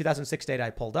at 2006 data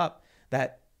I pulled up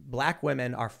that black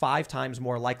women are 5 times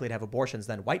more likely to have abortions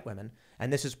than white women.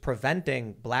 And this is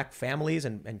preventing black families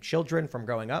and children from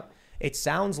growing up. It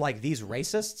sounds like these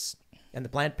racists, and the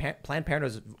Planned Parenthood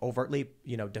is overtly,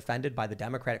 defended by the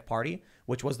Democratic Party,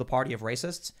 which was the party of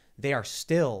racists. They are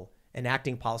still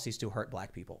enacting policies to hurt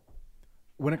black people.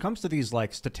 When it comes to these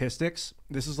statistics,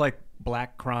 this is like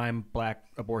black crime, black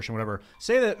abortion, whatever.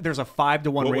 Say that there's a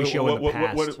 5-to-1 ratio in the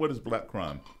past. What is black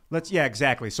crime?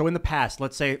 Exactly. So in the past,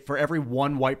 let's say for every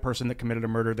 1 white person that committed a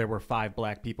murder, there were 5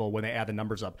 black people when they add the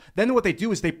numbers up. Then what they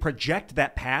do is they project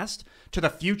that past to the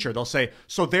future. They'll say,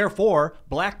 so therefore,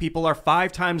 black people are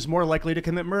 5 times more likely to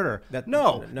commit murder.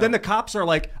 No. Then the cops are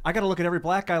like, I got to look at every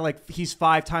black guy like he's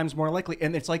 5 times more likely.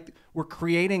 And it's like we're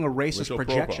creating a racist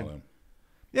projection. Profiling.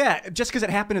 Yeah, just because it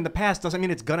happened in the past doesn't mean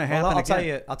it's going to happen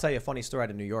again. I'll tell you a funny story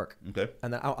out of New York. Okay.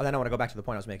 And then I want to go back to the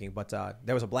point I was making. But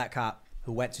there was a black cop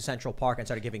who went to Central Park and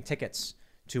started giving tickets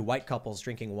to white couples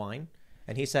drinking wine.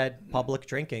 And he said public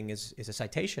drinking is a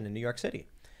citation in New York City.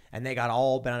 And they got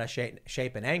all bent out of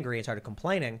shape and angry and started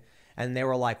complaining. And they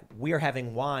were like, we are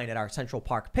having wine at our Central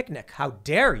Park picnic. How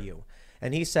dare you?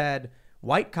 And he said,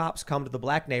 white cops come to the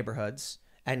black neighborhoods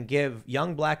and give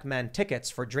young black men tickets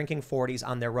for drinking 40s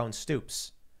on their own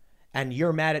stoops. And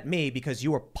you're mad at me because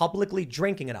you were publicly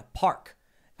drinking in a park.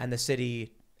 And the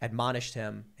city admonished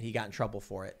him, and he got in trouble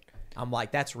for it. I'm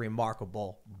like, that's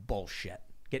remarkable bullshit.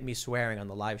 Getting me swearing on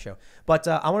the live show. But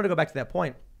I wanted to go back to that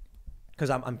point because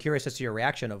I'm curious as to your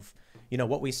reaction of,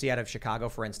 what we see out of Chicago,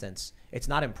 for instance. It's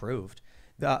not improved.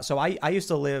 So I used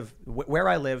to live, where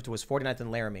I lived was 49th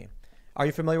and Laramie. Are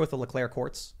you familiar with the LeClaire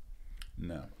courts?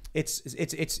 No.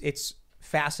 It's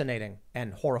fascinating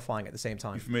and horrifying at the same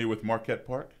time. You familiar with Marquette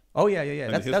Park? Oh, yeah.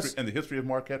 And the history of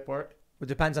Marquette Park? It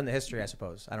depends on the history, I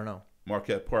suppose. I don't know.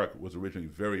 Marquette Park was originally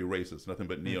very racist. Nothing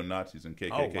but neo-Nazis and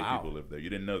KKK people lived there. You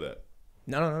didn't know that?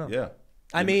 No. Yeah.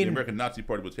 The American Nazi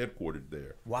Party was headquartered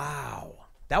there. Wow.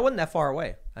 That wasn't that far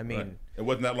away. I mean... Right. It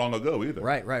wasn't that long ago either.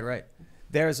 Right. I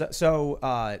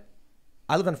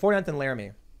live on 49th and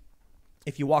Laramie.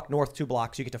 If you walk north 2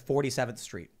 blocks, you get to 47th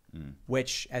Street,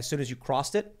 which as soon as you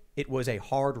crossed it, it was a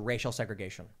hard racial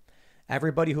segregation.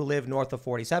 Everybody who lived north of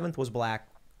 47th was black.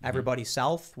 Everybody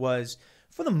south was,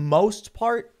 for the most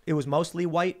part, it was mostly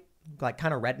white, like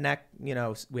kind of redneck.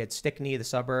 We had Stickney, the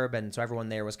suburb, and so everyone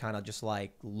there was kind of just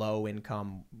like low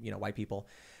income, white people.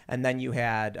 And then you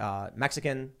had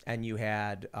Mexican, and you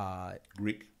had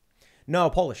Greek. No,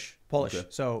 Polish. Okay.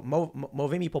 So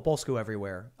Mówimy po polsku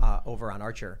everywhere over on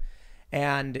Archer,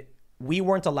 and we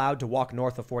weren't allowed to walk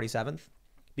north of 47th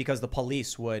because the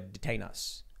police would detain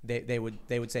us. They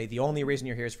would say the only reason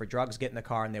you're here is for drugs. Get in the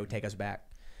car, and they would take us back.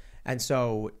 And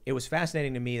so it was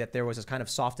fascinating to me that there was this kind of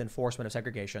soft enforcement of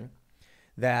segregation,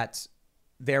 that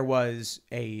there was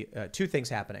 2 things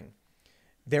happening.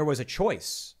 There was a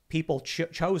choice. People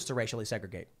chose to racially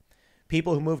segregate.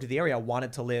 People who moved to the area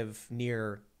wanted to live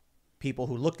near people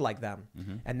who looked like them.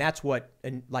 Mm-hmm. And that's what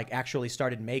actually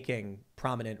started making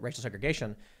prominent racial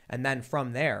segregation. And then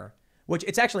from there, which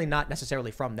it's actually not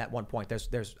necessarily from that one point.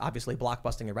 There's obviously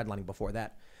blockbusting and redlining before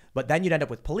that. But then you'd end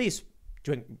up with police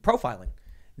doing profiling.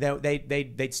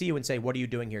 They'd see you and say, what are you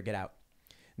doing here? Get out.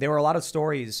 There were a lot of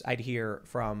stories I'd hear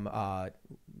from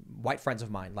white friends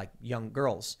of mine, like young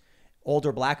girls.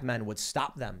 Older black men would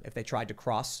stop them if they tried to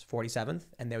cross 47th,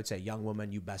 and they would say, young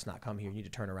woman, you best not come here. You need to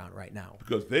turn around right now.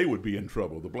 Because they would be in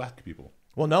trouble, the black people.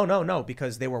 Well, no,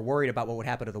 because they were worried about what would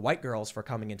happen to the white girls for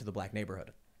coming into the black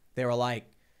neighborhood. They were like,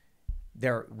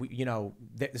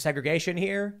 the segregation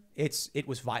here, it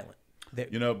was violent.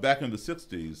 Back in the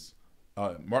 60s,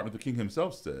 Martin Luther King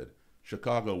himself said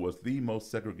Chicago was the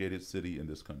most segregated city in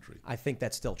this country. I think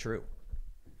that's still true.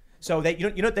 So you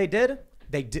know what they did?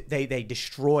 They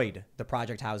destroyed the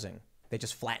project housing. They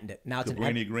just flattened it. Now it's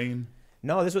Cabrini Green.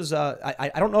 No, this was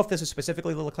I don't know if this is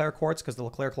specifically the LeClaire courts, because the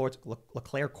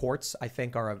LeClaire courts I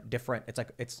think are a different.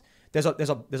 There's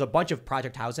a bunch of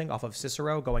project housing off of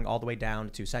Cicero going all the way down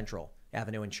to Central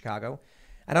Avenue in Chicago,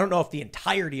 and I don't know if the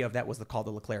entirety of that was called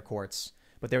the LeClaire courts,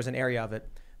 but there was an area of it.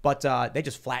 But they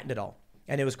just flattened it all.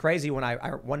 And it was crazy when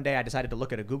one day I decided to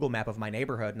look at a Google map of my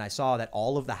neighborhood, and I saw that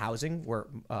all of the housing were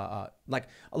like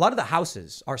a lot of the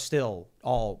houses are still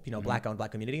all black owned,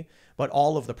 black community, but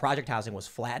all of the project housing was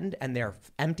flattened, and they're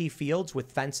empty fields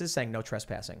with fences saying no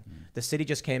trespassing. The city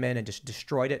just came in and just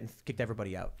destroyed it and kicked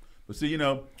everybody out. But see,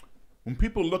 when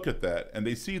people look at that and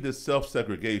they see this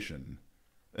self-segregation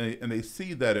and they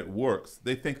see that it works,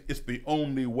 they think it's the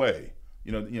only way.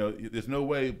 There's no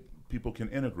way people can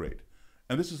integrate.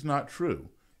 And this is not true.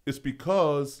 It's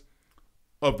because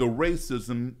of the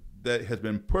racism that has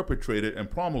been perpetrated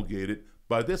and promulgated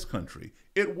by this country.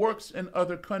 It works in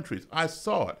other countries. I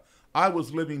saw it. I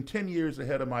was living 10 years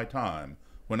ahead of my time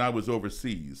when I was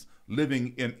overseas,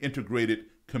 living in integrated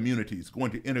communities,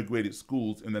 going to integrated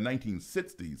schools in the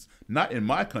 1960s, not in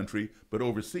my country, but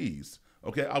overseas.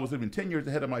 Okay, I was living 10 years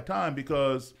ahead of my time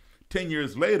because 10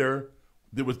 years later,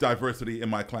 there was diversity in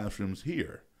my classrooms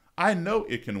here. I know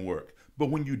it can work. But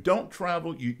when you don't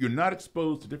travel, you're not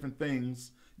exposed to different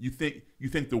things. You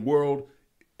think the world,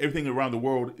 everything around the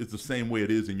world is the same way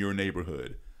it is in your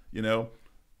neighborhood.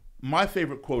 My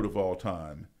favorite quote of all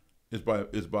time is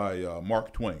by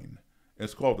Mark Twain.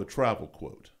 It's called the travel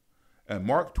quote. And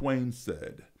Mark Twain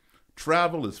said,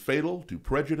 "Travel is fatal to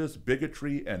prejudice,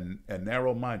 bigotry, and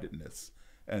narrow-mindedness.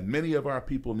 And many of our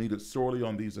people need it sorely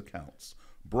on these accounts.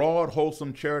 Broad,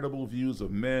 wholesome, charitable views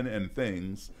of men and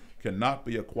things cannot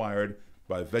be acquired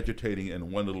by vegetating in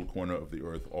one little corner of the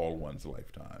earth all one's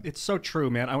lifetime." It's so true,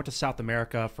 man. I went to South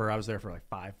America I was there for like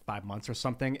five months or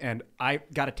something, and I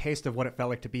got a taste of what it felt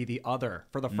like to be the other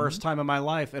for the first time in my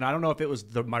life. And I don't know if it was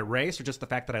my race or just the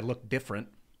fact that I looked different,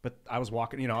 but I was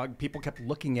walking, people kept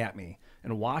looking at me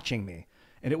and watching me,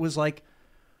 and it was like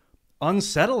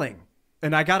unsettling.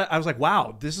 And I was like,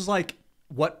 wow, this is like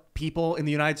what people in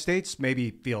the United States maybe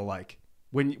feel like.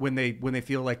 When they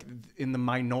feel like in the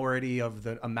minority of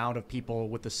the amount of people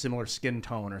with a similar skin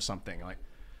tone or something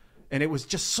and it was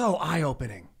just so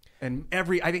eye-opening. And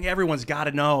I think everyone's got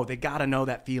to know. They got to know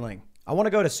that feeling. I want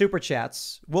to go to super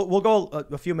chats. We'll go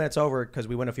a few minutes over because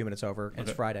we went a few minutes over.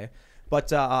 It's Friday,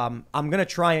 but I'm gonna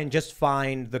try and just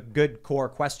find the good core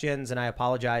questions. And I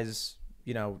apologize,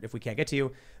 if we can't get to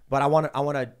you, but I want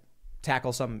to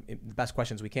tackle some the best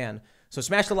questions we can. So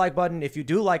smash the like button if you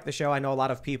do like the show. I know a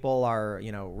lot of people are,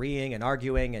 reeing and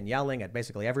arguing and yelling at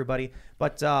basically everybody.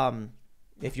 But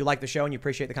if you like the show and you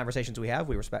appreciate the conversations we have,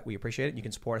 we appreciate it. You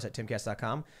can support us at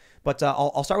timcast.com. But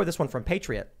I'll start with this one from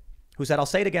Patriot, who said, "I'll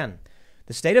say it again.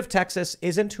 The state of Texas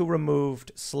isn't who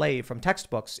removed slave from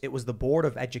textbooks. It was the Board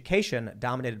of Education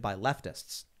dominated by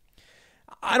leftists."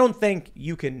 I don't think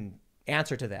you can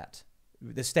answer to that,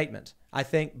 this statement. I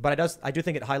do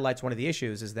think it highlights one of the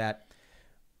issues is that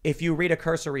if you read a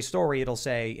cursory story, it'll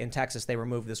say in Texas they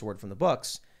removed this word from the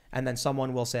books, and then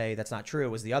someone will say that's not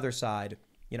true. Is the other side?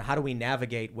 How do we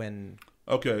navigate when?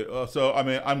 Okay, so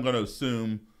I'm going to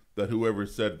assume that whoever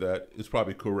said that is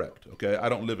probably correct. Okay, I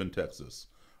don't live in Texas,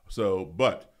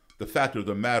 but the fact of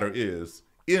the matter is,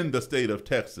 in the state of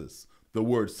Texas, the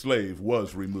word slave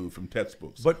was removed from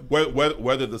textbooks. But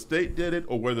whether the state did it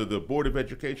or whether the Board of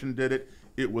Education did it,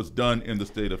 it was done in the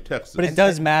state of Texas. But it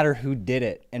does matter who did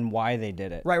it and why they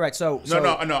did it. Right. So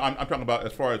no. I'm talking about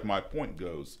as far as my point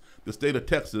goes. The state of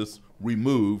Texas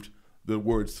removed the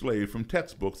word slave from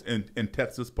textbooks in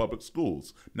Texas public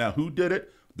schools. Now, who did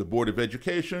it? The Board of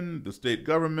Education, the state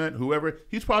government, whoever.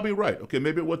 He's probably right. Okay,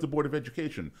 maybe it was the Board of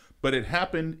Education, but it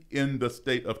happened in the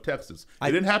state of Texas.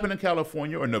 It didn't happen in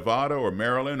California or Nevada or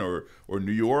Maryland or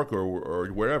New York or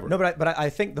wherever. No, but I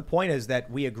think the point is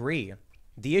that we agree.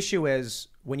 The issue is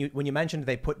when you mentioned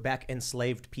they put back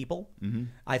enslaved people.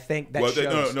 I think that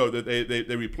shows.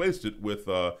 They replaced it with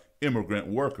immigrant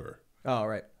worker. Oh,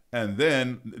 right. And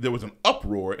then there was an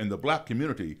uproar in the black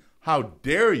community. How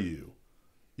dare you,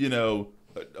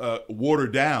 water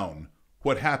down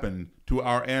what happened to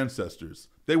our ancestors?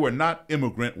 They were not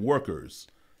immigrant workers;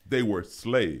 they were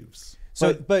slaves.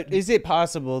 So, but is it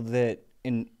possible that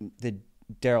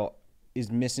Daryl is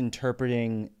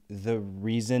misinterpreting the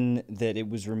reason that it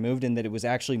was removed and that it was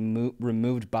actually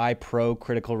removed by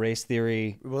pro-critical race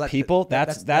theory people?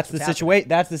 That's the situation.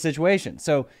 That's the situation.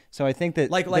 So I think that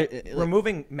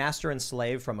removing master and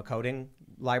slave from a coding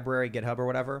library, GitHub or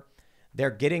whatever,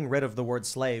 they're getting rid of the word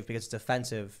slave because it's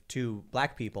offensive to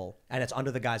black people, and it's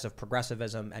under the guise of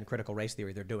progressivism and critical race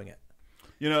theory. They're doing it.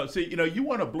 You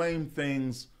want to blame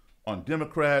things on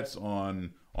Democrats,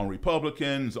 on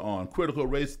Republicans, on critical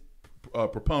race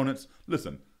proponents.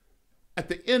 Listen, at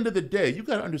the end of the day, you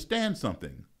got to understand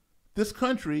something. This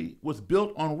country was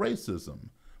built on racism.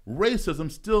 Racism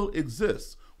still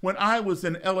exists. When I was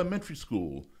in elementary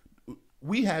school,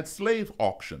 we had slave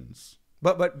auctions.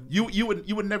 But you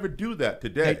would never do that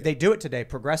today. They do it today.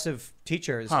 Progressive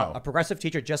teachers. How? A progressive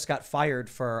teacher just got fired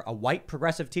for a white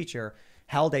progressive teacher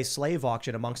held a slave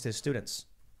auction amongst his students.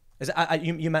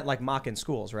 You meant like mock in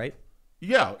schools, right?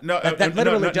 Yeah, That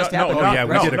literally just happened. Oh, yeah,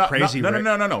 we did a crazy. No,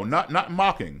 not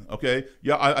mocking. Okay,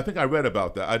 yeah, I think I read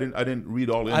about that. I didn't read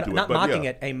all into it. Not but mocking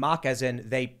yeah. it. A mock as in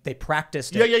they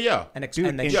practiced it. Yeah. And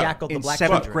they shackled the black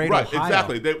seventh children. grade Right, Ohio.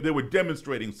 exactly. They were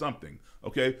demonstrating something.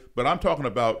 Okay, but I'm talking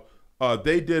about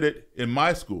they did it in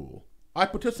my school. I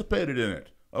participated in it.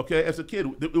 Okay, as a kid,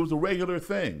 it was a regular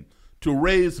thing to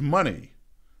raise money.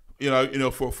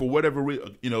 For whatever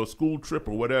school trip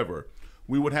or whatever.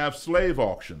 We would have slave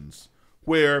auctions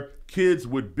where kids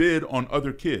would bid on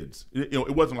other kids.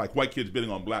 It wasn't like white kids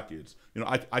bidding on black kids.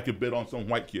 I could bid on some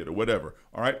white kid or whatever.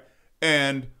 All right,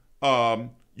 and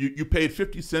you paid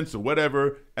 50 cents or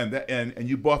whatever, and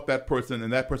you bought that person,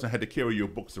 and that person had to carry your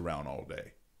books around all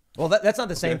day. Well, that's not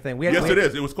the same thing. Yes, it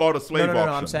is. It was called a slave auction.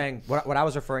 No. I'm saying what I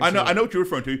was referring to. I know what you're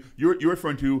referring to. You're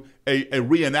referring to a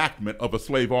reenactment of a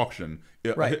slave auction.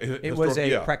 Right. It was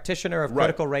a practitioner of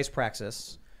critical race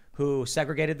praxis who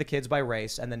segregated the kids by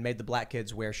race and then made the black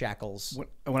kids wear shackles.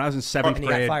 When I was in seventh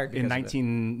grade in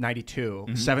 1992,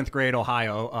 seventh grade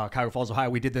Ohio, Cuyahoga Falls, Ohio,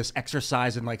 we did this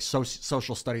exercise in like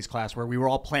social studies class where we were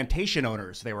all plantation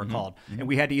owners, they were called. And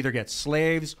we had to either get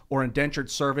slaves or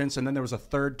indentured servants. And then there was a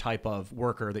third type of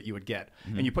worker that you would get.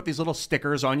 And you put these little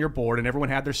stickers on your board and everyone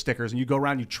had their stickers and you go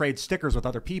around, you trade stickers with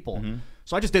other people.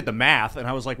 So I just did the math and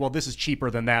I was like, well, this is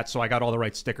cheaper than that. So I got all the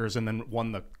right stickers and then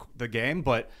won the game.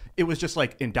 But it was just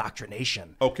like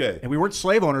indoctrination. Okay. And we weren't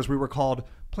slave owners. We were called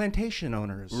plantation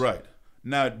owners. Right.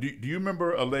 Now, do you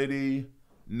remember a lady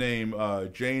named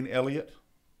Jane Elliott?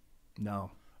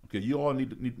 No. Okay, you all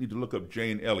need to look up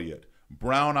Jane Elliott.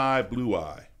 Brown eye, blue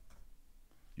eye.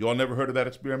 You all never heard of that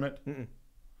experiment?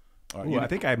 All right, Ooh, I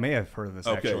think I may have heard of this,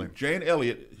 actually. Jane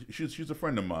Elliott, she's a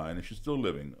friend of mine, and she's still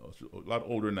living, a lot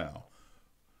older now.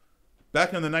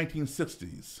 Back in the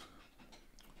 1960s,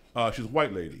 she's a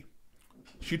white lady.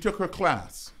 She took her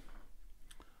class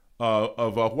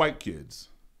of white kids,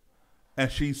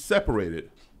 and she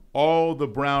separated all the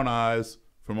brown eyes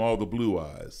from all the blue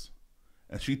eyes.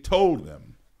 And she told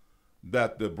them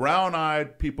that the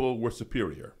brown-eyed people were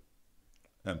superior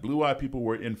and blue-eyed people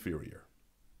were inferior.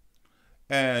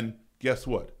 And guess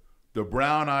what? The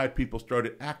brown-eyed people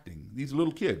started acting, these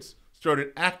little kids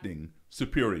started acting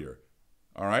superior,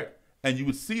 all right? And you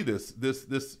would see this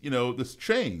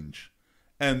change.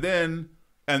 And then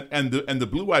the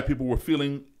blue-eyed people were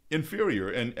feeling inferior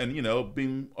and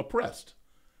being oppressed.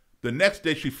 The next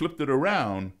day she flipped it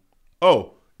around.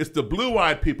 Oh, it's the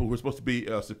blue-eyed people who are supposed to be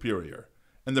superior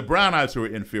and the brown eyes who are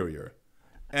inferior.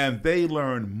 And they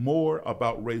learn more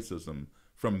about racism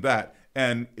from that.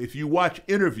 And if you watch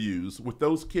interviews with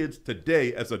those kids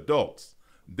today as adults,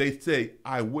 they say,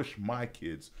 I wish my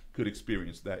kids could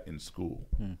experience that in school.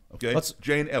 Okay?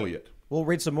 Jane Elliott. We'll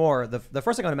read some more. The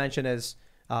first thing I want to mention is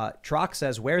Trock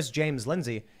says, where's James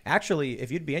Lindsay? Actually,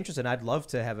 if you'd be interested, I'd love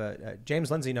to have James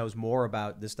Lindsay knows more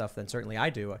about this stuff than certainly I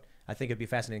do. I think it'd be a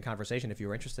fascinating conversation if you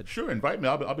were interested. Sure, invite me.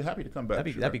 I'll be happy to come back.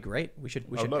 That'd be great. We should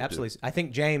absolutely. I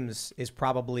think James is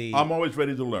probably. I'm always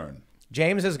ready to learn.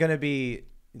 James is going to be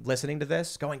listening to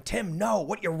this, going, Tim, no,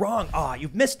 what you're wrong.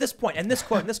 You've missed this point and this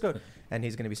quote and this quote, and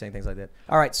he's going to be saying things like that.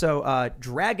 All right, so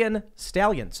Dragon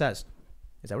Stallion says,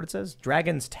 is that what it says?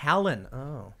 Dragon's Talon.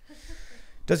 Oh.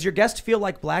 Does your guest feel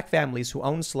like black families who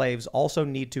own slaves also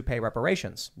need to pay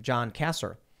reparations? John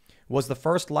Kasser was the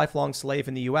first lifelong slave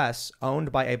in the U.S.,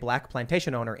 owned by a black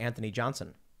plantation owner, Anthony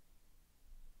Johnson.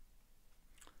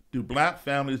 Do black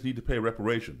families need to pay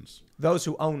reparations? Those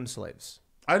who own slaves.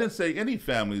 I didn't say any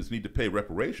families need to pay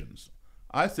reparations.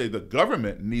 I say the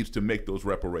government needs to make those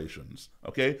reparations,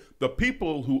 okay? The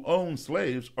people who own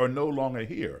slaves are no longer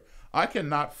here. I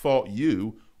cannot fault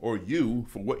you or you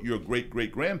for what your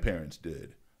great-great-grandparents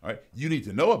did, all right? You need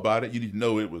to know about it. You need to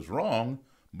know it was wrong,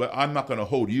 but I'm not going to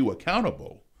hold you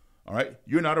accountable, All right,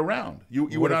 you're not around.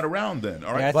 You were not around then.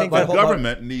 All right, Yeah, I think the but-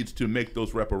 government needs to make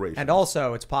those reparations. And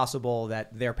also, it's possible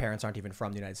that their parents aren't even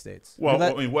from the United States. Well,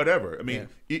 I mean, whatever. I mean,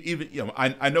 even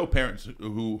I know parents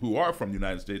who are from the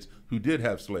United States who did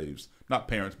have slaves, not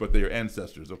parents, but their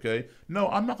ancestors. Okay, no,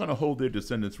 I'm not going to hold their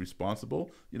descendants responsible,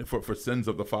 for sins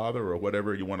of the father or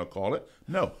whatever you want to call it.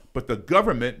 No, but the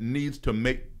government needs to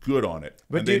make good on it,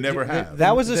 and they never have.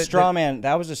 That was a straw man.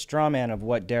 That was a straw man of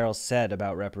what Daryl said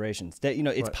about reparations. That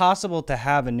it's possible to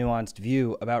have a nuanced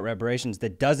view about reparations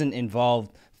that doesn't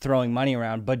involve throwing money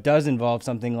around, but does involve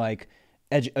something like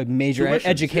a major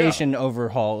education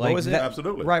overhaul. Like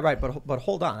Absolutely. Right. But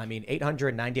hold on. I mean,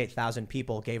 898,000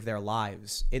 people gave their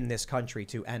lives in this country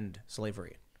to end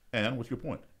slavery. And what's your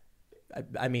point?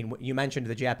 I mean, you mentioned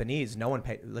the Japanese. No one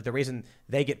paid. The reason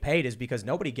they get paid is because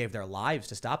nobody gave their lives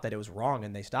to stop that. It was wrong,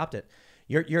 and they stopped it.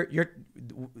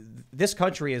 This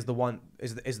country is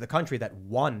the country that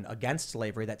won against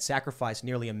slavery, that sacrificed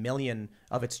nearly 1 million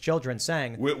of its children,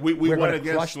 saying we went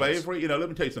against slavery. Let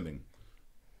me tell you something.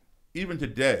 Even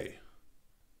today,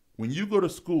 when you go to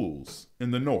schools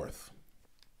in the North,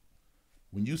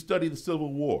 when you study the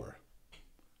Civil War,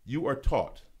 you are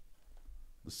taught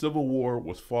the Civil War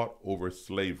was fought over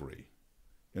slavery.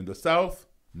 In the South,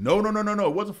 no,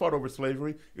 it wasn't fought over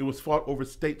slavery. It was fought over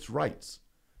states' rights.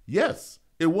 Yes,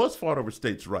 it was fought over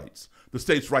states' rights. The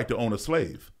state's right to own a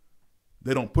slave.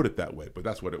 They don't put it that way, but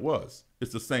that's what it was.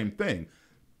 It's the same thing.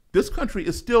 This country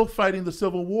is still fighting the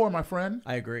Civil War, my friend.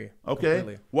 I agree. Okay?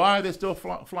 Completely. Why are they still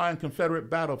flying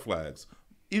Confederate battle flags?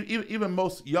 Even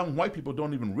most young white people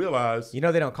don't even realize. They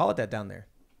don't call it that down there.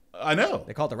 I know.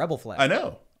 They call it the rebel flag. I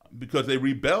know. Because they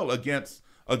rebel against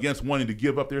wanting to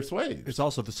give up their slaves. It's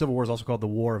also, the Civil War is also called the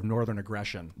War of Northern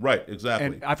Aggression. Right, exactly.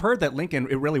 And I've heard that Lincoln,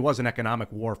 it really was an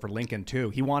economic war for Lincoln too.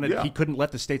 He couldn't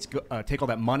let the states take all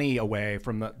that money away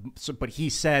but he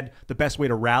said the best way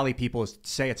to rally people is to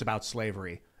say it's about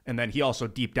slavery. And then he also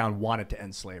deep down wanted to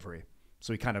end slavery.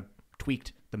 So he kind of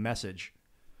tweaked the message.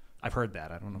 I've heard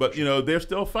that. I don't know. But they're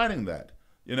still fighting that.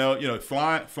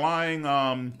 Flying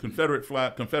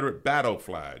Confederate battle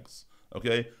flags.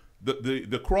 Okay,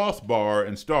 the crossbar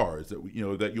and stars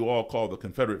that you all call the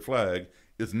Confederate flag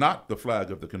is not the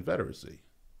flag of the Confederacy.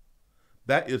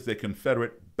 That is the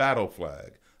Confederate battle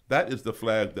flag. That is the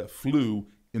flag that flew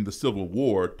in the Civil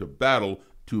War to battle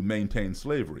to maintain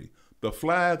slavery. The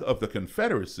flag of the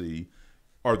Confederacy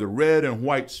are the red and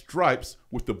white stripes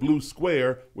with the blue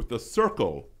square with the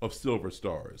circle of silver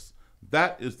stars.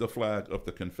 That is the flag of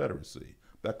the Confederacy.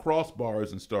 That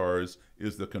crossbars and stars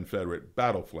is the Confederate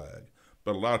battle flag.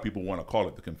 But a lot of people want to call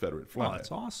it the Confederate flag. Oh,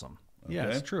 that's awesome. Okay? Yeah,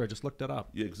 it's true. I just looked it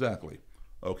up. Yeah, exactly.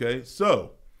 Okay,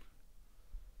 so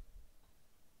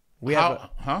I was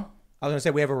going to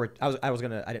say we have I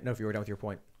didn't know if you were done with your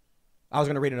point. I was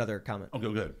going to read another comment. Okay,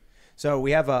 go ahead. So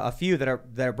we have a few that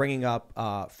are bringing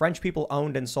up French people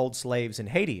owned and sold slaves in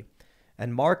Haiti.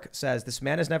 And Mark says, this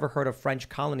man has never heard of French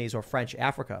colonies or French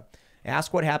Africa.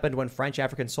 Ask what happened when French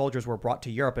African soldiers were brought to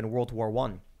Europe in World War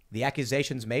I. The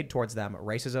accusations made towards them,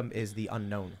 racism is the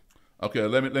unknown. Okay,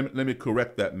 let me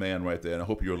correct that man right there, and I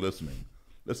hope you're listening.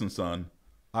 Listen, son,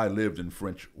 I lived in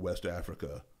French West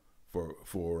Africa for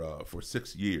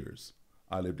 6 years.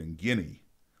 I lived in Guinea.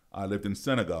 I lived in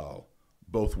Senegal,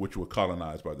 both which were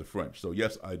colonized by the French. So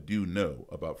yes, I do know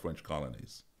about French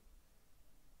colonies.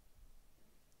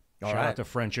 Shout out to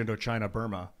French Indochina,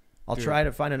 Burma. I'll try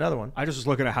to find another one. I just was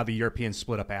looking at how the Europeans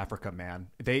split up Africa, man.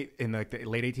 They, in the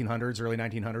late 1800s, early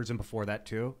 1900s, and before that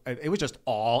too, it was just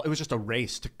a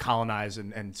race to colonize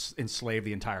and enslave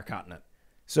the entire continent.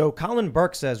 So Colin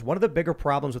Burke says, one of the bigger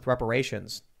problems with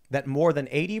reparations, that more than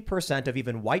 80% of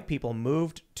even white people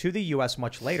moved to the U.S.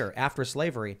 much later, after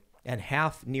slavery, and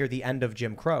half near the end of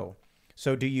Jim Crow.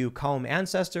 So do you comb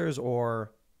ancestors,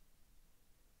 or...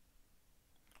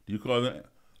 Do you call them...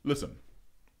 Listen,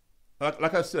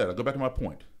 like I said, I'll go back to my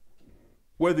point.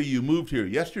 Whether you moved here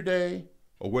yesterday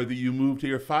or whether you moved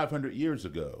here 500 years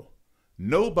ago,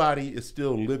 nobody is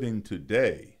still living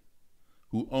today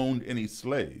who owned any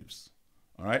slaves.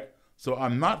 All right? So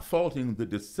I'm not faulting the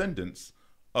descendants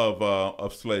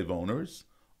of slave owners.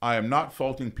 I am not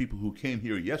faulting people who came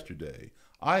here yesterday.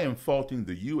 I am faulting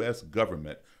the U.S.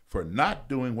 government for not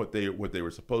doing what they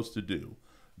were supposed to do.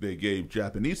 They gave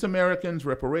Japanese Americans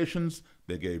reparations.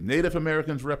 They gave Native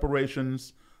Americans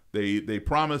reparations. They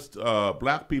promised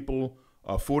black people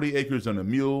 40 acres and a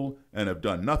mule and have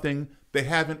done nothing. They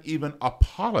haven't even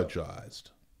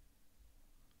apologized.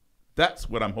 That's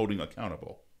what I'm holding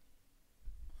accountable.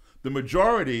 The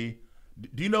majority,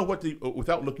 do you know what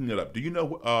without looking it up, do you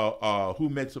know who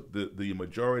makes up the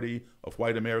majority of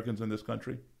white Americans in this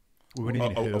country? What do you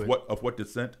mean, of what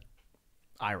descent?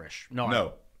 Irish.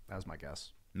 No. as my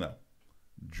guess. No.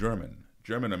 German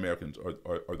Americans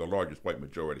are the largest white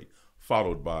majority,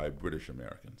 followed by British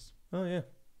Americans. Oh yeah.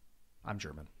 I'm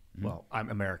German. Well, I'm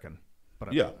American,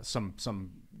 but Yeah. some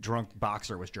drunk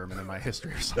boxer was German in my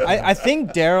history. Or something. I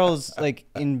think Daryl's like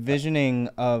envisioning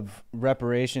of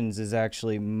reparations is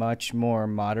actually much more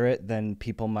moderate than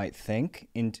people might think.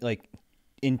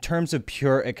 In terms of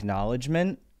pure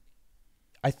acknowledgement,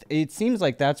 it seems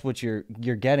like that's what you're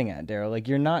getting at, Daryl. Like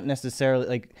you're not necessarily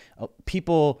like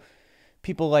people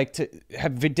like to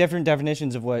have different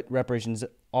definitions of what reparations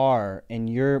are, and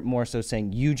you're more so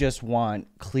saying you just want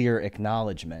clear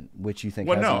acknowledgement, which you think.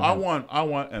 Well, no, I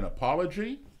want an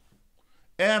apology,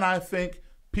 and I think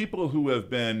people who have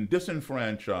been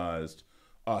disenfranchised,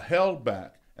 held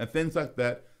back, and things like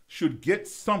that should get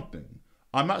something.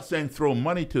 I'm not saying throw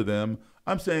money to them.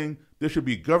 I'm saying there should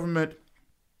be government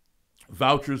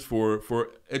vouchers for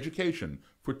education,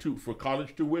 for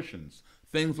college tuitions,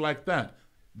 things like that.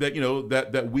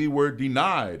 That we were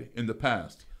denied in the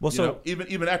past. Well,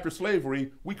 even after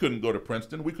slavery, we couldn't go to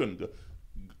Princeton. We couldn't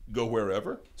go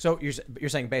wherever. So you're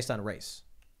saying based on race?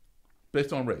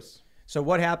 Based on race. So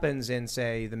what happens in,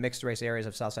 say, the mixed race areas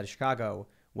of South Side of Chicago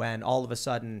when all of a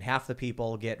sudden half the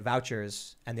people get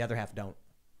vouchers and the other half don't?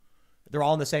 They're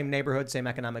all in the same neighborhood, same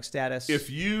economic status. If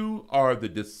you are the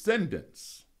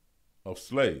descendants of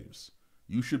slaves,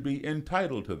 you should be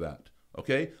entitled to that.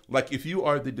 Okay, like if you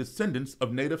are the descendants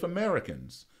of Native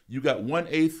Americans, you got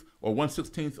 1/8 or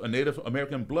 1/16 of Native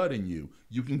American blood in you,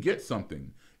 you can get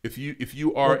something. If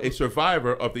you are a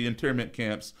survivor of the internment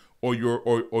camps, or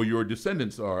your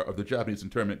descendants are of the Japanese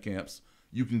internment camps,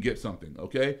 you can get something.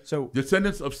 Okay, so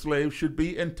descendants of slaves should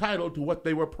be entitled to what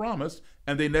they were promised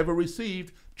and they never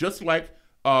received. Just like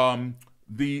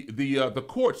the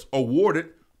courts awarded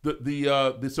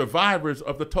the survivors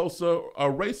of the Tulsa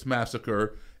race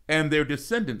massacre and their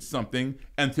descendants something,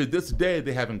 and to this day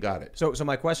they haven't got it. So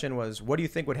my question was, what do you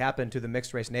think would happen to the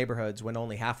mixed race neighborhoods when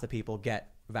only half the people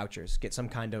get vouchers, get some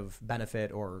kind of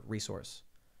benefit or resource?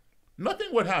 Nothing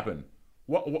would happen.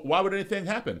 Why would anything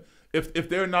happen? If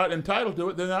they're not entitled to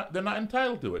it, they're not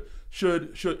entitled to it.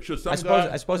 Should some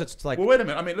I suppose it's like. Well, wait a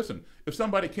minute. I mean, listen. If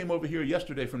somebody came over here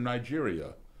yesterday from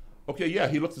Nigeria, okay, yeah,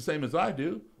 he looks the same as I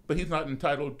do, but he's not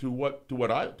entitled to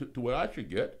what I should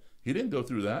get. He didn't go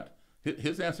through that.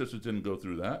 His ancestors didn't go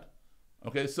through that.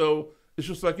 Okay, so it's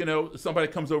just like, somebody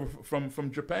comes over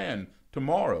from Japan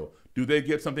tomorrow. Do they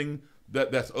get something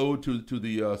that's owed to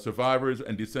the survivors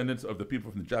and descendants of the people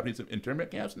from the Japanese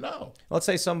internment camps? No. Let's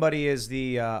say somebody is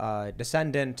the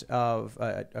descendant of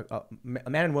a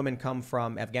man and woman come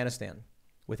from Afghanistan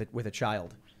with a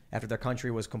child after their country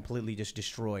was completely just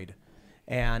destroyed.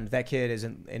 And that kid is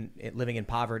living in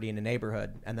poverty in a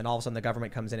neighborhood, and then all of a sudden the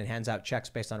government comes in and hands out checks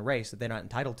based on race that they're not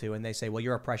entitled to, and they say, well,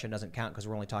 your oppression doesn't count because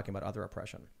we're only talking about other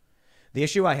oppression. The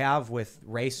issue I have with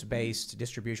race-based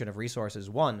distribution of resources,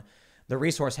 one, the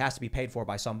resource has to be paid for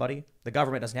by somebody. The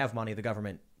government doesn't have money. The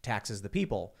government taxes the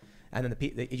people, and then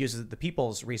it uses the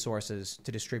people's resources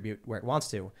to distribute where it wants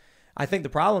to. I think the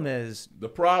problem is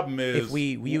if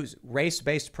we use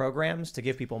race-based programs to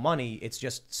give people money, it's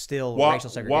just still racial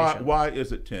segregation. Why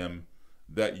is it, Tim,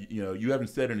 that you haven't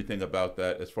said anything about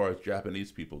that as far as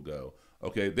Japanese people go?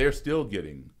 Okay, they're still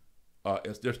getting,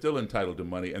 they're still entitled to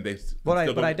money, and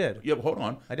I did. Yeah, but hold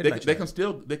on. They can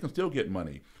still get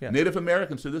money. Yeah. Native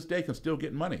Americans to this day can still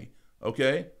get money.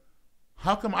 Okay,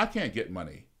 how come I can't get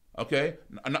money? Okay,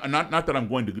 not that I'm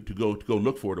going to go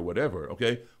look for it or whatever.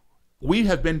 Okay. We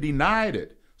have been denied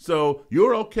it. So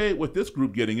you're okay with this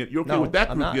group getting it. You're okay with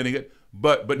that group getting it.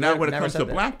 But now when it comes to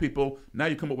black people, now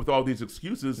you come up with all these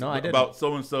excuses about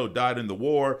so-and-so died in the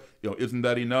war. Isn't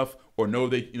that enough? Or no,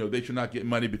 they should not get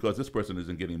money because this person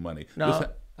isn't getting money. No,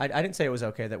 I didn't say it was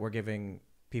okay that we're giving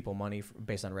people money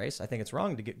based on race. I think it's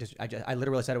wrong to get. I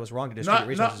literally said it was wrong to distribute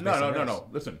resources based on race. No.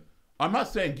 Listen, I'm not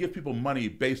saying give people money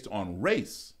based on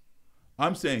race.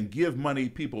 I'm saying give money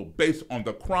people based on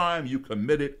the crime you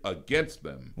committed against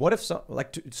them. What if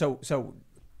so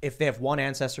if they have one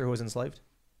ancestor who was enslaved?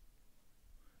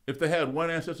 If they had one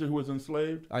ancestor who was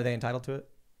enslaved, are they entitled to it?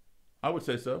 I would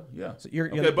say so. Yeah. So you'll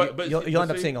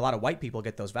end up seeing a lot of white people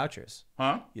get those vouchers.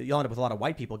 Huh? You'll end up with a lot of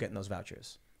white people getting those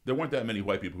vouchers. There weren't that many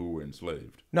white people who were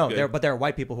enslaved. No, okay? But there are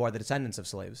white people who are the descendants of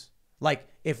slaves. Like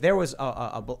if there was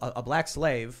a black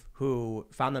slave who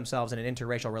found themselves in an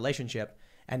interracial relationship,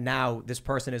 and now this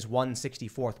person is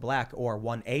 1/64th black or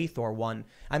 1/8 or one.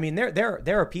 I mean,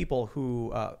 there are people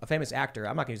who a famous actor,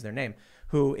 I'm not gonna use their name,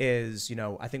 who is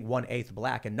I think 1/8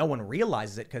 black, and no one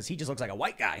realizes it because he just looks like a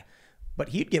white guy, but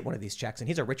he'd get one of these checks, and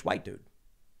he's a rich white dude.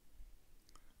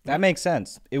 That makes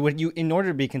sense. It would in order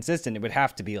to be consistent, it would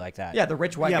have to be like that. Yeah, the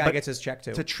rich white guy but gets his check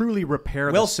too. To truly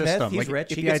repair Will the Smith, system, he's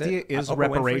rich, if he the gets idea it. is Oprah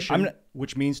Winfrey. reparation,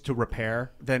 which means to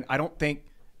repair, then I don't think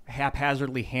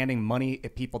haphazardly handing money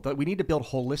at people. We need to build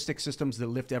holistic systems that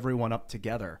lift everyone up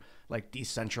together, like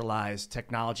decentralized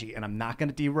technology. And I'm not going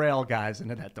to derail guys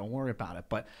into that. Don't worry about it.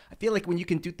 But I feel like when you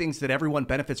can do things that everyone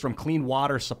benefits from, clean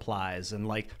water supplies and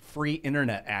like free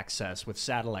internet access with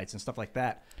satellites and stuff like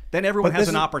that, then everyone has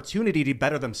an opportunity to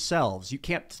better themselves. You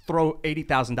can't throw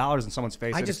 $80,000 in someone's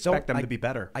face and expect them to be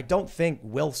better. I don't think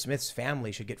Will Smith's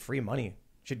family should get free money,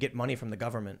 should get money from the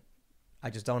government. I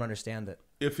just don't understand it.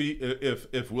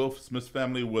 If Will Smith's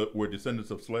family were descendants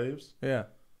of slaves, yeah,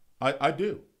 I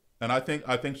do, and I think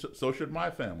so should my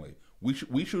family. We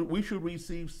should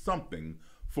receive something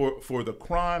for the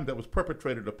crime that was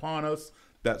perpetrated upon us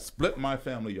that split my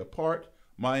family apart.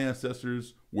 My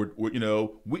ancestors were we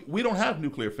don't have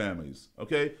nuclear families.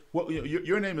 Okay,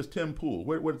 your name is Tim Pool.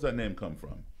 Where does that name come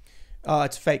from?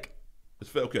 It's fake.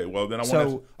 Okay, well then I want to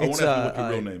ask you what your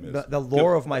real name is. The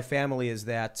lore of my family is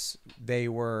that they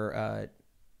were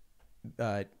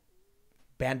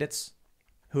bandits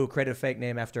who created a fake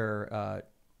name after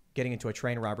getting into a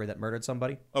train robbery that murdered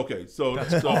somebody. Okay, so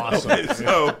awesome. Okay,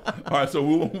 so all right, so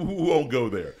we won't go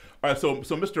there. All right, so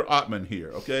Mr. Ottman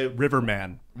here, okay?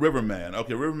 Riverman.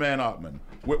 Okay, Riverman Ottman.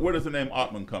 Where does the name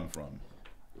Ottman come from?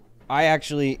 I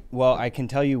can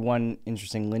tell you one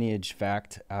interesting lineage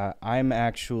fact. My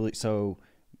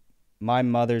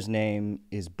mother's name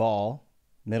is Ball,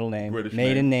 middle name, British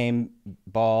maiden name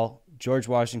Ball. George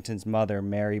Washington's mother,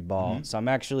 Mary Ball. Mm-hmm. So I'm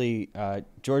actually,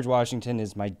 George Washington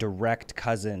is my direct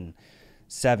cousin,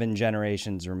 7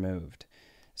 generations removed.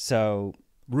 So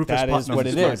that is what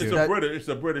it is. It's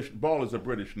a British, Ball is a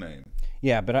British name.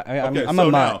 Yeah, but I'm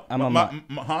a mutt.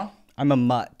 Huh? I'm a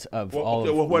mutt of all of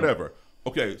them. Well, whatever.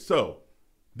 Okay, so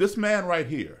this man right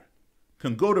here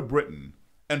can go to Britain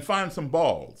and find some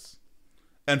balls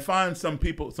and find some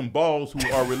balls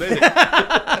who are related.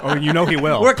 Oh, you know he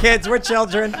will. We're kids. We're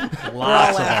children.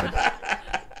 Lots of them.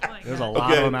 There's a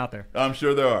lot of them out there. I'm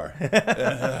sure there are.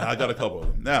 I got a couple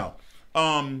of them. Now,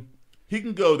 he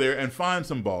can go there and find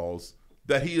some balls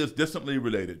that he is distantly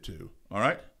related to. All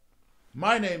right?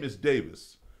 My name is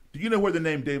Davis. Do you know where the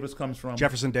name Davis comes from?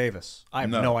 Jefferson Davis. I have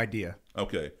no idea.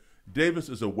 Okay. Davis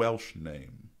is a Welsh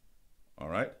name. All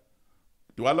right?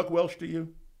 Do I look Welsh to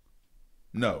you?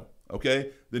 No.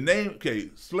 Okay?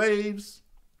 Slaves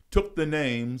took the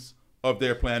names of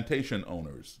their plantation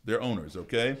owners,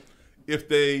 okay?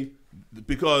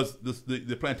 Because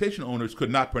the plantation owners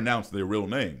could not pronounce their real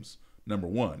names, number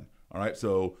one. All right?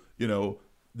 So,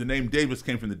 the name Davis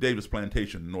came from the Davis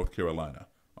plantation in North Carolina.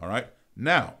 All right?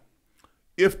 Now,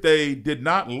 if they did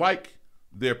not like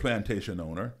their plantation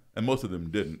owner, and most of them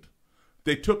didn't,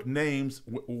 they took names,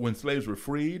 when slaves were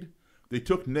freed, they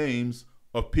took names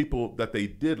of people that they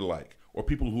did like, or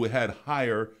people who had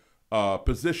higher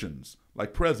positions,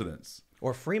 like presidents.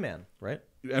 Or freemen, right?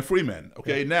 And freemen,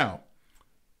 okay? Yeah. Now,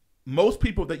 most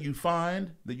people that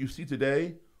you see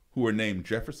today who are named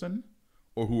Jefferson,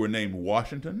 or who are named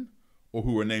Washington, or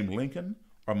who are named Lincoln,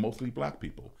 are mostly black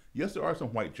people. Yes, there are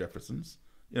some white Jeffersons.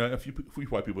 A few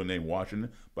white people are named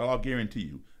Washington, but I'll guarantee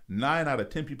you, 9 out of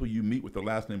 10 people you meet with the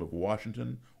last name of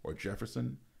Washington or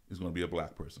Jefferson is going to be a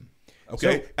black person.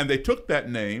 Okay? And they took that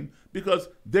name because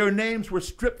their names were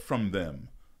stripped from them.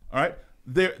 All right?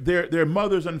 Their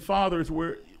mothers and fathers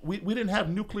we didn't have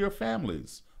nuclear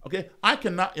families. Okay? I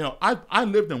cannot, I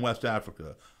lived in West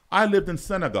Africa. I lived in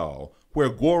Senegal, where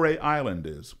Gorée Island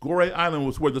is. Gorée Island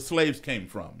was where the slaves came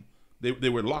from. They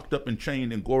were locked up and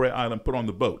chained in Gorée Island, put on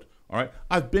the boat. All right?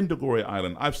 I've been to Gorée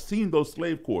Island. I've seen those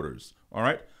slave quarters. All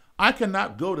right? I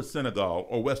cannot go to Senegal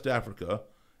or West Africa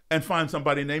and find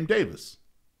somebody named Davis.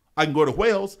 I can go to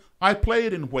Wales. I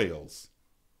played in Wales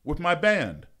with my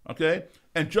band, okay?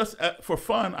 And just for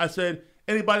fun, I said,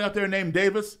 anybody out there named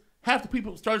Davis? Half the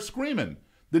people started screaming.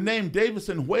 The name Davis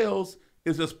in Wales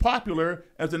is as popular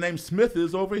as the name Smith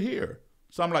is over here.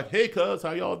 So I'm like, hey, cuz,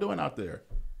 how y'all doing out there?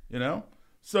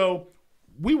 So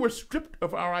we were stripped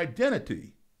of our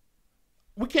identity.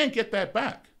 We can't get that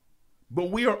back. But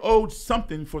we are owed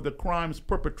something for the crimes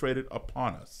perpetrated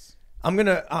upon us. I'm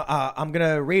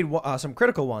gonna read some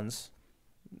critical ones.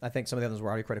 I think some of the others were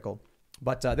already critical,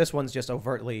 but this one's just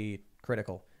overtly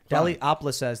critical. Deli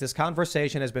Opla says, this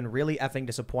conversation has been really effing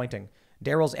disappointing.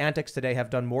 Daryl's antics today have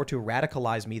done more to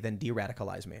radicalize me than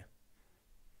de-radicalize me.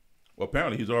 Well,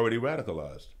 apparently he's already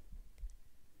radicalized.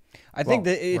 I think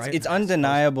that it's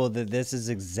undeniable that this is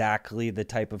exactly the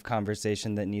type of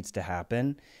conversation that needs to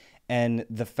happen. And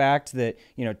the fact that,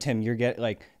 Tim,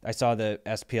 I saw the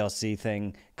SPLC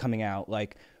thing coming out,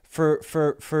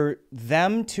 for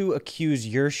them to accuse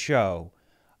your show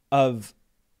of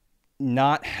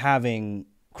not having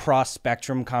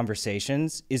cross-spectrum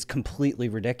conversations is completely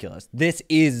ridiculous. This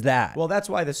is that. Well, that's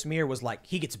why the smear was like,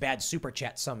 he gets bad super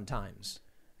chats sometimes.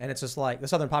 And it's just like, the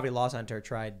Southern Poverty Law Center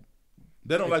tried.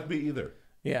 They don't like me either.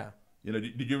 Yeah. You know,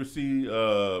 did you ever see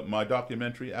my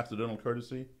documentary, Accidental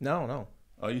Courtesy? No.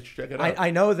 Oh, you should check it out.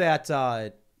 I know that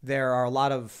there are a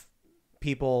lot of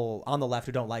people on the left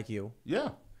who don't like you. Yeah.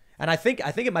 And I think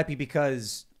it might be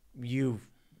because you've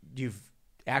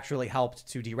actually helped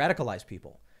to de-radicalize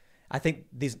people. I think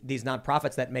these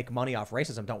nonprofits that make money off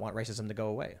racism don't want racism to go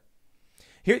away.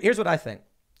 Here's what I think.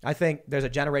 I think there's a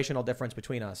generational difference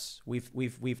between us.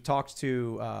 We've talked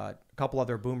to a couple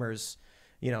other boomers,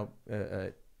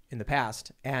 in the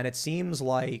past, and it seems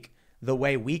like the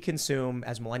way we consume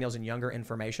as millennials and younger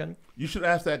information. You should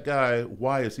ask that guy,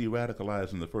 why is he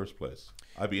radicalized in the first place?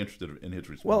 I'd be interested in his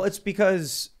response. Well, it's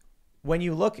because when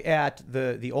you look at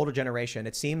the older generation,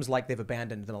 it seems like they've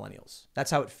abandoned the millennials.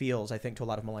 That's how it feels, I think, to a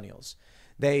lot of millennials.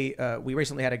 We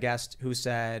recently had a guest who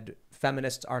said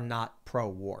feminists are not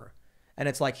pro-war. And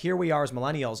it's like, here we are as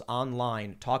millennials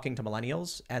online talking to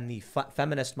millennials, and the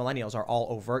feminist millennials are all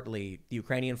overtly the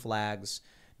Ukrainian flags,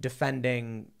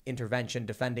 defending intervention,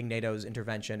 defending NATO's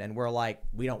intervention. And we're like,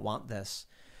 we don't want this.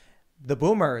 The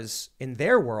boomers, in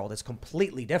their world, is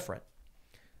completely different.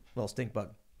 Little stink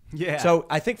bug. Yeah. So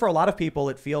I think for a lot of people,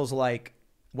 it feels like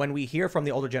when we hear from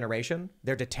the older generation,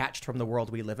 they're detached from the world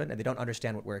we live in and they don't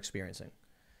understand what we're experiencing.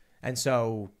 And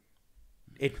so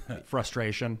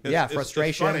frustration.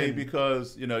 Frustration. It's funny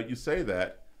because, you say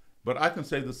that, but I can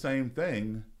say the same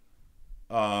thing.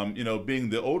 Being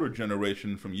the older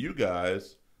generation from you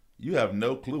guys, you have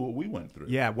no clue what we went through.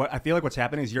 Yeah, I feel like what's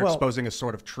happening is you're exposing a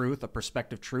sort of truth, a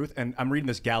perspective truth. And I'm reading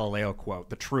this Galileo quote,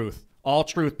 the truth. All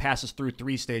truth passes through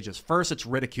 3 stages. First, it's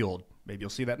ridiculed. Maybe you'll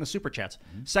see that in the super chats.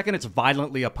 Mm-hmm. Second, it's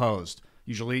violently opposed.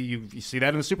 Usually you see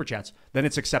that in the super chats. Then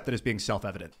it's accepted as being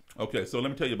self-evident. Okay, so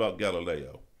let me tell you about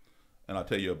Galileo. And I'll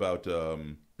tell you about,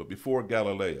 but before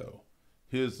Galileo,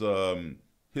 his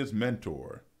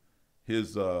mentor,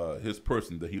 his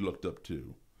person that he looked up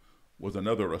to was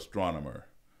another astronomer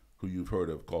who you've heard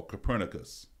of called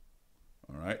Copernicus.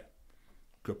 All right?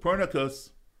 Copernicus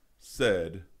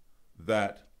said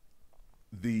that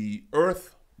the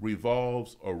Earth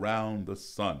revolves around the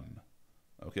sun.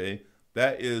 Okay?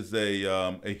 That is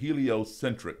a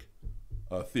heliocentric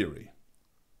theory.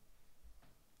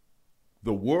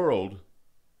 The world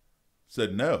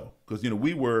said no, because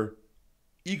we were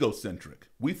egocentric.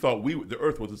 We thought the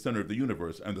Earth was the center of the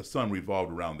universe and the sun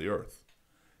revolved around the Earth.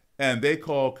 And they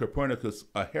called Copernicus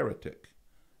a heretic,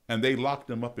 and they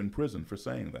locked him up in prison for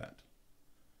saying that.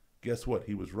 Guess what?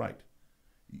 He was right.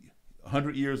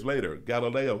 100 years later,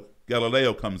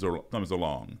 Galileo comes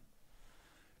along,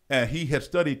 and he had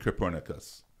studied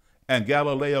Copernicus, and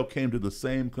Galileo came to the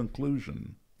same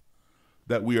conclusion,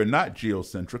 that we are not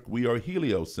geocentric, we are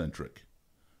heliocentric.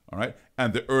 All right?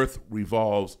 And the Earth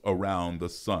revolves around the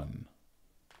sun.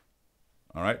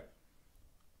 All right?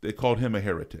 They called him a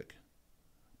heretic.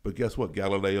 But guess what?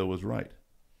 Galileo was right.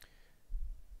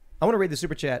 I want to read the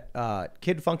super chat.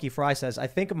 Kid Funky Fry says, I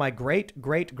think my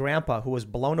great-great-grandpa who was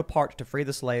blown apart to free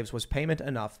the slaves was payment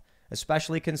enough,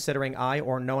 especially considering I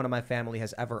or no one in my family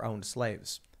has ever owned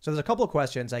slaves. So there's a couple of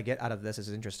questions I get out of this. This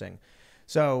is interesting.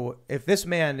 So if this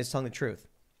man is telling the truth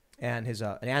and his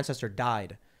an ancestor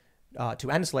died to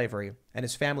end slavery and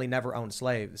his family never owned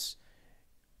slaves,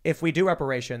 if we do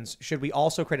reparations, should we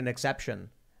also create an exception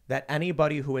that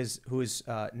anybody who is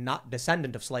not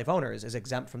descendant of slave owners is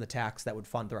exempt from the tax that would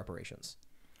fund the reparations?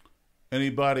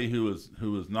 Anybody who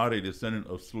is not a descendant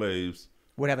of slaves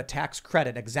would have a tax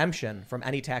credit exemption from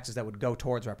any taxes that would go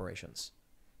towards reparations.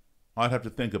 I'd have to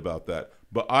think about that,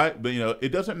 but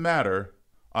it doesn't matter.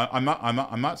 I'm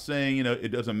not saying it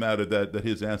doesn't matter that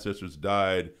his ancestors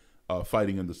died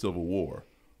fighting in the Civil War.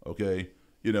 Okay,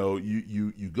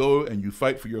 you go and you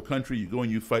fight for your country. You go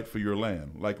and you fight for your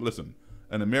land. Like, listen,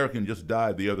 an American just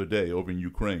died the other day over in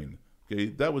Ukraine. Okay,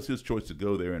 that was his choice to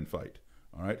go there and fight.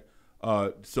 All right.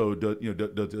 So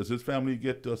does his family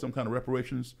get some kind of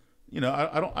reparations?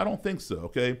 I don't think so.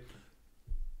 Okay.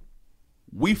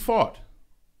 We fought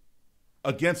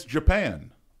against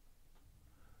Japan.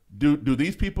 Do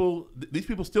these people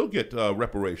still get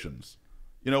reparations?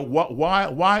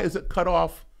 Why is it cut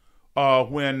off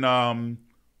when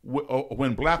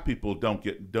black people don't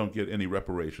get any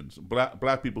reparations?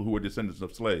 Black people who are descendants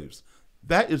of slaves.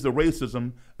 That is the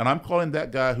racism, and I'm calling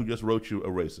that guy who just wrote you a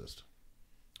racist.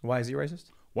 Why is he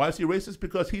racist? Why is he racist?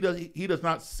 Because he does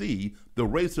not see the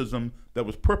racism that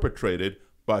was perpetrated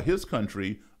by his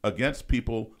country against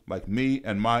people like me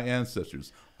and my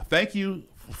ancestors. Thank you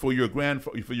for your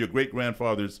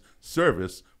great-grandfather's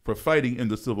service for fighting in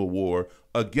the Civil War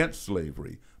against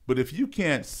slavery. But if you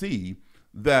can't see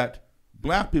that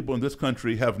black people in this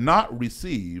country have not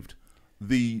received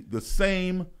the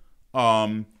same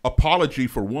apology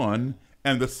for one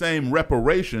and the same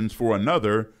reparations for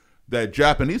another that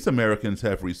Japanese Americans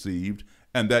have received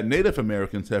and that Native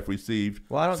Americans have received,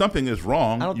 something is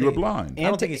wrong. You're blind. I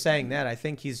don't think he's saying that. I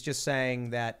think he's just saying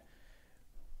that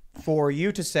for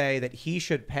you to say that he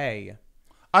should pay.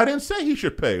 I didn't say he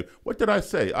should pay. What did I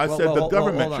say? I said the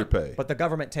government should pay. But the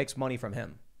government takes money from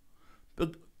him.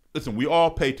 Listen, we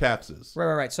all pay taxes.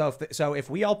 Right. So if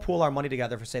we all pool our money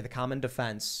together for, say, the common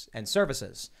defense and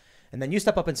services, and then you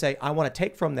step up and say, I want to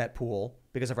take from that pool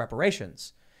because of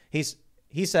reparations,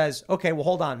 he says, okay, well,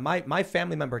 hold on. My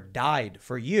family member died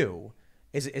for you.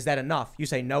 Is that enough? You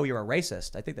say, no, you're a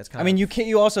racist. I think that's kind of... I mean,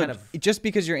 you also, just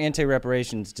because you're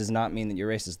anti-reparations does not mean that you're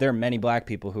racist. There are many black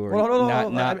people who are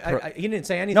he didn't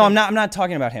say anything. No, I'm not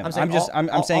talking about him.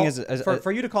 I'm saying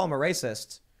for you to call him a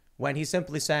racist when he's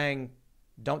simply saying,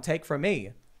 don't take from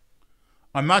me.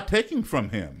 I'm not taking from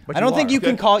him. I don't think you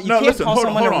can call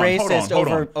someone a racist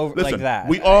over like that.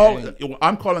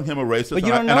 I'm calling him a racist. But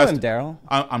you don't know him, Daryl.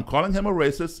 I'm calling him a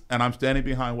racist, and I'm standing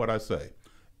behind what I say.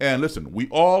 And listen, we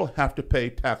all have to pay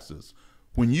taxes.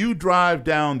 When you drive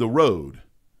down the road,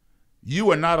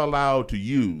 you are not allowed to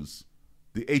use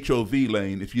the HOV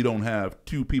lane if you don't have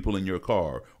 2 people in your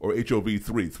car, or HOV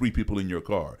 3 people in your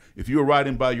car. If you're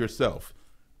riding by yourself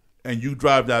and you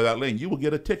drive down that lane, you will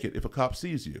get a ticket if a cop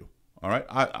sees you. All right?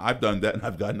 I've done that, and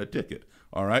I've gotten a ticket.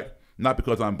 All right? Not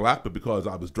because I'm black, but because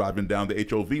I was driving down the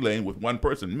HOV lane with one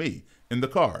person, me, in the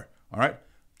car. All right?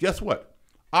 Guess what?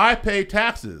 I pay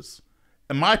taxes.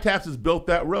 And my taxes built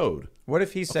that road. What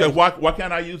if he said... Okay, why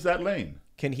can't I use that lane?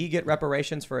 Can he get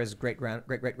reparations for his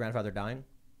great-great-grandfather dying?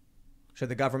 Should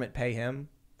the government pay him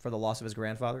for the loss of his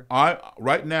grandfather?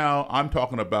 Right now, I'm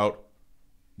talking about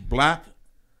black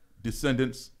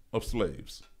descendants of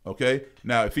slaves. Okay?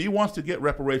 Now, if he wants to get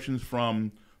reparations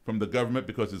from the government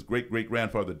because his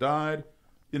great-great-grandfather died,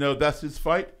 that's his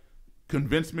fight.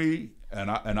 Convince me,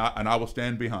 and I will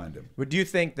stand behind him. Would you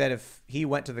think that if he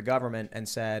went to the government and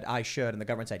said, I should, and the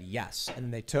government said yes, and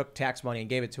then they took tax money and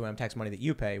gave it to him, tax money that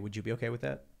you pay, would you be okay with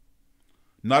that?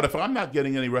 Not if I'm not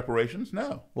getting any reparations,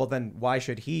 no. Well, then why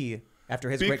should he, after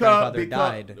his great-grandfather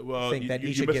died, think that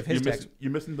he should give his tax?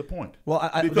 You're missing the point. Well,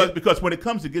 because when it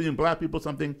comes to giving black people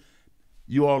something,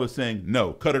 you all are saying,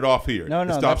 no, cut it off here. No,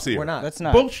 it stops here. We're not. That's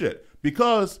not. Bullshit.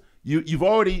 Because you've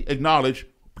already acknowledged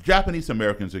Japanese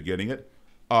Americans are getting it.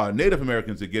 Native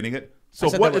Americans are getting it. So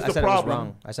what is the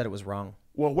problem? I said it was wrong.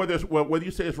 Well, whether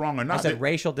you say it's wrong or not, I said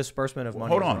racial disbursement of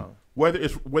money. Hold on. Is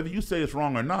wrong. Whether you say it's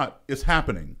wrong or not, it's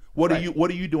happening. What are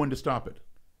you doing to stop it?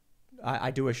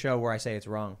 I do a show where I say it's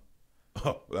wrong.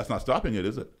 Oh, that's not stopping it,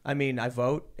 is it? I mean, I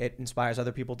vote. It inspires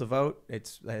other people to vote.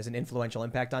 It has an influential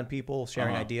impact on people,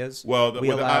 sharing ideas. Well, we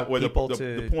allow people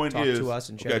the point talk is, to us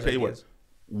and share okay, their tell ideas.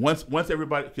 You what, once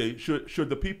everybody, should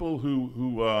the people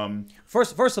who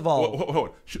first of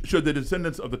all, should the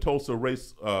descendants of the Tulsa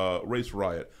race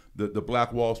riot, the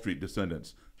Black Wall Street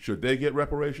descendants, should they get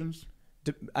reparations?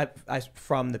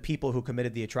 From the people who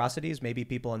committed the atrocities, maybe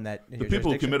people in that. The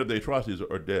people who committed the atrocities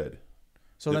are dead.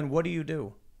 So then, what do you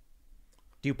do?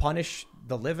 Do you punish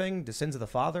the living, the sins of the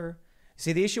father?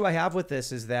 See, the issue I have with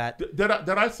this is that did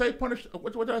I say punish?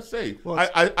 What did I say? Well,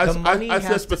 I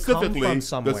said specifically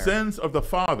the sins of the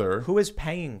father. Who is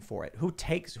paying for it? Who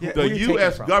takes? The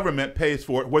U.S. government pays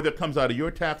for it, whether it comes out of your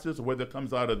taxes or whether it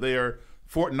comes out of their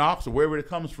Fort Knox or wherever it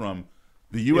comes from.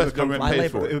 The U.S. government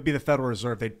pays for it. It would be the Federal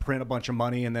Reserve. They'd print a bunch of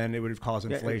money, and then it would cause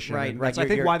inflation. Right. That's, I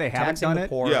think, why they haven't done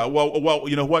it. Yeah. Well,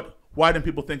 you know what? Why didn't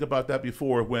people think about that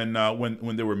before when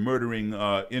they were murdering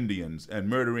Indians and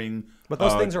murdering? But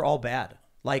those things are all bad.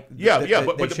 But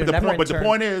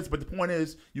the point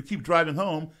is, you keep driving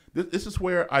home. This is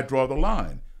where I draw the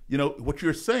line. What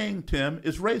you're saying, Tim,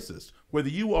 is racist, whether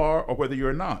you are or whether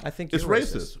you're not. I think it's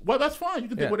racist. Well, that's fine. You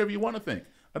can think whatever you want to think.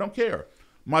 I don't care.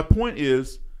 My point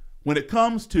is, when it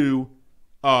comes to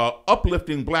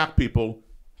uplifting black people,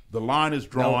 the line is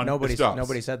drawn. Nobody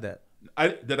said that.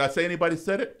 Did I say anybody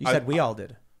said it? You said we all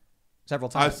did. Several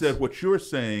times. I said what you're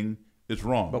saying is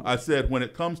wrong. But I said when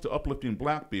it comes to uplifting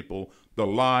black people, the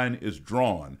line is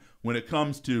drawn. When it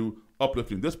comes to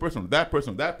uplifting this person, that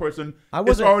person,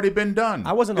 it's already been done.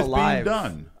 I wasn't alive. It's being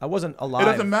done. I wasn't alive.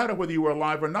 It doesn't matter whether you were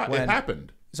alive or not. It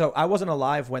happened. So I wasn't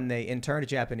alive when they interned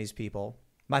Japanese people.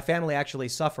 My family actually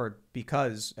suffered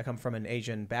because I come from an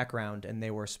Asian background, and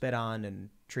they were spit on and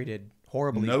treated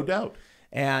horribly. No doubt.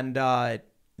 And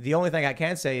The only thing I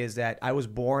can say is that I was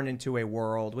born into a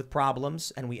world with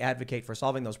problems, and we advocate for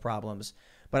solving those problems.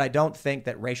 But I don't think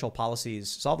that racial policies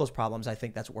solve those problems. I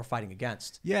think that's what we're fighting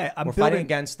against. Yeah, we're fighting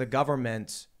against the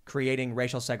government creating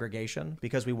racial segregation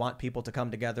because we want people to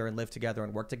come together and live together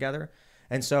and work together.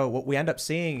 And so what we end up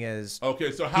seeing is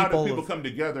okay. So how do people come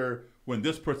together when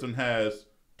this person has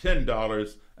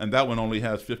 $10 and that one only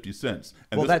has 50 cents,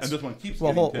 and, this one keeps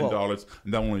getting $10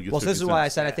 and that one only gets 50 cents? This is why I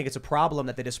said I think it's a problem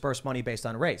that they disperse money based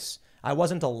on race. I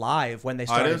wasn't alive when they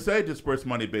started. I didn't say disperse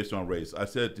money based on race. I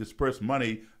said disperse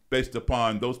money based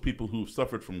upon those people who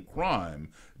suffered from crime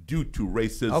due to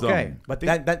racism. Okay, but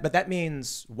that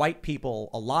means white people,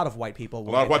 a lot of white people.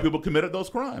 A lot of white people committed those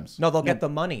crimes. No, they'll get the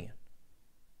money.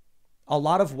 A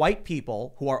lot of white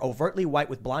people who are overtly white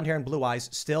with blonde hair and blue eyes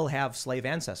still have slave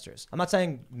ancestors. I'm not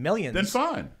saying millions. Then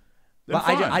fine. But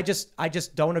I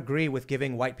just don't agree with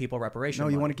giving white people reparations. No,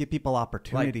 you want to give people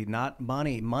opportunity, not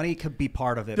money. Money could be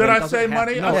part of it. Did I say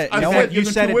money? You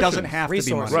said it doesn't have to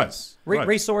be money. Right.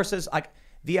 Resources.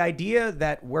 The idea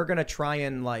that we're going to try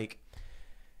and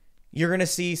you're going to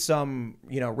see some,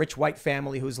 rich white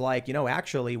family who's like,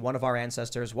 actually one of our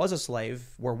ancestors was a slave.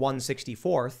 We're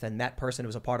 164th, and that person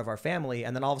was a part of our family.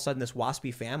 And then all of a sudden this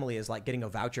waspy family is like getting a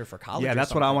voucher for college. Yeah,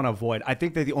 that's what I want to avoid. I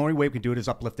think that the only way we can do it is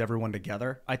uplift everyone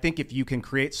together. I think if you can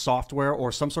create software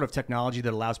or some sort of technology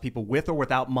that allows people with or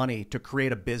without money to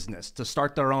create a business, to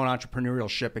start their own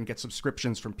entrepreneurship and get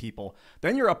subscriptions from people,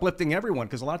 then you're uplifting everyone,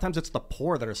 because a lot of times it's the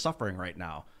poor that are suffering right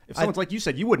now. If someone's like you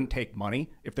said, you wouldn't take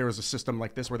money if there was a system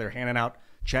like this where they're handing out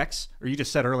checks, or you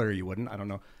just said earlier you wouldn't. I don't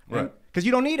know, right? Because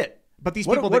you don't need it. But these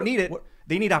people that need it,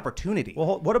 they need opportunity.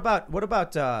 Well, what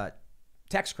about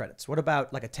tax credits? What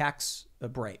about like a tax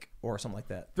break or something like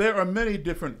that? There are many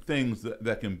different things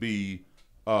that can be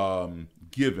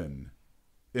given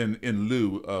in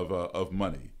lieu of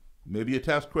money. Maybe a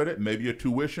tax credit, maybe a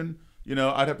tuition.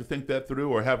 I'd have to think that through,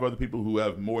 or have other people who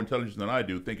have more intelligence than I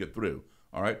do think it through.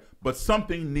 All right, but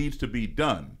something needs to be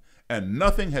done, and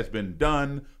nothing has been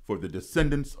done for the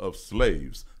descendants of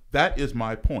slaves. That is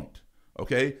my point.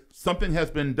 Okay, something has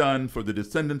been done for the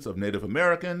descendants of Native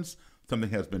Americans. Something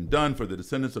has been done for the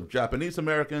descendants of Japanese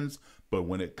Americans. But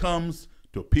when it comes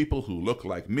to people who look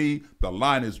like me, the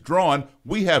line is drawn.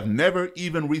 We have never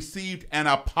even received an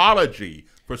apology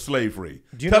for slavery.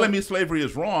 Telling me slavery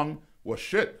is wrong, well,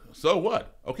 shit, so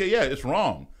what? Okay, yeah, it's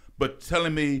wrong. But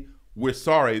telling me we're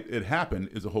sorry it happened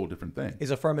is a whole different thing.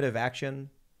 Is affirmative action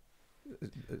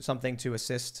something to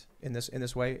assist in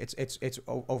this way? It's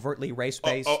overtly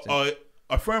race-based.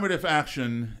 Affirmative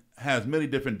action has many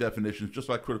different definitions, just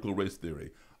like critical race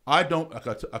theory. I don't,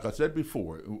 like I said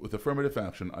before, with affirmative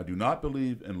action, I do not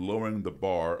believe in lowering the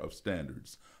bar of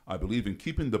standards. I believe in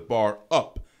keeping the bar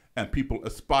up, and people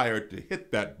aspire to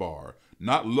hit that bar,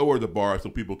 not lower the bar so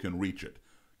people can reach it.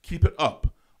 Keep it up.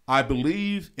 I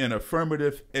believe in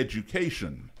affirmative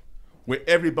education, where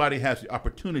everybody has the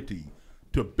opportunity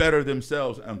to better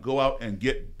themselves and go out and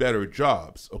get better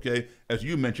jobs, okay? As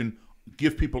you mentioned,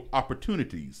 give people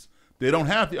opportunities. They don't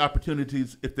have the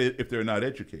opportunities if they're not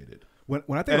educated. When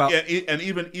I think about and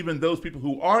even those people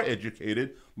who are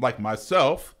educated, like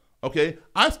myself, okay,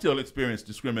 I still experience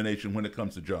discrimination when it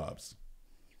comes to jobs.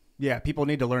 Yeah, people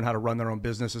need to learn how to run their own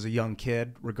business as a young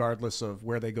kid, regardless of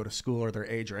where they go to school or their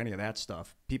age or any of that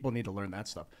stuff. People need to learn that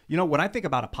stuff. When I think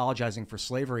about apologizing for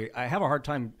slavery, I have a hard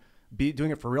time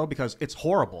doing it for real, because it's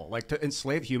horrible. Like, to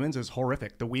enslave humans is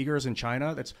horrific. The Uyghurs in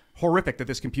China, that's horrific that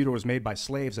this computer was made by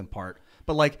slaves in part.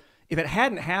 But like, if it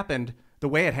hadn't happened the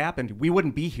way it happened, we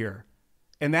wouldn't be here.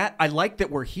 And that, I like that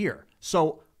we're here.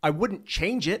 So I wouldn't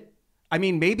change it. I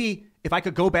mean, maybe if I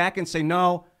could go back and say,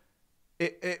 no,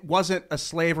 it wasn't a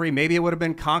slavery. Maybe it would have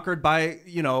been conquered by,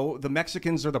 the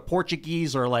Mexicans or the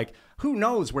Portuguese, or like, who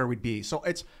knows where we'd be. So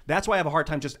that's why I have a hard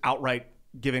time just outright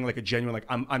giving like a genuine, like,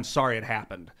 I'm sorry it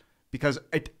happened, because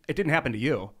it didn't happen to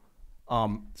you.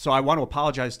 So I want to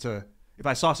apologize to, if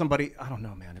I saw somebody, I don't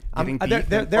know, man, getting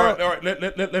beat. All right,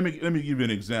 let me give you an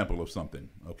example of something,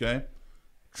 okay?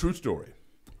 True story.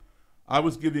 I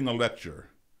was giving a lecture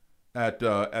at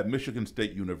Michigan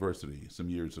State University some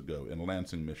years ago in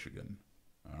Lansing, Michigan.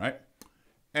 All right,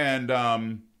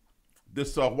 and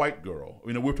this white girl,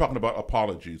 we're talking about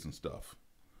apologies and stuff,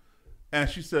 and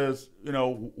she says,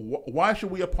 why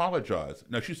should we apologize?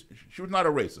 Now, she was not a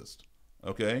racist,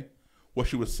 okay? What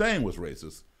she was saying was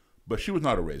racist, but she was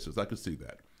not a racist. I could see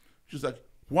that. She's like,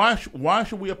 why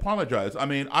should we apologize? I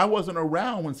mean, I wasn't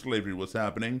around when slavery was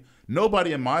happening.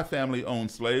 Nobody in my family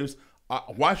owned slaves.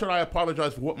 Why should I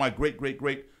apologize for what my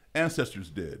great ancestors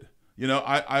did?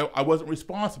 I wasn't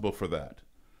responsible for that.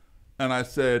 And I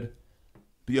said,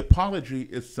 the apology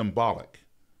is symbolic.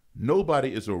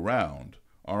 Nobody is around,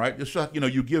 All right, it's like,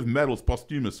 you give medals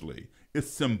posthumously. It's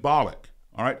symbolic.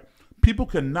 All right, people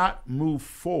cannot move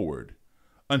forward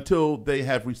until they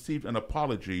have received an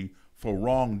apology for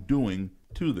wrongdoing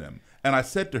to them. And I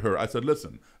said to her, I said,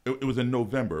 listen, it was in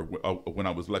November when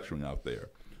I was lecturing out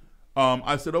there.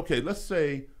 I said, okay, let's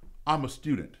say I'm a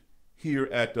student here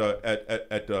at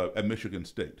Michigan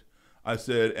State. I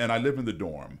said, and I live in the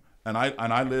dorm, and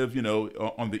I live,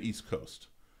 on the East Coast.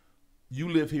 You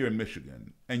live here in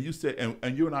Michigan, and you say,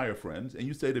 and you and I are friends, and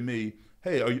you say to me,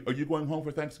 hey, are you going home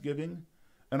for Thanksgiving?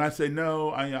 And I say,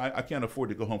 no, I can't afford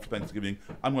to go home for Thanksgiving.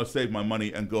 I'm going to save my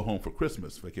money and go home for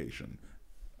Christmas vacation.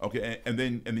 Okay, and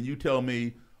then you tell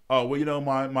me, oh, well,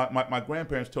 my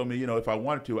grandparents told me, if I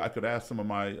wanted to, I could ask some of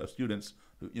my students,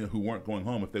 who weren't going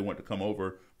home if they wanted to come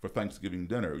over for Thanksgiving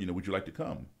dinner. Would you like to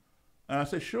come? And I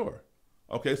say, sure.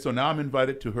 Okay, so now I'm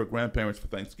invited to her grandparents for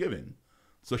Thanksgiving.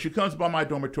 So she comes by my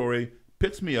dormitory,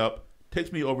 picks me up,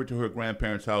 takes me over to her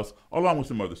grandparents' house, along with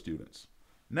some other students.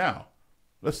 Now,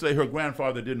 let's say her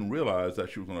grandfather didn't realize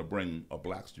that she was going to bring a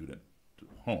black student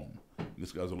home.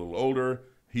 This guy's a little older.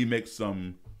 He makes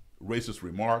some racist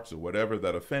remarks or whatever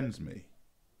that offends me.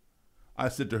 I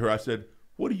said to her, I said,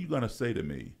 what are you going to say to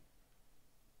me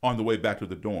on the way back to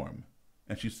the dorm?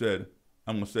 And she said,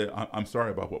 I'm going to say, I'm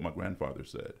sorry about what my grandfather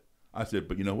said. I said,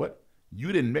 but you know what?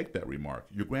 You didn't make that remark.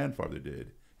 Your grandfather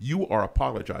did. You are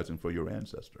apologizing for your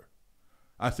ancestor.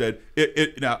 I said,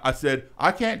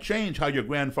 I can't change how your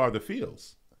grandfather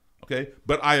feels, okay?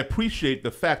 But I appreciate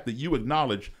the fact that you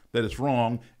acknowledge that it's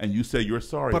wrong and you say you're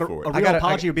sorry for it. A real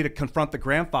apology would be to confront the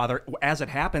grandfather as it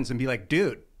happens and be like,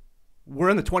 dude, we're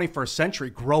in the 21st century.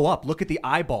 Grow up. Look at the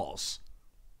eyeballs.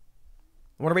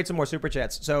 I want to read some more super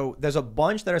chats. So there's a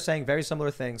bunch that are saying very similar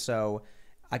things. So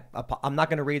I'm not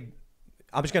going to read.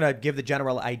 I'm just going to give the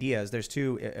general ideas. There's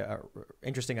two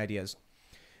interesting ideas.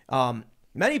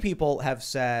 Many people have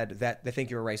said that they think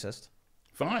you're a racist.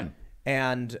 Fine.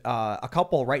 And a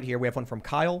couple right here. We have one from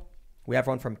Kyle. We have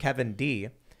one from Kevin D,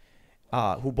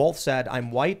 who both said,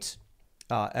 I'm white.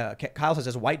 Kyle says,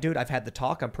 as a white dude, I've had the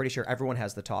talk. I'm pretty sure everyone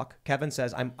has the talk. Kevin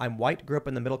says, I'm white, grew up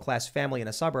in the middle-class family in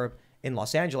a suburb in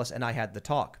Los Angeles, and I had the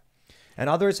talk. And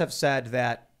others have said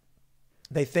that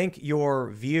they think your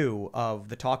view of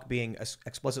the talk being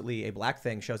explicitly a black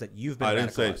thing shows that you've been radicalized. I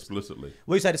didn't say explicitly.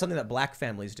 Well, you said it's something that black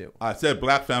families do. I said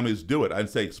black families do it. I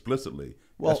didn't say explicitly.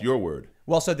 Well, that's your word.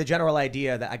 Well, so the general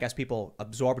idea that I guess people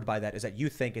absorbed by that is that you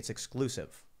think it's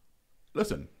exclusive.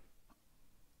 Listen,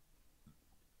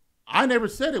 I never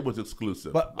said it was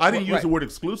exclusive. But I didn't use the word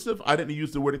exclusive. I didn't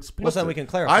use the word explicit. Well, so then we can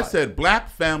clarify. I said black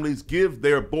families give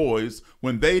their boys,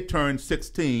 when they turn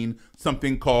 16,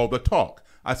 something called the talk.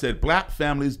 I said black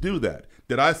families do that.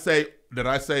 Did I say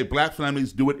black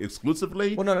families do it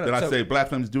exclusively? Well, no. Did I say black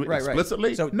families do it explicitly?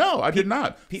 Right. So no, I did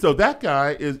not. So that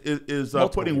guy is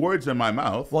putting words in my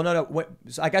mouth. Well, no.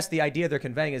 So I guess the idea they're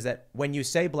conveying is that when you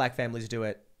say black families do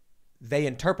it, they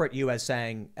interpret you as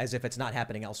saying as if it's not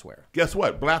happening elsewhere. Guess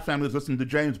what? Black families listen to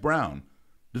James Brown.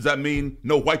 Does that mean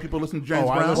no white people listen to James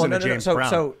Brown? I listen to James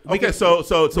Brown.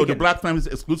 So do black families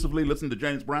exclusively listen to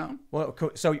James Brown? Well,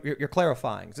 so you're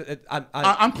clarifying.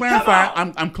 I'm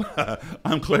clarifying.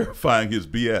 I'm clarifying his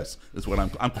BS. Is what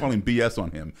I'm calling BS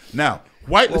on him. Now,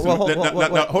 white.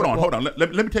 Hold on.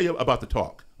 Let me tell you about the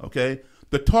talk. Okay,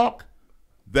 the talk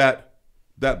that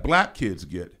black kids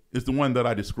get is the one that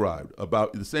I described,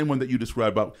 about the same one that you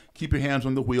described about keep your hands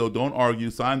on the wheel, don't argue,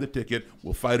 sign the ticket,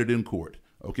 we'll fight it in court.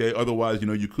 Okay, otherwise,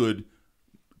 you could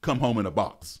come home in a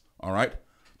box. All right.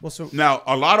 Well, so now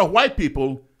a lot of white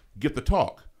people get the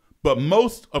talk, but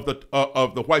most of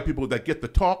the white people that get the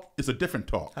talk is a different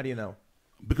talk. How do you know?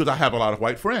 Because I have a lot of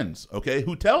white friends, okay,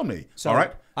 who tell me. So all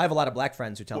right. I have a lot of black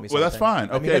friends who tell me something. Well, that's fine.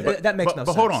 Okay, I mean, that makes no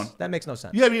sense. But hold on. That makes no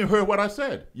sense. You haven't even heard what I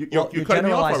said. You're cutting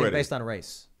me off already. Based on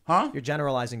race. Huh? You're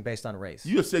generalizing based on race.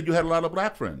 You said you had a lot of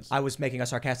black friends. I was making a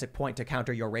sarcastic point to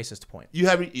counter your racist point. You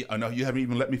haven't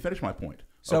even let me finish my point.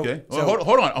 So, okay.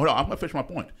 Hold on. I'm going to finish my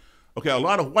point. Okay. A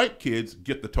lot of white kids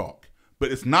get the talk,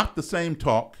 but it's not the same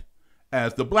talk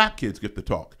as the black kids get the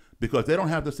talk because they don't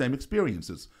have the same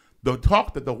experiences. The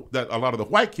talk that a lot of the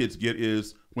white kids get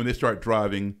is when they start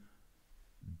driving,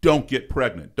 don't get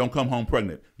pregnant. Don't come home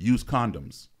pregnant. Use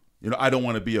condoms. I don't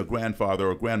want to be a grandfather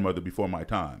or grandmother before my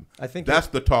time. I think that's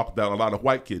the talk that a lot of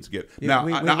white kids get.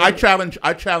 I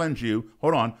challenge you.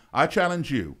 Hold on. I challenge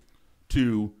you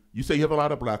to. You say you have a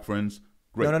lot of black friends.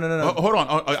 Great. No. Hold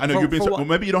on. I know you're being. Well,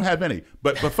 maybe you don't have any,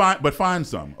 but find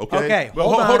some. Okay. Okay.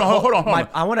 Hold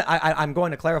on. I'm going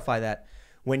to clarify that.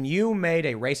 When you made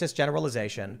a racist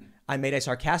generalization, I made a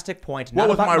sarcastic point. What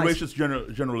was my racist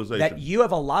generalization? That you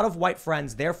have a lot of white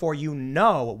friends, therefore you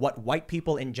know what white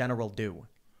people in general do.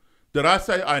 Did I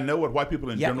say I know what white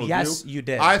people in general do? Yes, you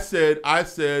did. I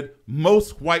said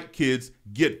most white kids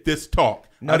get this talk.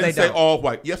 No, I didn't they say don't. all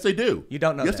white. Yes, they do. You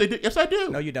don't know Yes, that. they do. Yes, I do.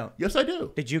 No, you don't. Yes, I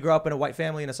do. Did you grow up in a white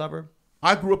family in a suburb?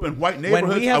 I grew up in white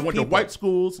neighborhoods. I went to white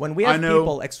schools. When we have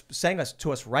people saying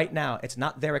to us right now, it's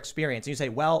not their experience. And you say,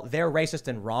 well, they're racist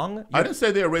and wrong. I didn't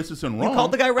say they're racist and wrong. You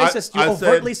called the guy racist. You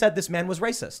overtly said this man was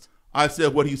racist. I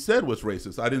said what he said was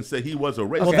racist. I didn't say he was a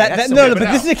racist. Well, Okay, but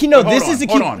this is a key. No, this is a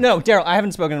key. Hold on. No, Daryl, I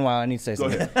haven't spoken in a while. I need to say Go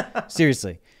something. ahead.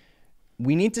 Seriously,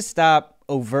 we need to stop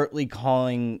overtly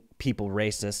calling people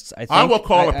racists. I will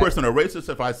call a person a racist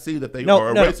if I see that they are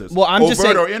a racist. Well, I'm just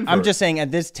saying. Or invert. I'm just saying.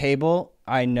 At this table,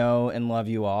 I know and love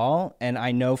you all, and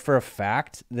I know for a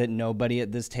fact that nobody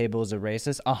at this table is a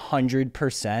racist.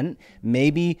 100%.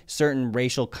 Maybe certain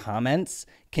racial comments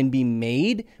can be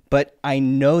made, but I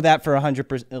know that for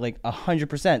 100%. Like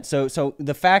 100%. So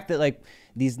the fact that like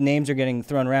these names are getting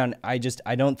thrown around, I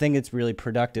don't think it's really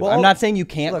productive. Well, I'm not saying you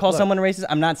can't call look. someone racist.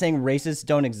 I'm not saying racists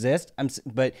don't exist.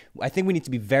 But I think we need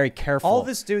to be very careful. All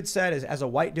this dude said is, as a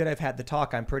white dude, I've had the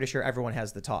talk. I'm pretty sure everyone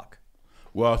has the talk.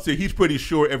 Well, see, he's pretty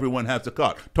sure everyone has the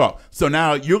talk. So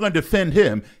now you're going to defend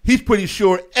him. He's pretty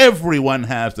sure everyone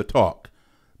has the talk.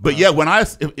 But yeah,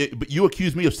 but you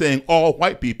accuse me of saying all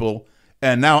white people,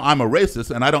 and now I'm a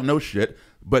racist, and I don't know shit.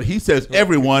 But he says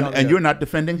everyone, and you're not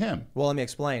defending him. Well, let me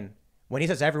explain. When he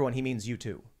says everyone, he means you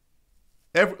too.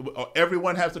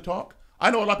 Everyone has the talk. I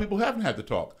know a lot of people who haven't had the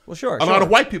talk. Well, sure. A lot of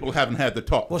white people haven't had the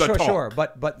talk. Well, sure.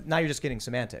 But now you're just getting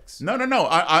semantics. No.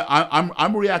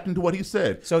 I'm reacting to what he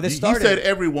said. So this he started. said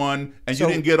everyone, and you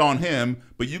didn't get on him,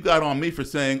 but you got on me for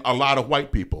saying a lot of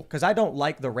white people. Because I don't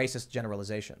like the racist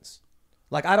generalizations.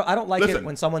 Like I don't like it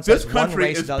when someone says this country one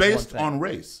race is does based one thing. on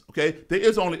race. Okay,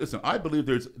 I believe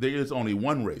there is only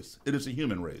one race. It is a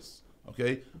human race.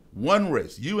 Okay, one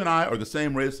race. You and I are the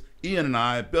same race. Ian and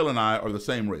I, Bill and I are the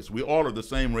same race. We all are the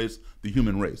same race, the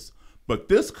human race. But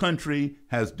this country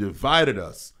has divided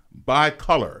us by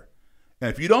color. And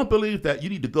if you don't believe that, you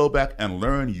need to go back and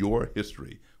learn your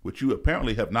history, which you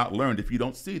apparently have not learned if you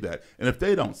don't see that. And if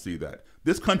they don't see that,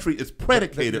 this country is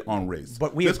predicated on race.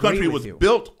 But this country was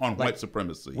built on white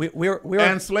supremacy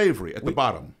and slavery at the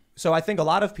bottom. So I think a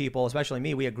lot of people, especially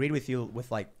me, we agreed with you with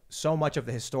like so much of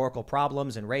the historical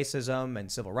problems and racism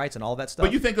and civil rights and all that stuff.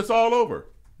 But you think it's all over?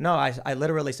 No, I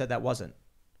literally said that wasn't.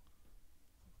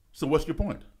 So what's your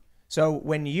point? So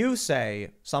when you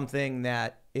say something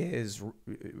that is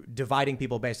dividing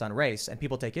people based on race and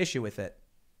people take issue with it,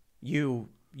 you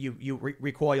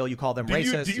recoil, you call them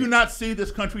racist. Do you not see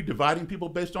this country dividing people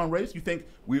based on race? You think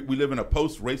we live in a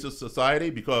post-racist society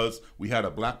because we had a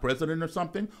black president or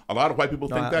something? A lot of white people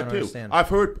think that too. Understand. I've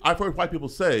heard white people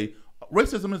say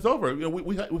racism is over. You know,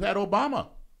 we've had Obama.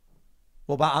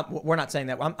 Well, but we're not saying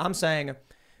that. I'm saying,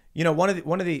 you know,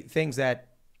 one of the things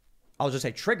that I'll just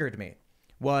say triggered me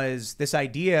was this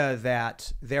idea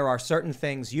that there are certain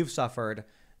things you've suffered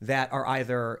that are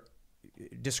either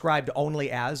described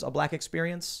only as a black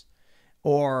experience,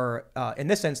 or in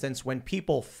this instance, when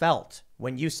people felt,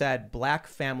 when you said black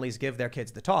families give their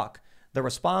kids the talk, the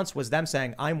response was them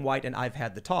saying, I'm white and I've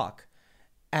had the talk.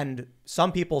 And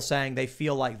some people saying they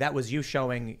feel like that was you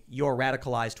showing you're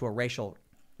radicalized to a racial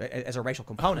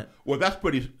component. Well, that's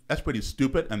pretty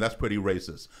stupid, and that's pretty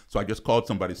racist. So I just called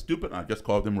somebody stupid, and I just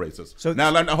called them racist. So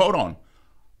now hold on.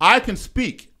 I can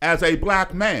speak as a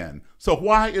black man. So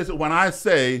why is it when I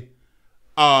say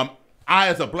I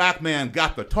as a black man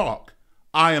got the talk,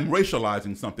 I am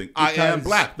racializing something? I am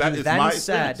black. That is my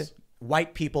experience. Said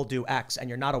white people do X, and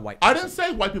you're not a white person. I didn't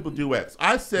say white people do X.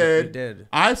 I said you did.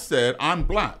 I said I'm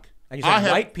black. And you said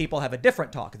white people have a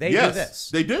different talk. They do this.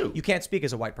 They do. You can't speak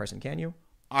as a white person, can you?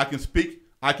 I can speak.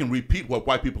 I can repeat what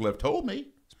white people have told me.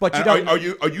 But you don't.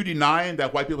 Are you denying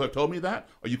that white people have told me that?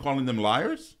 Are you calling them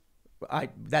liars?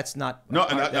 That's not. No,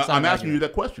 I'm asking you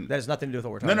that question. That has nothing to do with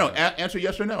what we're talking about. No. Answer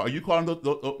yes or no. Are you calling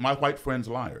my white friends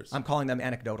liars? I'm calling them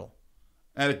anecdotal.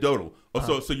 Anecdotal.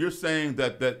 So you're saying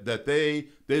that they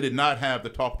did not have the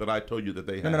talk that I told you that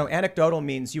they had. No. Anecdotal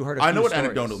means you heard a few I know what stories.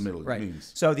 anecdotal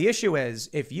means. So the issue is,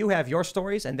 if you have your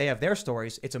stories and they have their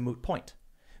stories, it's a moot point.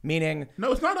 Meaning,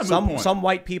 no, it's not a moot point. Some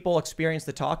white people experience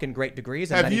the talk in great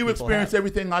degrees. And have you experienced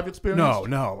everything I've experienced?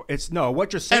 No.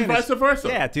 What you're saying and vice versa.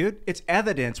 Yeah, dude. It's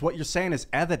evidence. What you're saying is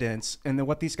evidence, and then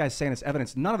what these guys saying is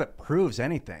evidence. None of it proves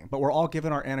anything. But we're all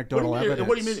given our anecdotal evidence.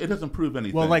 What do you mean it doesn't prove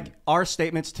anything? Well, like our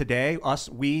statements today,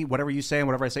 we, whatever you say and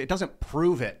whatever I say, it doesn't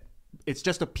prove it. It's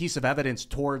just a piece of evidence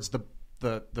towards the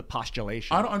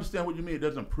postulation. I don't understand what you mean. It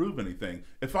doesn't prove anything.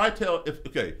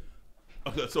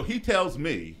 So he tells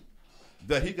me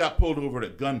that he got pulled over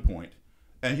at gunpoint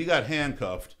and he got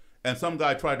handcuffed and some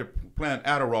guy tried to plant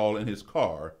Adderall in his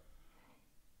car.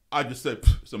 I just said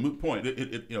it's a moot point.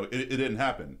 It didn't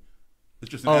happen. It's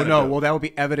just an Oh, no. anecdote. Well, that would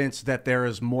be evidence that there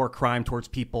is more crime towards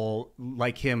people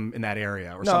like him in that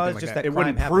area or something it's like just that. that It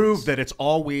wouldn't crime prove happens. that it's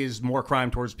always more crime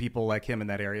towards people like him in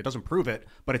that area. It doesn't prove it,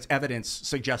 but it's evidence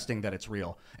suggesting that it's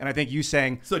real. And I think you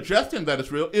saying... Suggesting that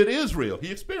it's real, it is real.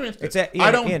 He experienced it. It's I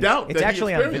don't doubt it's that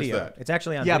actually he on experienced video. that. It's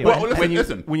actually on Yeah, video. but Well, when you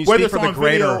listen, speak whether for it's the on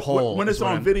greater video, whole, when is it's what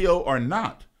on I'm- video or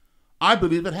not, I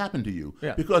believe it happened to you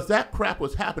Yeah. because that crap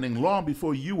was happening long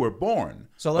before you were born.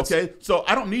 So let's- okay, so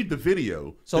I don't need the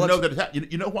video to know that it happened.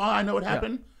 You know why I know it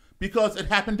happened? Because it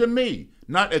happened to me,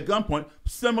 not at gunpoint.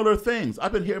 Similar things.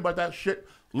 I've been hearing about that shit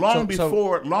long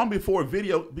before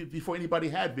video, before anybody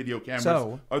had video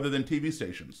cameras other than TV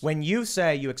stations. When you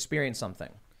say you experience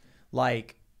something,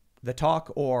 like the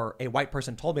talk or a white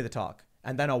person told me the talk,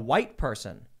 and then a white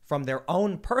person from their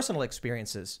own personal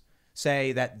experiences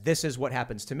say that this is what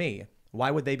happens to me,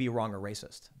 why would they be wrong or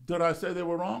racist? Did I say they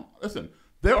were wrong? Listen,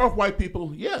 there are white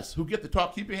people, yes, who get the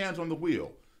talk. Keep your hands on the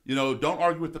wheel. Don't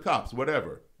argue with the cops,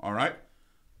 whatever. All right?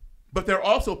 But there are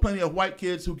also plenty of white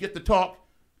kids who get the talk,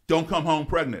 don't come home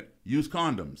pregnant, use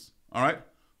condoms. All right?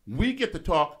 We get the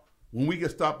talk when we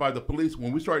get stopped by the police,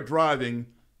 when we start driving,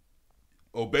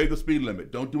 obey the speed limit.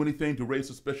 Don't do anything to raise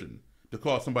suspicion to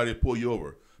cause somebody to pull you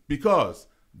over. Because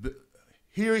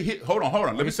hold on. Are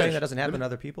Let you me saying say that doesn't happen to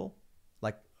other people?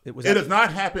 Like it was. It does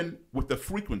not happen with the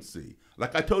frequency.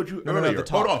 Like I told you earlier. the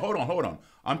talk. Hold on.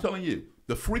 I'm telling you,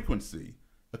 the frequency,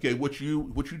 okay, which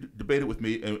you debated with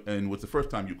me and was the first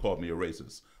time you called me a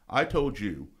racist. I told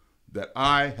you that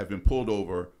I have been pulled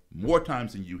over more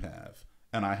times than you have,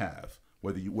 and I have.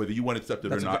 Whether you want to accept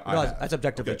it or not, I have. That's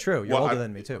objectively true. You're older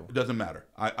than me too. It doesn't matter.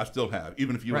 I still have,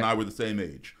 even if you and Right. I were the same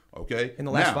age. Okay. In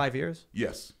the last Now, 5 years?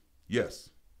 Yes.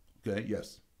 Okay,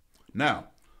 yes. Now,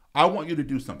 I want you to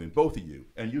do something, both of you,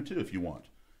 and you too if you want.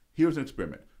 Here's an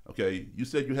experiment, okay? You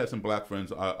said you had some black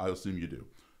friends. I assume you do.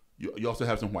 You also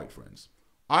have some white friends.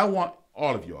 I want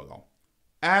all of y'all,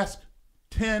 ask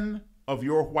 10 of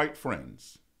your white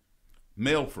friends,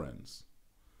 male friends,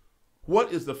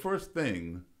 what is the first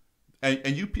thing, and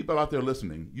you people out there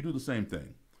listening, you do the same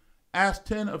thing. Ask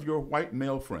 10 of your white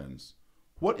male friends,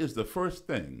 what is the first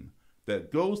thing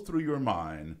that goes through your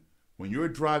mind when you're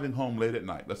driving home late at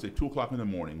night, let's say 2 o'clock in the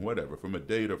morning, whatever, from a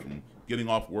date or from getting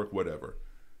off work, whatever,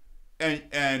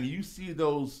 and you see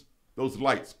those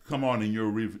lights come on in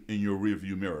your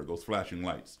rearview mirror, those flashing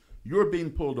lights. You're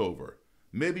being pulled over.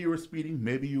 Maybe you were speeding,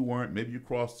 maybe you weren't, maybe you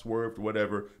crossed, swerved,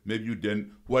 whatever, maybe you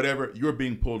didn't, whatever, you're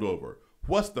being pulled over.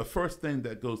 What's the first thing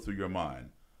that goes through your mind?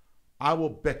 I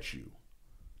will bet you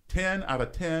 10 out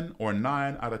of 10 or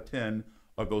 9 out of 10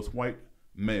 of those white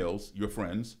males, your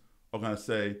friends, are going to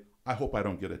say, I hope I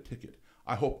don't get a ticket.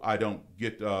 I hope I don't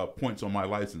get points on my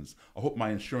license. I hope my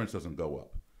insurance doesn't go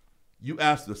up. You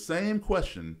ask the same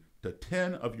question to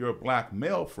 10 of your black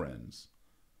male friends,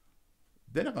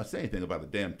 they're not going to say anything about a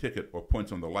damn ticket or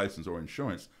points on the license or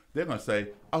insurance. They're going to say,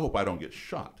 I hope I don't get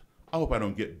shot. I hope I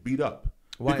don't get beat up.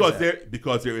 Why because is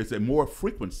because there is a more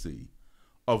frequency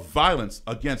of violence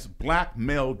against black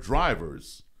male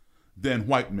drivers than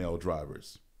white male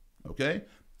drivers. Okay?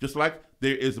 Just like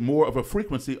there is more of a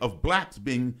frequency of blacks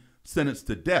being sentenced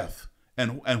to death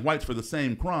and whites for the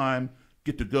same crime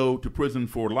get to go to prison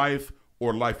for life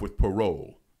or life with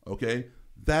parole. Okay?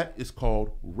 That is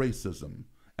called racism.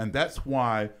 And that's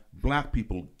why black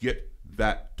people get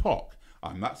that talk.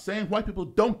 I'm not saying white people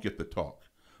don't get the talk,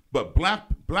 but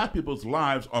black people's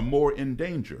lives are more in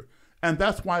danger. And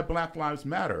that's why Black Lives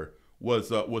Matter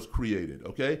was created,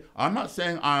 okay? I'm not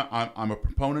saying I'm a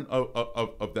proponent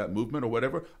of that movement or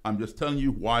whatever. I'm just telling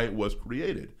you why it was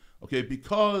created, okay?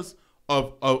 Because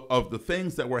of the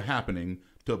things that were happening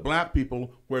to black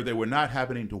people where they were not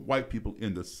happening to white people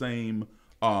in the same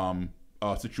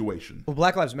situation. Well,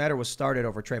 Black Lives Matter was started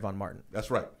over Trayvon Martin. That's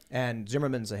right. And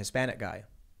Zimmerman's a Hispanic guy.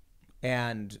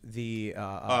 And the...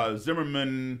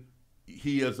 Zimmerman,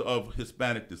 he is of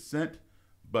Hispanic descent,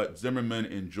 but Zimmerman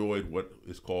enjoyed what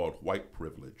is called white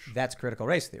privilege. That's critical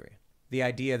race theory. The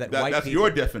idea that white that's people... your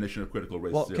definition of critical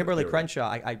race theory. Well, Kimberly Crenshaw,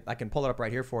 I can pull it up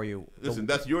right here for you. Listen,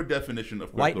 that's your definition of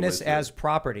critical Whiteness race theory. as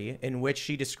property, in which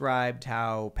she described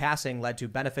how passing led to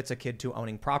benefits akin to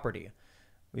owning property.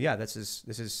 Yeah, this is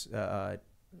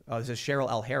Cheryl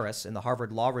L. Harris in the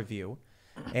Harvard Law Review,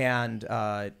 and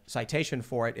citation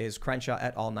for it is Crenshaw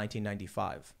et al.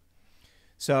 1995.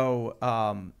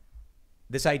 So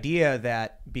this idea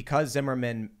that because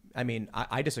Zimmerman, I mean,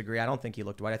 I disagree. I don't think he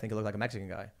looked white. I think he looked like a Mexican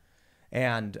guy.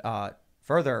 And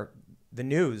further, the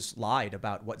news lied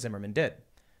about what Zimmerman did.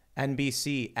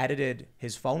 NBC edited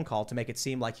his phone call to make it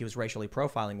seem like he was racially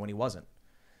profiling when he wasn't.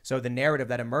 So the narrative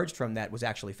that emerged from that was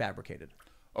actually fabricated.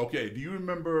 Okay, do you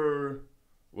remember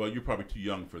Well, you're probably too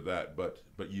young for that, but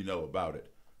you know about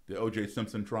it. The O.J.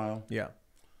 Simpson trial. Yeah.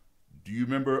 Do you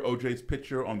remember O.J.'s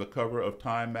picture on the cover of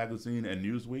Time magazine and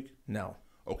Newsweek? No.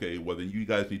 Okay, well then you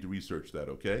guys need to research that,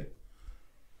 okay?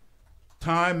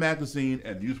 Time magazine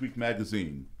and Newsweek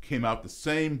magazine came out the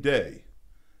same day.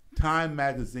 Time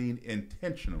magazine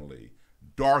intentionally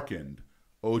darkened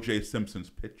O.J. Simpson's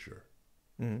picture,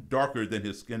 darker than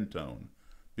his skin tone,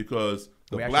 because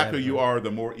the blacker you are,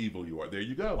 the more evil you are. There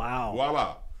you go. Wow.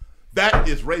 Voila. That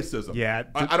is racism. Yeah.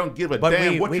 I don't give a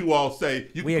damn what you all say.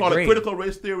 You can call it critical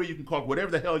race theory. You can call it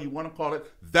whatever the hell you want to call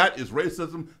it. That is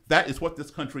racism. That is what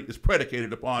this country is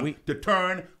predicated upon, to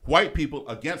turn white people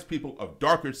against people of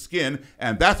darker skin.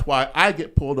 And that's why I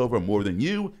get pulled over more than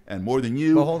you and more than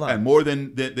you and more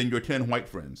than your 10 white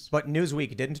friends. But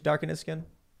Newsweek didn't darken his skin?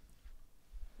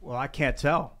 Well, I can't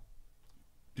tell.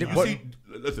 Did you see?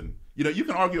 Listen, you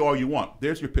can argue all you want.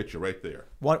 There's your picture right there.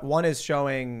 One is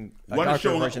showing a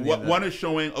darker version. One is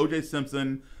showing O.J.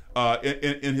 Simpson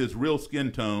in his real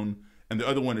skin tone, and the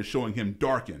other one is showing him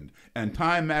darkened. And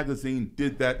Time magazine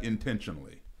did that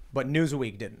intentionally. But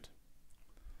Newsweek didn't.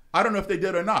 I don't know if they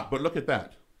did or not, but look at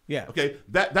that. Yeah. Okay.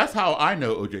 That's how I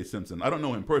know O.J. Simpson. I don't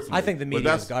know him personally. I think the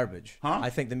media is garbage. Huh? I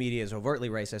think the media is overtly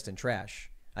racist and trash.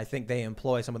 I think they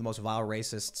employ some of the most vile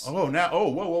racists.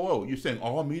 Whoa. You're saying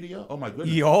all media? Oh, my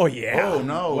goodness. Oh, yeah. Oh,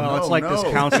 no. Well, it's like no.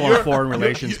 this Council on Foreign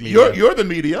Relations media. You're the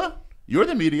media. You're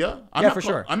the media. For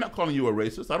sure. I'm not calling you a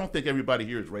racist. I don't think everybody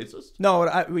here is racist. No,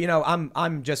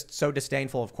 I'm just so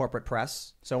disdainful of corporate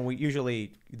press. So we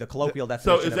usually the colloquial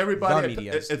definition. So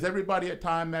is everybody at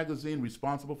Time magazine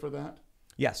responsible for that?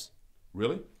 Yes.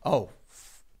 Really? Oh,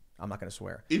 I'm not going to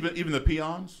swear. Even the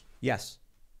peons? Yes.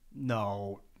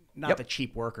 No. Not the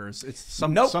cheap workers. It's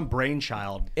some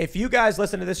brainchild. If you guys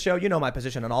listen to this show, you know my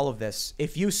position on all of this.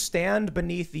 If you stand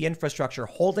beneath the infrastructure,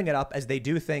 holding it up as they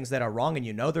do things that are wrong and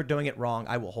you know they're doing it wrong,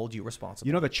 I will hold you responsible.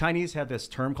 You know, the Chinese have this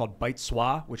term called bite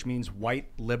swa, which means white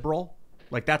liberal.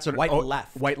 Like that's a white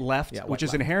left. White left, yeah, which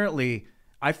is inherently,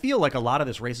 I feel like a lot of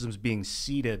this racism is being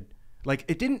seeded. Like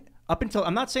it didn't, up until,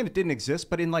 I'm not saying it didn't exist,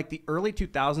 but in like the early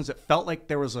 2000s, it felt like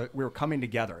we were coming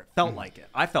together. It felt like it.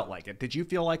 I felt like it. Did you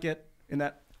feel like it in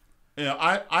that?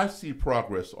 I see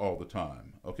progress all the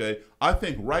time, okay? I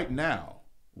think right now,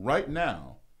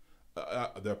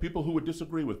 there are people who would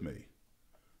disagree with me,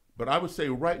 but I would say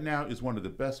right now is one of the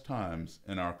best times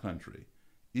in our country,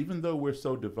 even though we're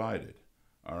so divided,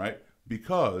 all right?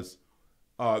 Because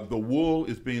the wool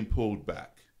is being pulled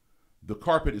back. The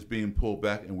carpet is being pulled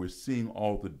back, and we're seeing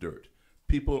all the dirt.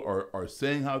 People are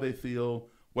saying how they feel,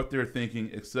 what they're thinking,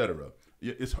 etc.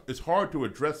 It's hard to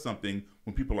address something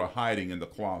when people are hiding in the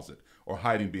closet or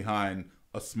hiding behind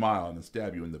a smile and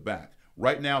stab you in the back.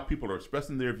 Right now, people are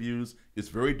expressing their views. It's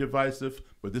very divisive,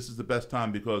 but this is the best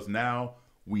time because now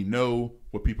we know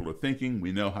what people are thinking.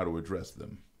 We know how to address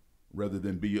them, rather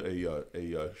than be what do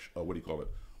you call it?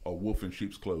 A wolf in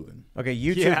sheep's clothing. Okay,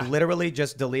 YouTube literally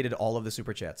just deleted all of the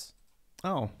super chats.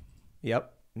 Oh,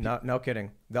 yep. No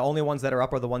kidding. The only ones that are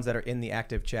up are the ones that are in the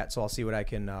active chat. So I'll see what I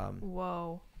can.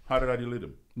 Whoa. How did I delete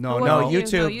them? No,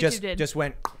 YouTube just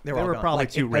went. They were probably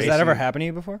too racy. Has that ever happened to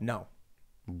you before? No.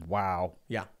 Wow.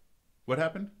 Yeah. What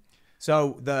happened?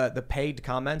 So the paid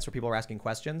comments where people are asking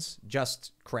questions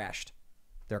just crashed.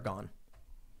 They're gone.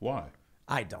 Why?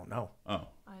 I don't know. Oh.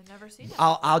 I've never seen it.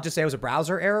 I'll just say it was a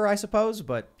browser error, I suppose.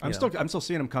 But I'm still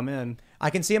seeing them come in.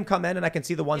 I can see them come in, and I can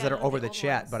see the ones that are over the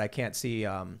chat, but I can't see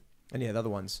any of the other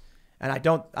ones. And I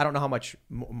don't know how much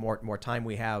more time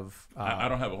we have. I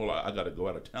don't have a whole lot. I got to go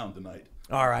out of town tonight.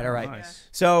 All right. Nice.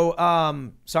 So,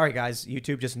 sorry guys,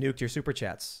 YouTube just nuked your super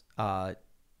chats.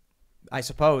 I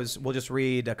suppose we'll just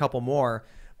read a couple more,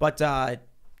 but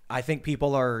I think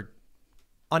people are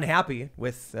unhappy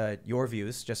with your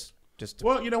views.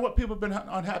 Well, you know what? People have been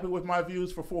unhappy with my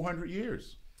views for 400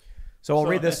 years. So I'll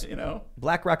read this.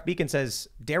 Black Rock Beacon says,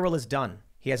 Daryl is done.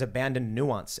 He has abandoned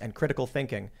nuance and critical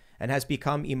thinking and has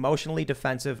become emotionally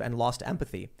defensive and lost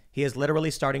empathy. He is literally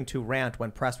starting to rant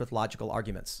when pressed with logical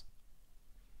arguments.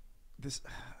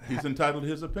 He's entitled to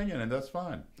his opinion, and that's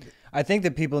fine. I think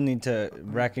that people need to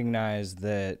recognize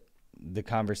that the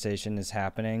conversation is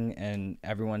happening and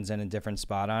everyone's in a different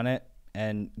spot on it.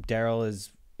 And Daryl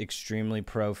is extremely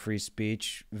pro free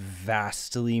speech,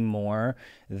 vastly more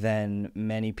than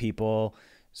many people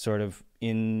sort of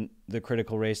in the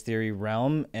critical race theory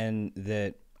realm, and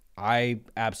that I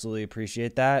absolutely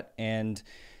appreciate that. And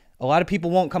a lot of people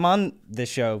won't come on this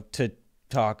show to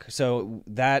talk, so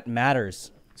that matters.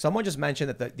 Someone just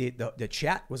mentioned that the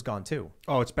chat was gone too.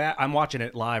 Oh, it's bad. I'm watching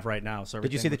it live right now. So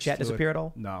did you see the chat disappear at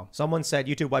all? No. Someone said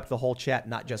YouTube wiped the whole chat,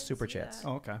 not just super chats.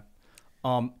 Oh, okay.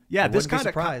 Yeah, this kind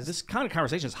of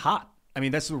conversation is hot. I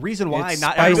mean, that's the reason why It's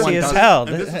not spicy everyone as does. hell.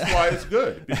 And this is why it's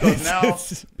good, because now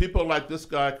people like this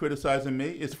guy criticizing me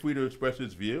is free to express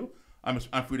his view. I'm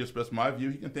free to express my view.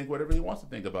 He can think whatever he wants to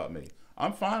think about me.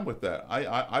 I'm fine with that.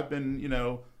 I've been, you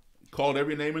know, called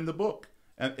every name in the book,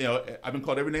 and you know, I've been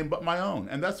called every name but my own,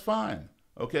 and that's fine.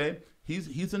 Okay,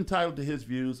 he's entitled to his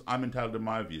views. I'm entitled to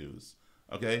my views.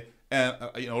 Okay, and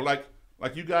you know, like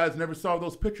you guys never saw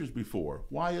those pictures before.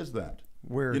 Why is that?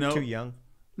 We're You know? too young.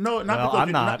 No, not Well, because I'm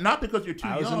you're, not. not because you're too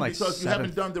I was in, young, like, because you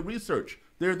haven't seventh. done the research.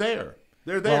 They're there.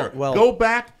 They're there. Well- Go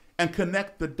back and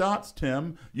connect the dots,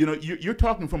 Tim. You know, you're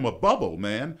talking from a bubble,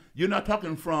 man. You're not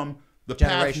talking from the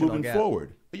past Generational moving gap.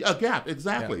 forward. A gap,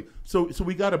 exactly. So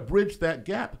we got to bridge that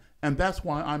gap, and that's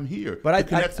why I'm here But to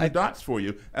connect some dots for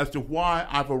you as to why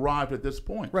I've arrived at this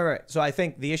point. Right. So I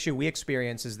think the issue we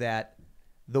experience is that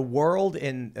the world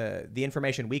in the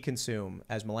information we consume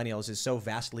as millennials is so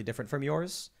vastly different from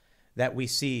yours that we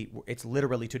see it's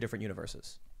literally two different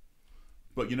universes.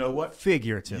 But you know what?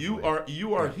 Figuratively.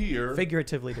 You are here.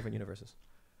 Figuratively different universes.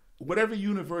 Whatever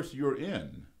universe you're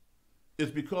in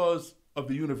is because of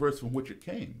the universe from which it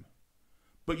came.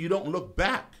 But you don't look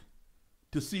back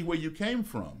to see where you came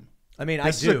from. I mean, This I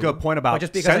is do. a good point about but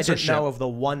just because I didn't censorship. know of the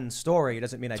one story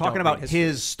doesn't mean I don't Talking read about history.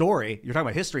 his story. You're talking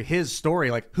about history, his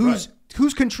story. Like who's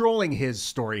controlling his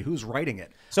story? Who's writing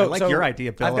it? I like your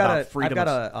idea, Bill, about freedom. I've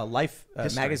got a Life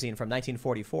history. magazine from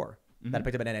 1944 that I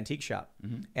picked up at an antique shop,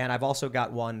 and I've also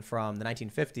got one from the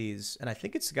 1950s, and I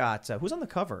think it's got who's on the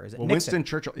cover? Is it Nixon? Winston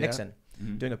Churchill. Yeah. Nixon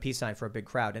doing a peace sign for a big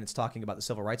crowd, and it's talking about the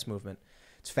civil rights movement.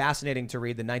 It's fascinating to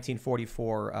read the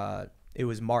 1944. It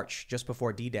was March, just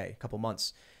before D-Day, a couple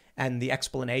months. And the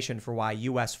explanation for why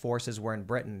U.S. forces were in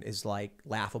Britain is like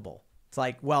laughable. It's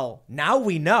like, well, now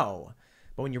we know.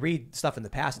 But when you read stuff in the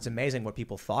past, it's amazing what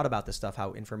people thought about this stuff,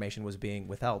 how information was being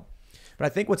withheld. But I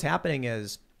think what's happening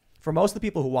is, for most of the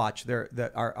people who watch,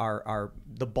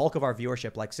 the bulk of our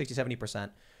viewership, like 60, 70%,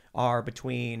 are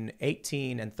between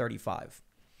 18 and 35.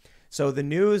 So the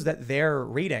news that they're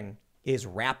reading is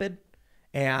rapid,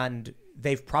 and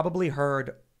they've probably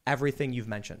heard everything you've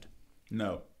mentioned.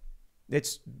 No. I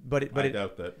I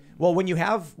doubt that. Well, when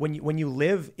you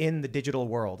live in the digital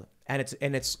world and it's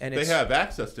They have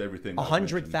access to everything.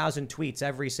 100,000 tweets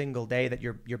every single day that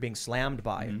you're being slammed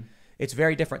by, it's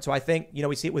very different. So I think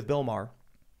we see it with Bill Maher,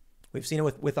 we've seen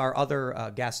it with our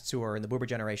other guests who are in the Boomer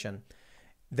generation,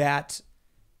 that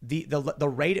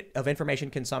the rate of information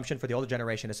consumption for the older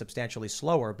generation is substantially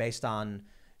slower based on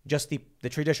just the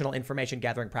traditional information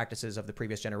gathering practices of the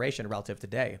previous generation relative to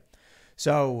today.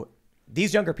 So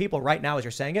these younger people right now, as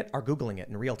you're saying it, are Googling it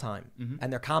in real time.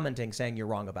 And they're commenting saying you're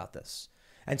wrong about this.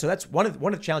 And so that's one of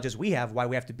the challenges we have, why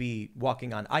we have to be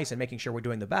walking on ice and making sure we're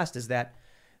doing the best, is that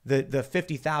the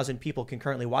 50,000 people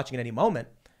concurrently watching at any moment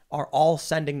are all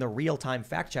sending the real-time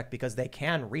fact check because they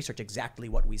can research exactly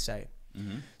what we say.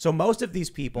 So most of these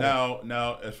people...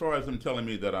 Now, as far as them telling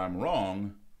me that I'm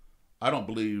wrong, I don't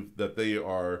believe that they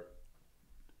are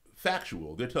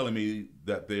factual. They're telling me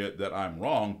that I'm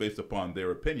wrong based upon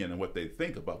their opinion and what they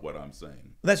think about what I'm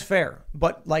saying. That's fair.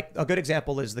 But like a good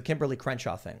example is the Kimberly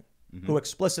Crenshaw thing, who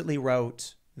explicitly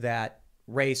wrote that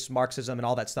race, Marxism, and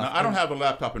all that stuff. Now, I don't have a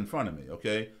laptop in front of me,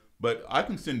 okay? But I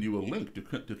can send you a link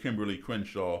to Kimberly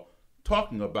Crenshaw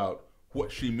talking about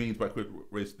what she means by critical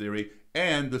race theory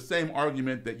and the same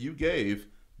argument that you gave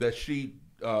that she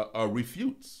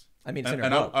refutes. I mean, it's in her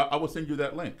and book. I will send you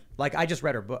that link. Like, I just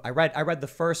read her book. I read the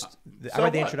first. I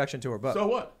read the introduction to her book. So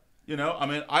what? I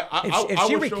mean, if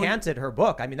she recanted her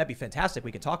book, I mean, that'd be fantastic.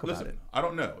 We could talk about it. I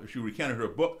don't know if she recanted her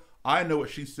book. I know what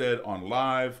she said on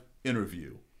live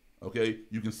interview. Okay,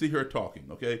 you can see her talking.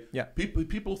 Okay, yeah.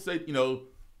 People say,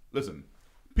 listen.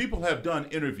 People have done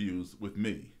interviews with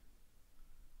me,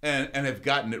 and have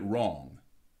gotten it wrong.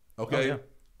 Okay.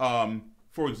 Oh, yeah.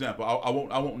 For example,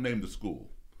 I won't name the school.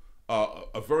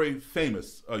 A very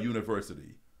famous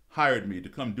university hired me to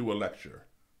come do a lecture.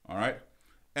 All right,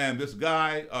 and this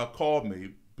guy called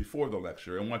me before the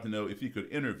lecture and wanted to know if he could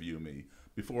interview me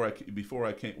before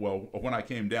I came. Well, when I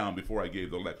came down before I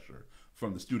gave the lecture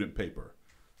from the student paper.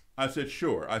 I said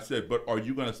sure. I said, but are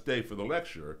you going to stay for the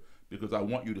lecture? Because I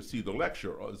want you to see the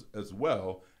lecture as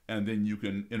well, and then you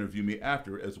can interview me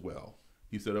after as well.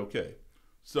 He said okay.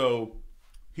 So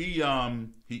he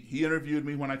interviewed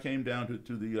me when I came down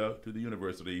to the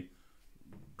university.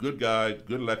 Good guy,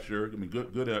 good lecture. I mean,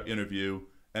 good interview,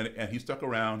 and he stuck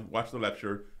around, watched the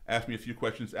lecture, asked me a few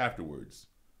questions afterwards.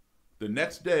 The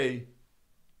next day,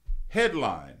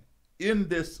 headline in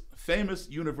this famous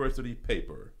university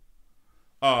paper: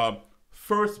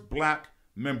 first black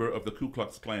member of the Ku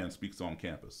Klux Klan speaks on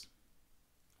campus.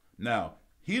 Now,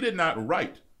 he did not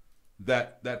write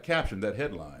that caption, that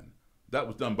headline. that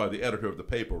was done by the editor of the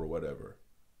paper or whatever.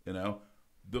 You know,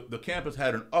 the campus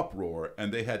had an uproar,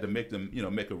 and they had to make them,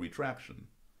 make a retraction.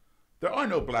 There are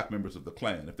no black members of the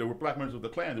Klan. If there were black members of the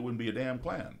Klan, there wouldn't be a damn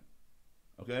Klan.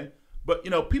 Okay? But,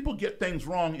 people get things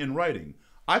wrong in writing.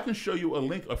 I can show you a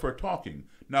link of her talking.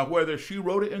 Now, whether she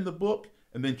wrote it in the book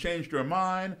and then changed her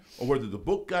mind, or whether the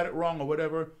book got it wrong or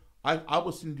whatever, I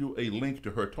will send you a link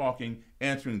to her talking,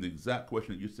 answering the exact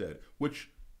question that you said, which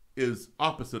is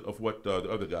opposite of what the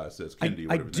other guy says, Kendi.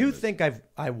 I do think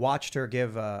I watched her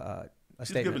give a She's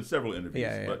statement. given several interviews,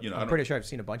 Yeah. but I'm pretty sure I've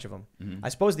seen a bunch of them. I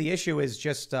suppose the issue is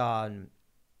just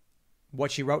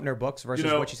what she wrote in her books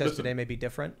versus what she says today may be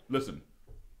different. Listen,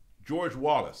 George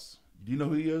Wallace. Do you know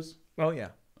who he is? Oh yeah.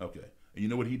 Okay, and you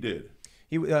know what he did?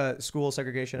 He school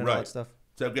segregation and all that stuff.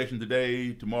 Segregation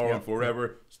today, tomorrow, and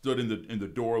forever. Stood in the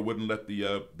door, wouldn't let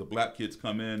the black kids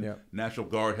come in. Yeah. National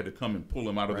Guard had to come and pull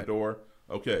him out of the door.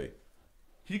 Okay,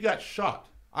 he got shot.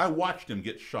 I watched him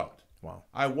get shot. Wow.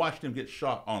 I watched him get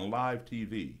shot on live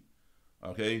TV.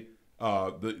 Okay,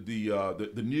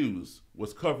 the news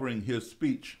was covering his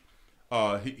speech.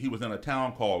 He was in a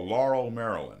town called Laurel,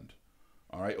 Maryland.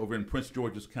 All right, over in Prince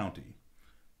George's County,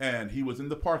 and he was in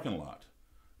the parking lot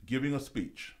giving a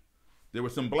speech. There were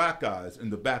some black guys in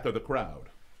the back of the crowd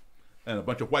and a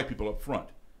bunch of white people up front.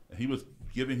 And he was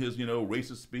giving his,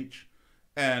 racist speech.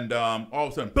 And all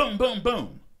of a sudden, boom, boom,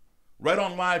 boom, right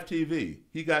on live TV,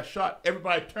 he got shot.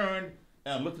 Everybody turned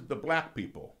and looked at the black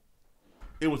people.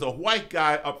 It was a white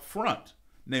guy up front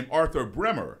named Arthur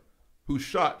Bremer who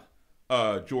shot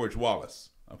George Wallace,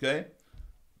 okay?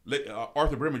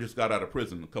 Arthur Bremer just got out of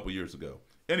prison a couple years ago.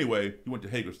 Anyway, he went to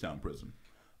Hagerstown prison.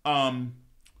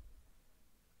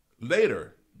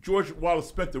 Later, George Wallace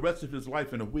spent the rest of his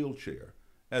life in a wheelchair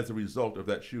as a result of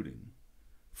that shooting.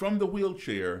 From the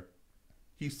wheelchair,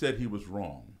 he said he was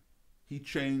wrong. He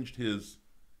changed his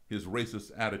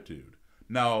racist attitude.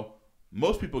 Now,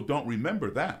 most people don't remember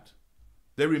that.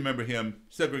 They remember him,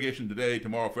 segregation today,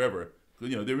 tomorrow, forever.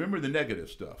 They remember the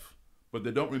negative stuff, but they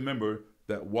don't remember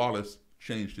that Wallace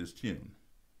changed his tune.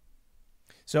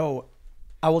 So,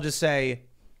 I will just say,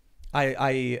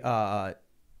 I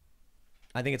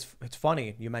think it's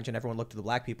funny you mentioned everyone looked to the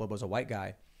black people, but it was a white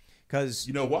guy, because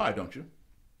you know why, don't you?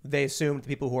 They assumed the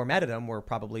people who were mad at him were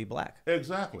probably black.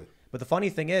 Exactly. But the funny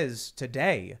thing is,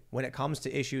 today, when it comes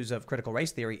to issues of critical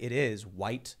race theory, it is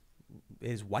white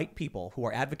people who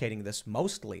are advocating this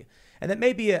mostly. And that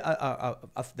may be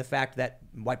the fact that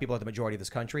white people are the majority of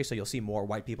this country, so you'll see more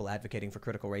white people advocating for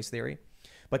critical race theory.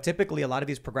 But typically, a lot of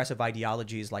these progressive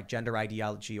ideologies like gender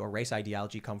ideology or race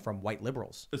ideology come from white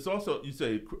liberals. It's also, you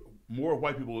say, more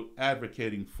white people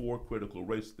advocating for critical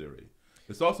race theory.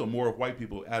 It's also more white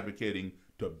people advocating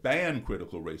to ban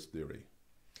critical race theory.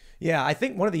 Yeah, I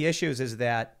think one of the issues is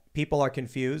that people are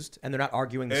confused and they're not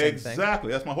arguing the same thing.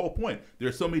 Exactly. That's my whole point.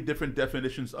 There's so many different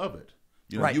definitions of it.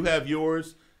 Right. You have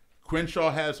yours,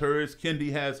 Crenshaw has hers,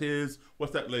 Kendi has his.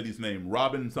 What's that lady's name?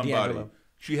 Robin somebody. D'Angelo.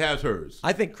 She has hers.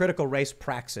 I think critical race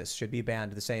praxis should be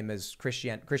banned the same as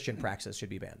Christian praxis should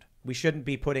be banned. We shouldn't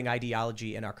be putting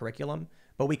ideology in our curriculum,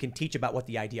 but we can teach about what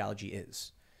the ideology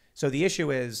is. So the issue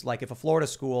is, like, if a Florida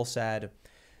school said,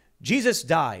 Jesus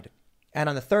died, and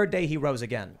on the third day he rose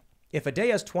again. If a day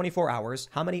has 24 hours,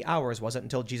 how many hours was it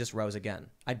until Jesus rose again?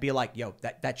 I'd be like, yo,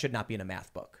 that should not be in a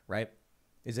math book, right?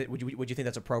 Would you think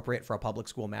that's appropriate for a public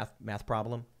school math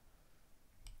problem?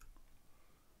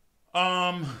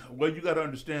 Well, you got to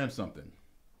understand something.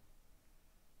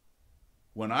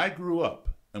 When I grew up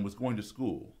and was going to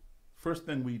school, first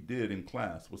thing we did in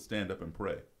class was stand up and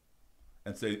pray,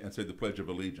 and say the Pledge of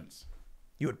Allegiance.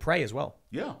 You would pray as well.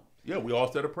 Yeah, we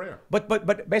all said a prayer.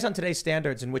 But based on today's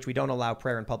standards, in which we don't allow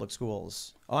prayer in public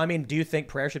schools, do you think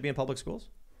prayer should be in public schools?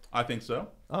 I think so.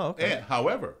 Oh, okay. And,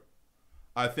 however,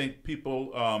 I think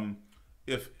people,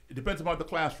 if it depends upon the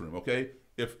classroom, okay?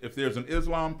 If there's an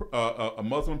a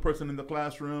Muslim person in the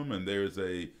classroom, and there's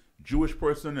a Jewish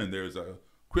person, and there's a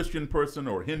Christian person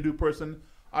or Hindu person,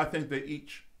 I think they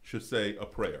each should say a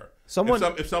prayer.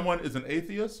 If someone is an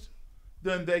atheist,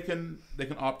 then they can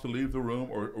opt to leave the room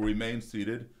or remain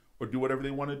seated or do whatever they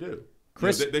want to do.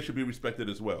 Chris, they should be respected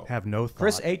as well. Have no thought.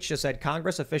 Chris H. just said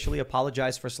Congress officially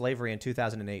apologized for slavery in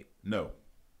 2008. No.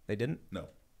 They didn't? No.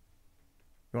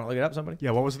 You want to look it up, somebody?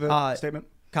 Yeah, what was the statement?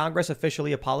 Congress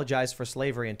officially apologized for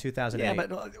slavery in 2008. Yeah,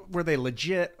 but were they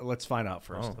legit? Let's find out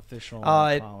first. Official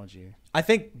apology. I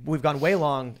think we've gone way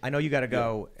long. I know you got to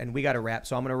go, and we got to wrap.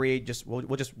 So I'm going to read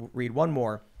we'll just read one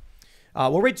more.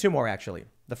 We'll read two more, actually.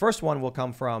 The first one will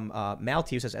come from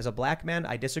Malty, who says, as a black man,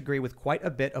 I disagree with quite a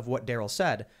bit of what Daryl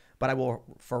said, but I will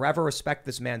forever respect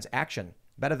this man's action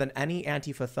better than any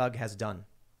Antifa thug has done.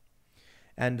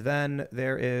 And then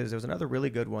there's another really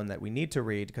good one that we need to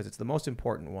read because it's the most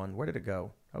important one. Where did it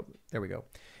go? Oh, there we go.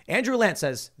 Andrew Lance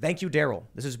says, "Thank you, Daryl.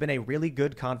 This has been a really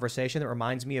good conversation that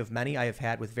reminds me of many I have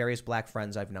had with various black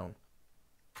friends I've known."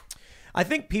 I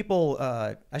think people,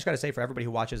 I just got to say for everybody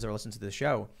who watches or listens to this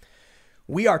show,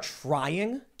 we are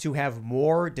trying to have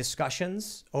more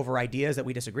discussions over ideas that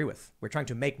we disagree with. We're trying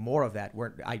to make more of that. We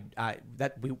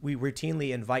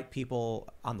routinely invite people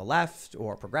on the left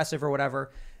or progressive or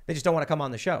whatever. They just don't want to come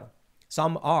on the show.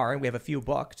 Some are, and we have a few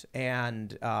booked,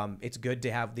 and it's good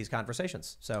to have these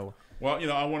conversations. So, well,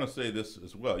 I want to say this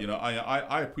as well.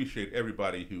 I appreciate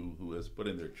everybody who has put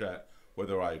in their chat,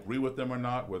 whether I agree with them or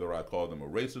not, whether I call them a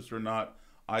racist or not.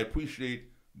 I appreciate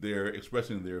their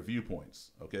expressing their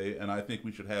viewpoints, okay? And I think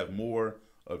we should have more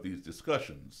of these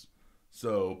discussions.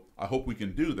 So I hope we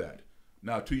can do that.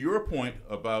 Now, to your point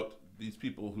about these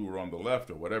people who are on the left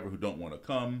or whatever who don't want to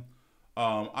come,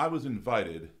 I was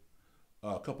invited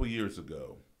a couple years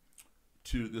ago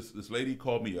to this lady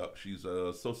called me up. She's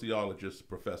a sociologist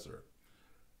professor,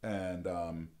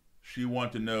 and she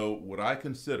wanted to know would I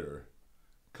consider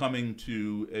coming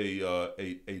to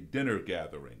a dinner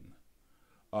gathering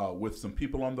with some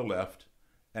people on the left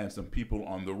and some people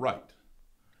on the right.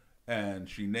 And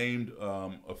she named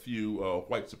a few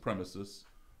white supremacists,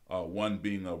 one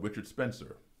being Richard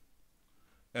Spencer.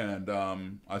 And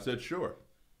I said, sure.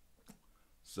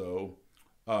 So,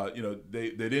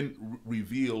 they didn't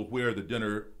reveal where the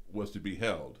dinner was to be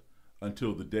held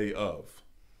until the day of,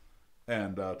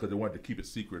 and because they wanted to keep it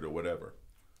secret or whatever.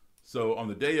 So on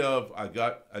the day of, I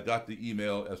got the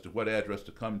email as to what address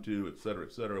to come to, et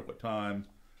cetera, what time.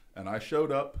 And I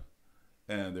showed up,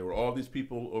 and there were all these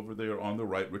people over there on the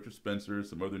right, Richard Spencer,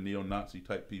 some other neo-Nazi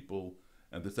type people,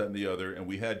 and this, that, and the other, and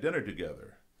we had dinner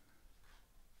together.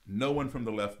 No one from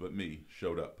the left but me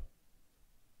showed up.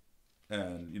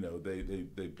 And,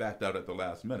 they backed out at the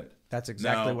last minute. That's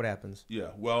exactly what happens. Yeah,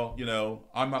 well,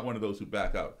 I'm not one of those who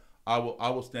back out. I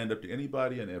will stand up to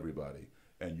anybody and everybody.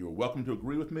 And you're welcome to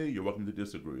agree with me, you're welcome to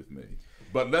disagree with me.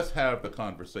 But let's have the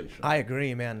conversation. I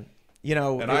agree, man.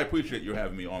 I appreciate you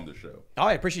having me on the show. Oh,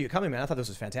 I appreciate you coming, man. I thought this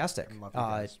was fantastic.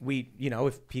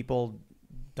 If people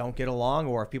don't get along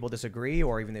or if people disagree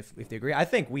or even if they agree, I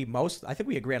think we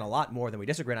agree on a lot more than we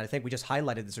disagree on. I think we just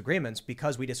highlighted disagreements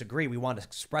because we disagree. We want to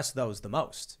express those the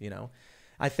most,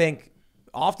 I think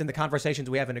often the conversations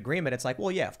we have in agreement, it's like,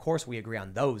 well, yeah, of course we agree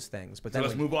on those things. But then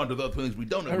let's move on to the things we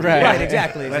don't agree on. Right,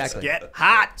 exactly. Let's get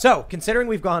hot. So, considering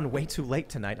we've gone way too late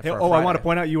tonight. I want to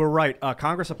point out you were right.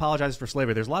 Congress apologizes for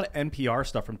slavery. There's a lot of NPR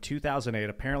stuff from 2008.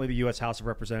 Apparently, the U.S. House of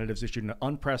Representatives issued an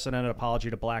unprecedented apology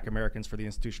to black Americans for the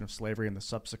institution of slavery and the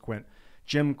subsequent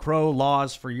Jim Crow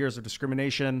laws for years of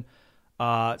discrimination.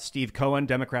 Steve Cohen,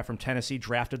 Democrat from Tennessee,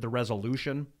 drafted the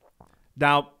resolution.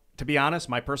 Now, to be honest,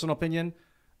 my personal opinion,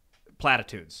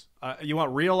 platitudes. You want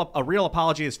a real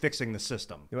apology is fixing the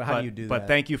system. How do you do that? But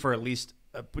thank you for at least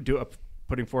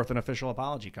putting forth an official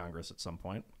apology, Congress, at some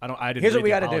point. Here's what we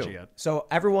got to do. Yet. So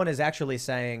everyone is actually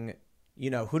saying,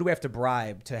 who do we have to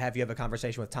bribe to have you have a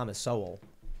conversation with Thomas Sowell,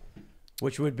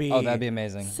 which would be that'd be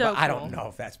amazing. So cool. I don't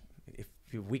know if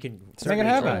we can. Make it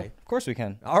happen. Of course we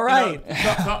can. All right.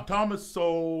 Thomas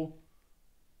Sowell.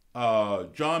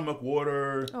 John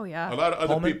McWhorter. Oh yeah. A lot of other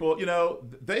Coleman. people.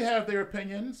 They have their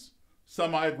opinions.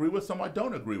 Some I agree with, some I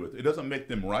don't agree with. It doesn't make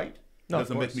them right. It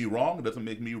doesn't make me wrong. It doesn't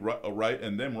make me right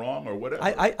and them wrong or whatever.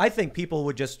 I think people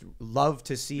would just love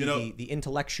to see the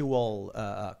intellectual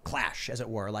clash, as it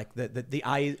were, like the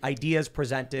ideas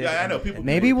presented. Yeah, I know.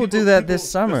 Maybe we'll do that this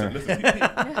summer.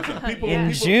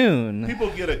 Listen, June.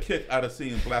 People get a kick out of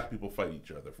seeing black people fight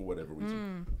each other for whatever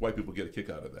reason. White people get a kick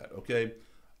out of that. Okay,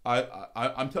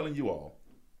 I'm telling you all,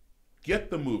 get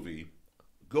the movie.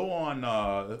 Go on,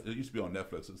 it used to be on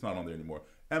Netflix. It's not on there anymore.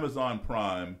 Amazon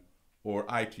Prime or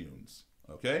iTunes,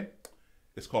 okay?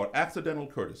 It's called Accidental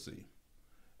Courtesy.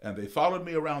 And they followed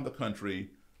me around the country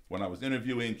when I was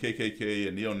interviewing KKK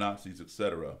and neo-Nazis,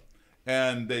 etc.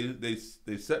 And they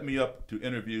set me up to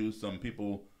interview some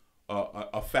people,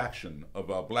 a faction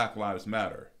of Black Lives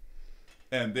Matter.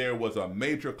 And there was a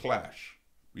major clash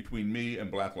between me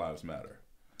and Black Lives Matter.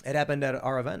 It happened at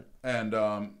our event. And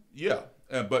yeah.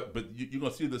 But you're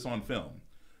going to see this on film.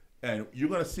 And you're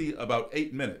going to see about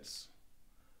 8 minutes.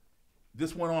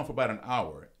 This went on for about an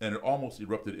hour, and it almost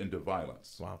erupted into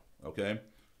violence. Wow. Okay?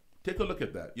 Take a look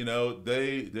at that.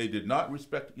 They did not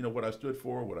respect, what I stood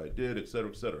for, what I did, et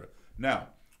cetera, et cetera. Now,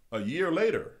 a year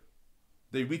later,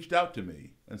 they reached out to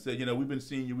me and said, we've been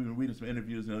seeing you, we've been reading some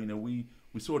interviews,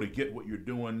 we sort of get what you're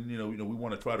doing, we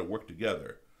want to try to work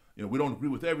together. We don't agree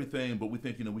with everything, but we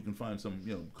think, we can find some,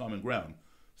 common ground.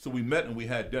 So we met and we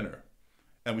had dinner,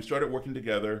 and we started working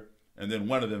together, and then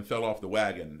one of them fell off the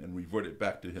wagon and reverted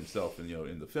back to himself,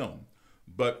 in the film.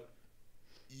 But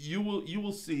you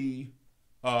will see,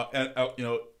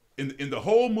 in the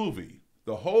whole movie,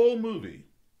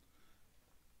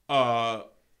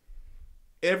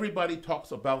 everybody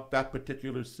talks about that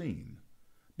particular scene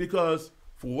because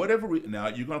for whatever reason, now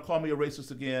you're going to call me a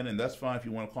racist again, and that's fine if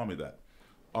you want to call me that.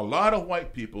 A lot of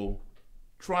white people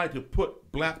try to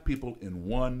put black people in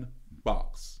one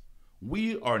box.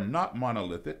 We are not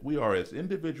monolithic. We are as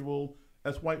individual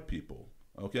as white people.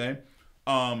 Okay,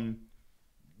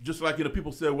 just like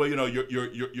people say, well,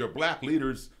 your black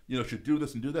leaders, should do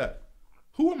this and do that.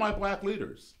 Who are my black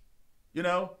leaders?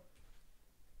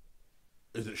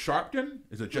 Is it Sharpton?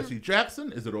 Is it Jesse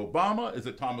Jackson? Is it Obama? Is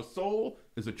it Thomas Sowell?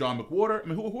 Is it John McWhorter? I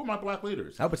mean, who are my black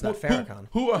leaders? I hope it's not Farrakhan.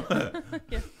 Who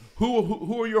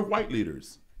are your white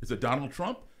leaders? Is it Donald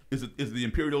Trump? Is the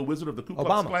Imperial Wizard of the Ku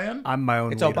Klux Klan? I'm my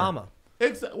own. It's leader. Obama.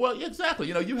 Well, exactly.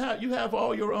 You have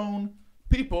all your own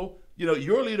people.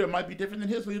 Your leader might be different than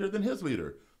his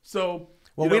leader. So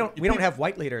we don't have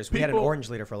white leaders. We had an orange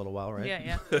leader for a little while, right?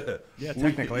 Yeah. Yeah,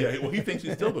 technically. Well, he thinks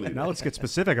he's still the leader. Now let's get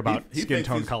specific about skin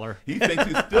tone color. He thinks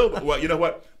he's still. Well, you know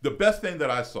what? The best thing that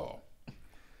I saw,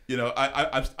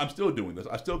 I'm still doing this.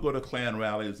 I still go to Klan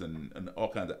rallies and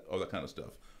all that kind of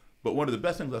stuff. But one of the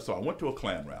best things I saw, I went to a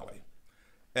Klan rally,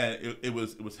 and it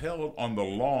was held on the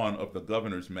lawn of the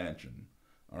governor's mansion,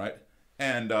 all right,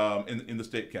 and in the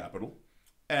state capitol,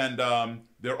 and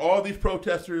there are all these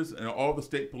protesters and all the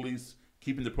state police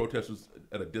keeping the protesters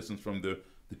at a distance from the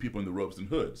people in the robes and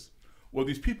hoods. Well,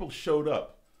 these people showed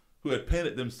up who had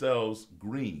painted themselves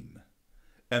green,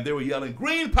 and they were yelling,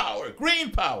 "Green power,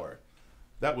 green power."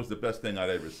 That was the best thing I'd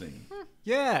ever seen.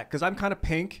 Yeah, because I'm kind of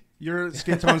pink. Your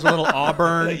skin tone's a little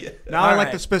auburn. Now I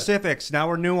like the specifics. Now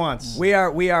we're nuanced.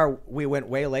 We went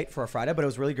way late for a Friday, but it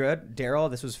was really good. Daryl,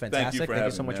 this was fantastic. Thank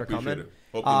you so much for coming.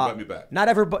 Hope you invite me back.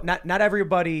 Not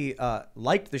everybody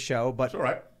liked the show, but it's all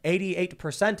right.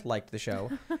 88% liked the show.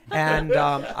 And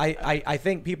I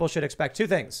think people should expect two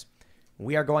things.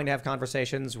 We are going to have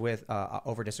conversations with that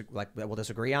we'll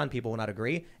disagree on. People will not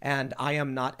agree. And I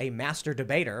am not a master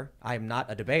debater. I am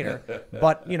not a debater.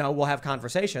 But, we'll have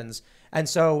conversations. And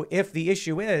so if the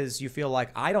issue is you feel like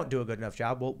I don't do a good enough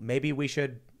job, well, maybe we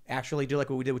should actually do like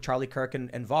what we did with Charlie Kirk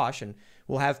and Vosh. And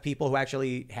we'll have people who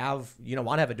actually want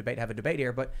to have a debate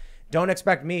here. But don't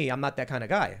expect me. I'm not that kind of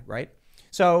guy, right?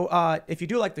 So if you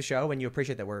do like the show and you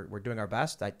appreciate that we're doing our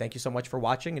best, I thank you so much for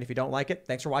watching. And if you don't like it,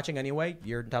 thanks for watching anyway.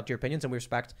 You're entitled to your opinions, and we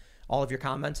respect all of your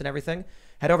comments and everything.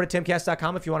 Head over to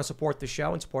timcast.com if you want to support the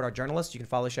show and support our journalists. You can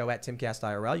follow the show at Timcast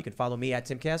IRL. You can follow me at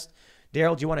Timcast.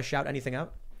 Daryl, do you want to shout anything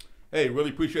out? Hey,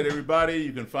 really appreciate everybody.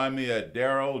 You can find me at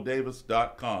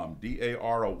DarylDavis.com.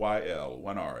 DAROYL,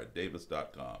 one R at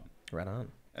Davis.com. Right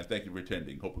on. And thank you for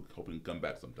attending. Hope you can come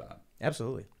back sometime.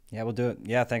 Absolutely. Yeah, we'll do it.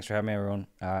 Yeah, thanks for having me, everyone.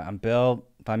 I'm Bill.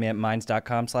 Find me at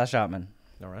minds.com/Ottman.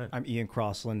 All right. I'm Ian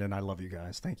Crossland, and I love you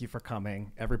guys. Thank you for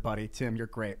coming. Everybody, Tim, you're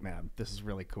great, man. This is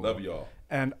really cool. Love y'all.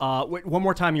 And wait, one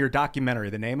more time, your documentary,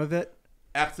 the name of it?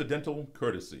 Accidental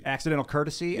Courtesy. Accidental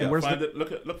Courtesy. Yeah, and where's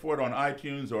look for it on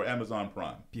iTunes or Amazon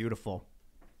Prime. Beautiful.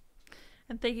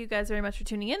 And thank you guys very much for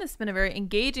tuning in. This has been a very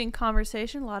engaging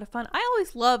conversation, a lot of fun. I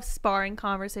always love sparring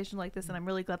conversations like this, and I'm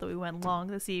really glad that we went long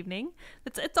this evening.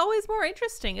 It's always more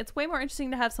interesting. It's way more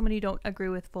interesting to have someone you don't agree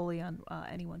with fully on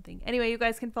any one thing. Anyway, you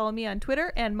guys can follow me on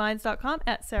Twitter and minds.com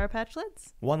at Sarah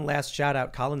Patchlitz. One last shout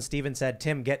out. Colin Stevens said,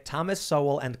 Tim, get Thomas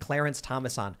Sowell and Clarence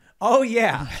Thomas on. Oh,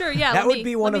 yeah. Sure, yeah. That would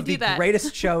be one of the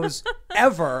greatest shows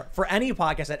ever for any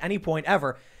podcast at any point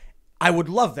ever. I would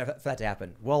love for that to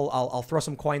happen. Well, I'll throw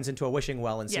some coins into a wishing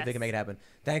well and see if they can make it happen.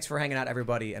 Thanks for hanging out,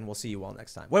 everybody, and we'll see you all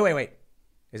next time. Wait.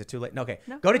 Is it too late? No, okay.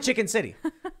 No. Go to Chicken City.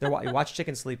 Watch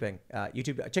Chicken Sleeping.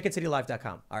 YouTube,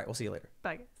 chickencitylive.com. All right, we'll see you later.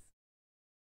 Bye, guys.